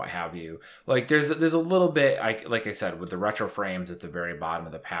bottom, what have you. Like, there's a little bit, like I said, with the retro frames at the very bottom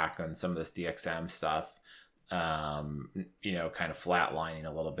of the pack and some of this DXM stuff, kind of flatlining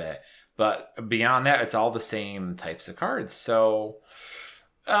a little bit. But beyond that, it's all the same types of cards. So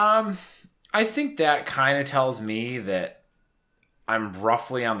I think that kind of tells me that I'm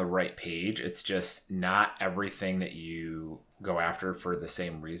roughly on the right page. It's just not everything that you go after for the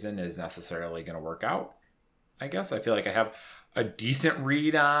same reason is necessarily going to work out. I guess I feel like I have a decent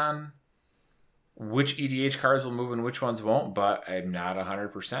read on which EDH cards will move and which ones won't, but I'm not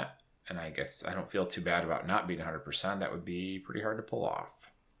 100%. And I guess I don't feel too bad about not being 100%. That would be pretty hard to pull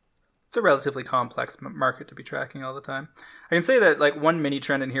off. it's a relatively complex market to be tracking all the time. I can say that like one mini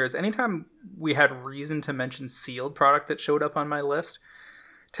trend in here is anytime we had reason to mention sealed product that showed up on my list,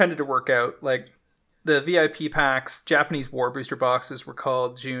 tended to work out. Like the VIP packs, Japanese War Booster boxes were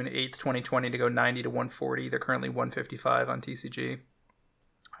called June 8th, 2020 to go 90 to 140. They're currently 155 on TCG.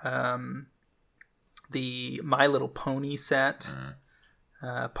 The My Little Pony set,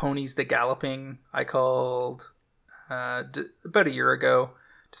 Ponies the Galloping, I called about a year ago,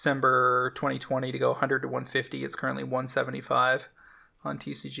 December 2020 to go 100 to 150. It's currently 175 on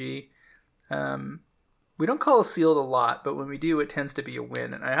TCG. We don't call sealed a lot, but when we do, it tends to be a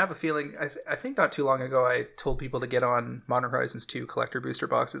win. And I have a feeling, I think not too long ago, I told people to get on Modern Horizons 2 collector booster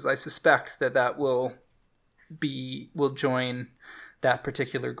boxes. I suspect that will join that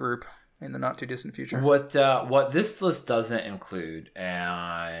particular group in the not too distant future. What this list doesn't include,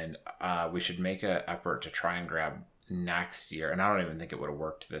 and we should make an effort to try and grab next year, and I don't even think it would have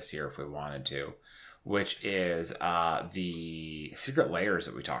worked this year if we wanted to, which is the secret layers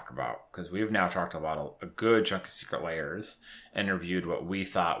that we talk about, because we've now talked about a good chunk of secret layers and reviewed what we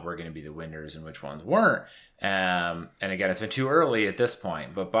thought were going to be the winners and which ones weren't. And again, it's been too early at this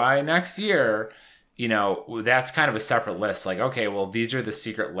point, but by next year, that's kind of a separate list. Like, okay, well, these are the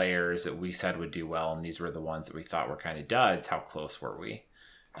secret layers that we said would do well, and these were the ones that we thought were kind of duds. How close were we?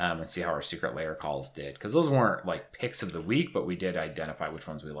 And see how our secret layer calls did, because those weren't like picks of the week, but we did identify which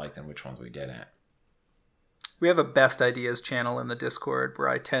ones we liked and which ones we didn't. We have a best ideas channel in the Discord where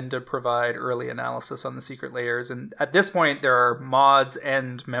I tend to provide early analysis on the secret layers. And at this point, there are mods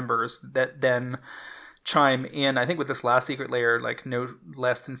and members that then chime in. I think with this last secret layer, like no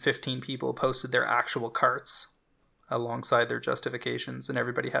less than 15 people posted their actual carts alongside their justifications, and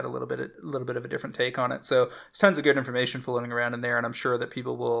everybody had a little bit of a different take on it. So there's tons of good information floating around in there, and I'm sure that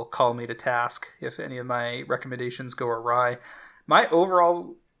people will call me to task if any of my recommendations go awry. My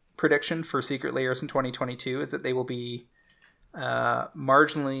overall prediction for secret layers in 2022 is that they will be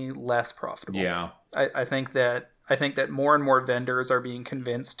marginally less profitable. Yeah, I think that more and more vendors are being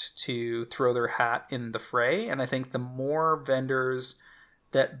convinced to throw their hat in the fray, and I think the more vendors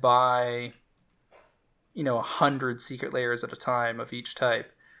that buy 100 secret layers at a time of each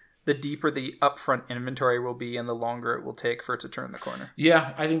type, the deeper the upfront inventory will be and the longer it will take for it to turn the corner.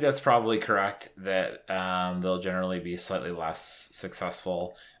 Yeah, I think that's probably correct, that they'll generally be slightly less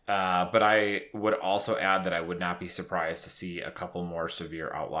successful. But I would also add that I would not be surprised to see a couple more severe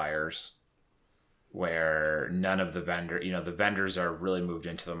outliers where none of the the vendors are really moved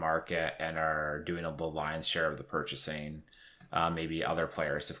into the market and are doing the lion's share of the purchasing. Maybe other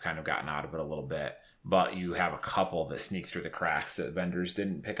players have kind of gotten out of it a little bit, but you have a couple that sneak through the cracks that vendors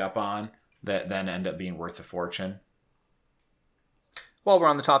didn't pick up on that then end up being worth a fortune. While we're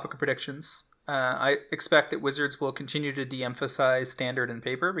on the topic of predictions, I expect that Wizards will continue to de-emphasize standard and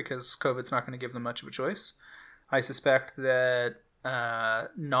paper because COVID's not going to give them much of a choice. I suspect that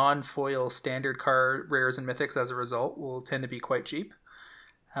non-foil standard card rares and mythics as a result will tend to be quite cheap.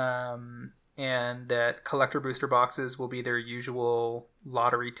 And that collector booster boxes will be their usual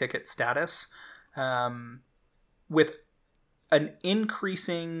lottery ticket status, with an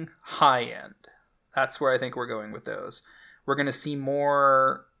increasing high end. That's where I think we're going with those. We're going to see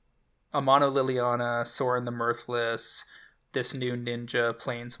more Amano Liliana, Sorin the Mirthless, this new Ninja,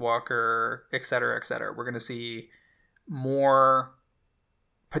 Planeswalker, etc., etc. We're going to see more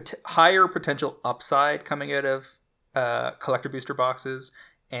higher potential upside coming out of collector booster boxes,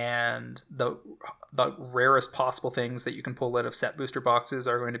 and the rarest possible things that you can pull out of set booster boxes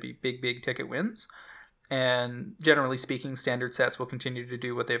are going to be big ticket wins. And generally speaking, standard sets will continue to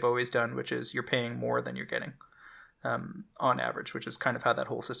do what they've always done, which is you're paying more than you're getting on average, which is kind of how that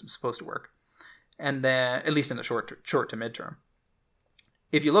whole system's supposed to work. And then, at least in the short to midterm.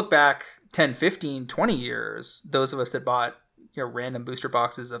 If you look back 10, 15, 20 years, those of us that bought random booster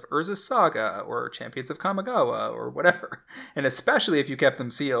boxes of Urza's Saga or Champions of Kamigawa or whatever, and especially if you kept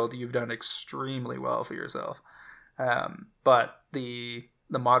them sealed, you've done extremely well for yourself. But the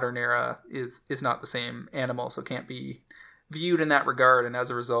modern era is not the same animal, so can't be viewed in that regard. And as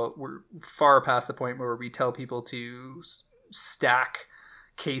a result, we're far past the point where we tell people to stack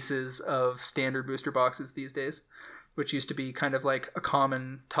cases of standard booster boxes these days, which used to be kind of like a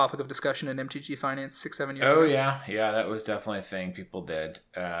common topic of discussion in MTG Finance 6-7 years ago. Oh, yeah, that was definitely a thing people did.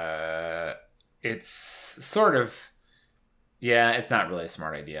 It's sort of, it's not really a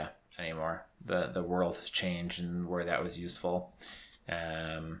smart idea anymore. The world has changed and where that was useful.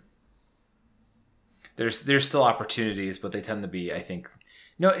 There's still opportunities, but they tend to be, I think,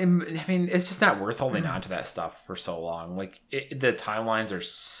 it's just not worth holding on to that stuff for so long. Like the timelines are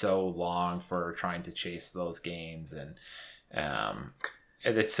so long for trying to chase those gains, and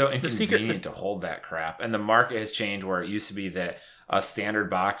It's so inconvenient to hold that crap. And the market has changed where it used to be that a standard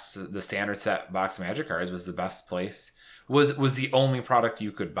box, the standard set box Magic cards was the best place. Was the only product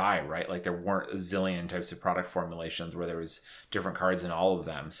you could buy, right? Like there weren't a zillion types of product formulations where there was different cards in all of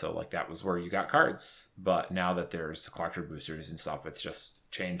them. So like that was where you got cards. But now that there's collector boosters and stuff, it's just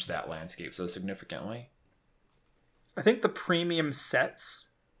changed that landscape so significantly. I think the premium sets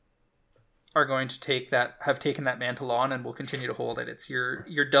are going to have taken that mantle on and will continue to hold it. It's your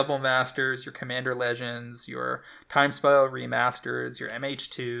Double Masters, your Commander Legends, your Time Spiral Remasters, your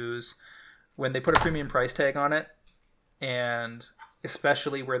MH2s. When they put a premium price tag on it, and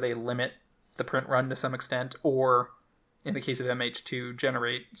especially where they limit the print run to some extent, or in the case of MH2,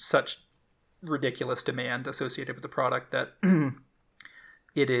 generate such ridiculous demand associated with the product that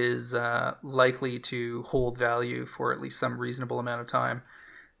it is likely to hold value for at least some reasonable amount of time.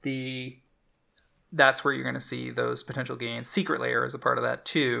 That's where you're going to see those potential gains. Secret Lair is a part of that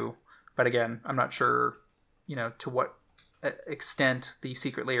too, but again, I'm not sure, to what extent the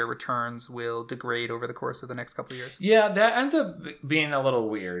Secret Lair returns will degrade over the course of the next couple of years. Yeah, that ends up being a little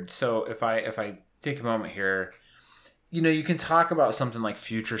weird. So if I take a moment here, you can talk about something like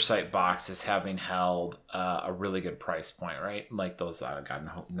Future Sight boxes having held a really good price point, right? Like those,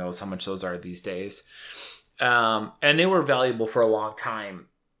 God knows how much those are these days. And they were valuable for a long time,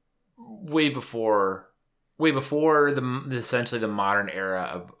 way before the essentially the modern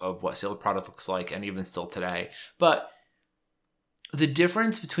era of what sealed product looks like, and even still today. But the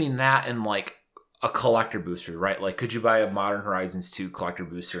difference between that and like a collector booster, right? Like, could you buy a Modern Horizons 2 collector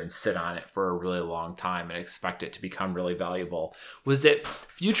booster and sit on it for a really long time and expect it to become really valuable? Was that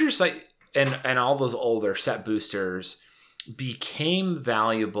Future Sight and all those older set boosters became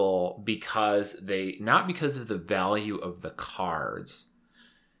valuable because not because of the value of the cards.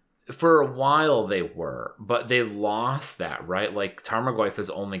 For a while they were, but they lost that, right? Like Tarmogoyf has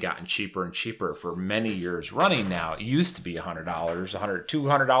only gotten cheaper and cheaper for many years running now. It used to be $100,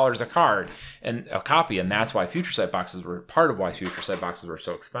 $200 a card and a copy, and that's why Future Sight boxes were part of why Future Sight boxes were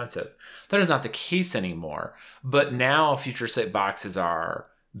so expensive. That is not the case anymore. But now Future Sight boxes are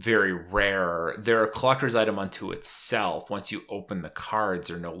very rare. They're a collector's item unto itself. Once you open the cards,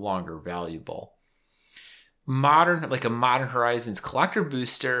 they're no longer valuable. A Modern Horizons collector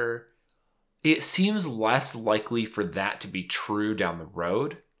booster, it seems less likely for that to be true down the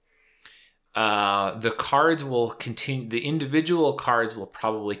road. The cards will continue. The individual cards will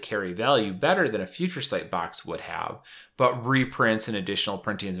probably carry value better than a Future Sight box would have, but reprints and additional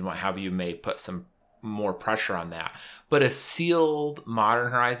printings and what have you may put some more pressure on that. But a sealed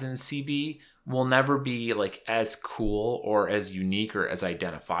Modern Horizons CB will never be like as cool or as unique or as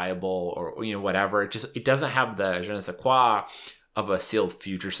identifiable or whatever. It doesn't have the je ne sais quoi of a sealed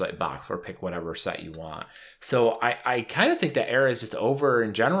Future Sight box, or pick whatever set you want. So I kind of think that era is just over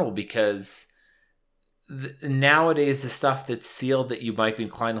in general, because nowadays the stuff that's sealed that you might be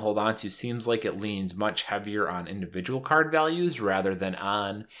inclined to hold on to seems like it leans much heavier on individual card values rather than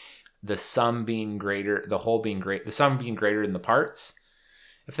on the sum being greater, the whole being great, the sum being greater than the parts,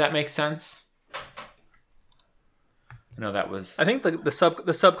 if that makes sense. I think the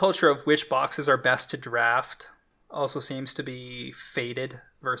subculture of which boxes are best to draft also seems to be faded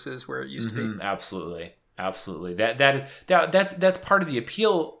versus where it used to be. Absolutely. That's part of the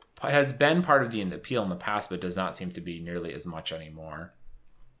appeal, has been part of the appeal in the past, but does not seem to be nearly as much anymore.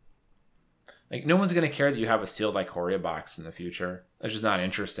 Like, no one's going to care that you have a sealed Ikoria box in the future. It's just not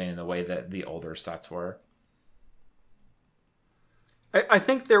interesting in the way that the older sets were. I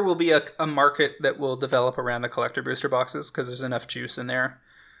think there will be a market that will develop around the collector booster boxes, because there's enough juice in there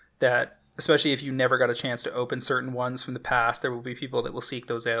that, especially if you never got a chance to open certain ones from the past, there will be people that will seek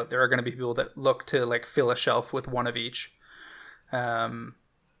those out. There are going to be people that look to like fill a shelf with one of each. That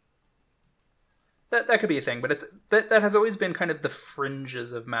could be a thing, but that has always been kind of the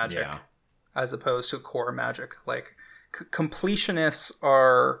fringes of Magic, as opposed to core Magic. Like, completionists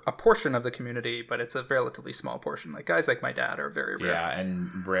are a portion of the community, but it's a relatively small portion. Like, guys like my dad are very rare. Yeah,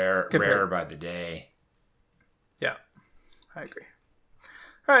 and rare by the day. Yeah, I agree.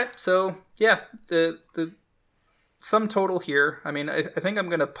 All right, so yeah, the sum total here. I mean, I think I'm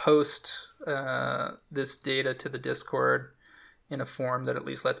going to post this data to the Discord in a form that at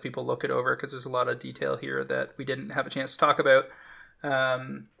least lets people look it over, because there's a lot of detail here that we didn't have a chance to talk about.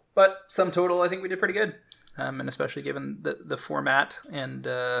 But sum total, I think we did pretty good. And especially given the format and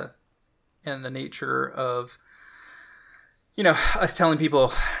the nature of, us telling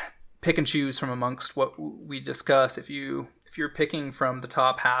people pick and choose from amongst what we discuss. If you're picking from the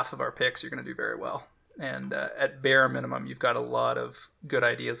top half of our picks, you're going to do very well. And at bare minimum, you've got a lot of good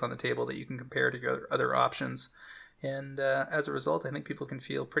ideas on the table that you can compare to your other options And as a result, I think people can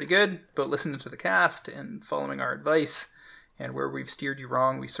feel pretty good about listening to the cast and following our advice. And where we've steered you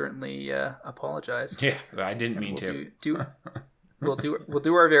wrong, we certainly apologize. Yeah, I didn't mean to. We'll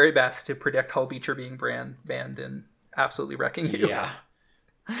do our very best to predict Hull Beecher being banned and absolutely wrecking you. Yeah.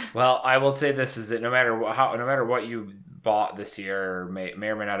 Well, I will say this is that no matter what you bought this year, or may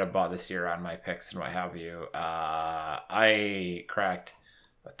or may not have bought this year on my picks and what have you, I cracked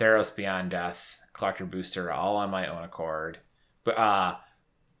Theros Beyond Death, Collector Booster, all on my own accord. But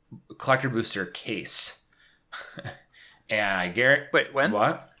Collector Booster case. And I guarantee... Wait, when?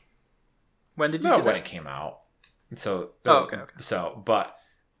 What? When did you do that? When it came out. So, okay.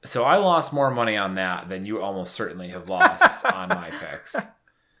 So I lost more money on that than you almost certainly have lost on my picks.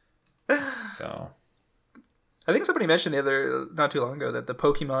 So... I think somebody mentioned not too long ago that the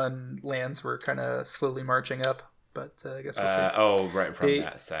Pokemon lands were kind of slowly marching up, but I guess we'll see. Right, from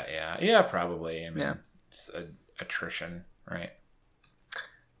that set, yeah. Yeah, probably. I mean, yeah. It's attrition, right?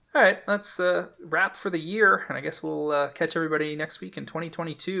 All right, let's wrap for the year, and I guess we'll catch everybody next week in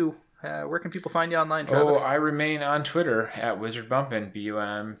 2022. Where can people find you online, Travis? I remain on Twitter at WizardBumpin,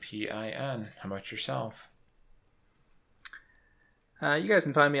 BUMPIN. How about yourself? You guys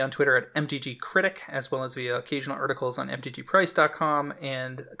can find me on Twitter at MTGCritic, as well as via occasional articles on MTGprice.com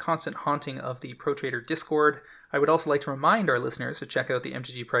and constant haunting of the Pro Trader Discord. I would also like to remind our listeners to check out the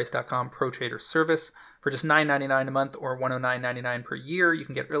MTGprice.com Pro Trader service. For just $9.99 a month or $109.99 per year, you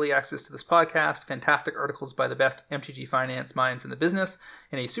can get early access to this podcast, fantastic articles by the best MTG finance minds in the business,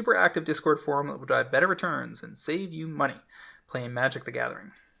 and a super active Discord forum that will drive better returns and save you money playing Magic the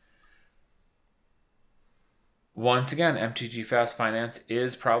Gathering. Once again, MTG Fast Finance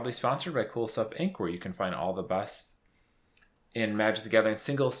is proudly sponsored by Cool Stuff Inc., where you can find all the best in Magic the Gathering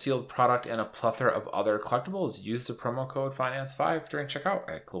single sealed product and a plethora of other collectibles. Use the promo code FINANCE5 during checkout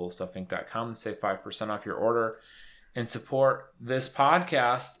at CoolStuffInc.com and save 5% off your order and support this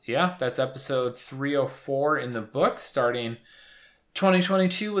podcast. Yeah, that's episode 304 in the book, starting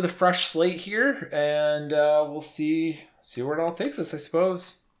 2022 with a fresh slate here, and we'll see where it all takes us, I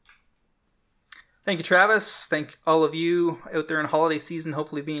suppose. Thank you, Travis. Thank all of you out there in holiday season,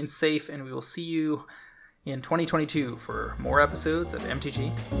 hopefully being safe, and we will see you in 2022 for more episodes of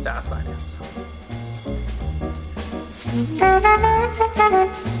MTG Fast Finance.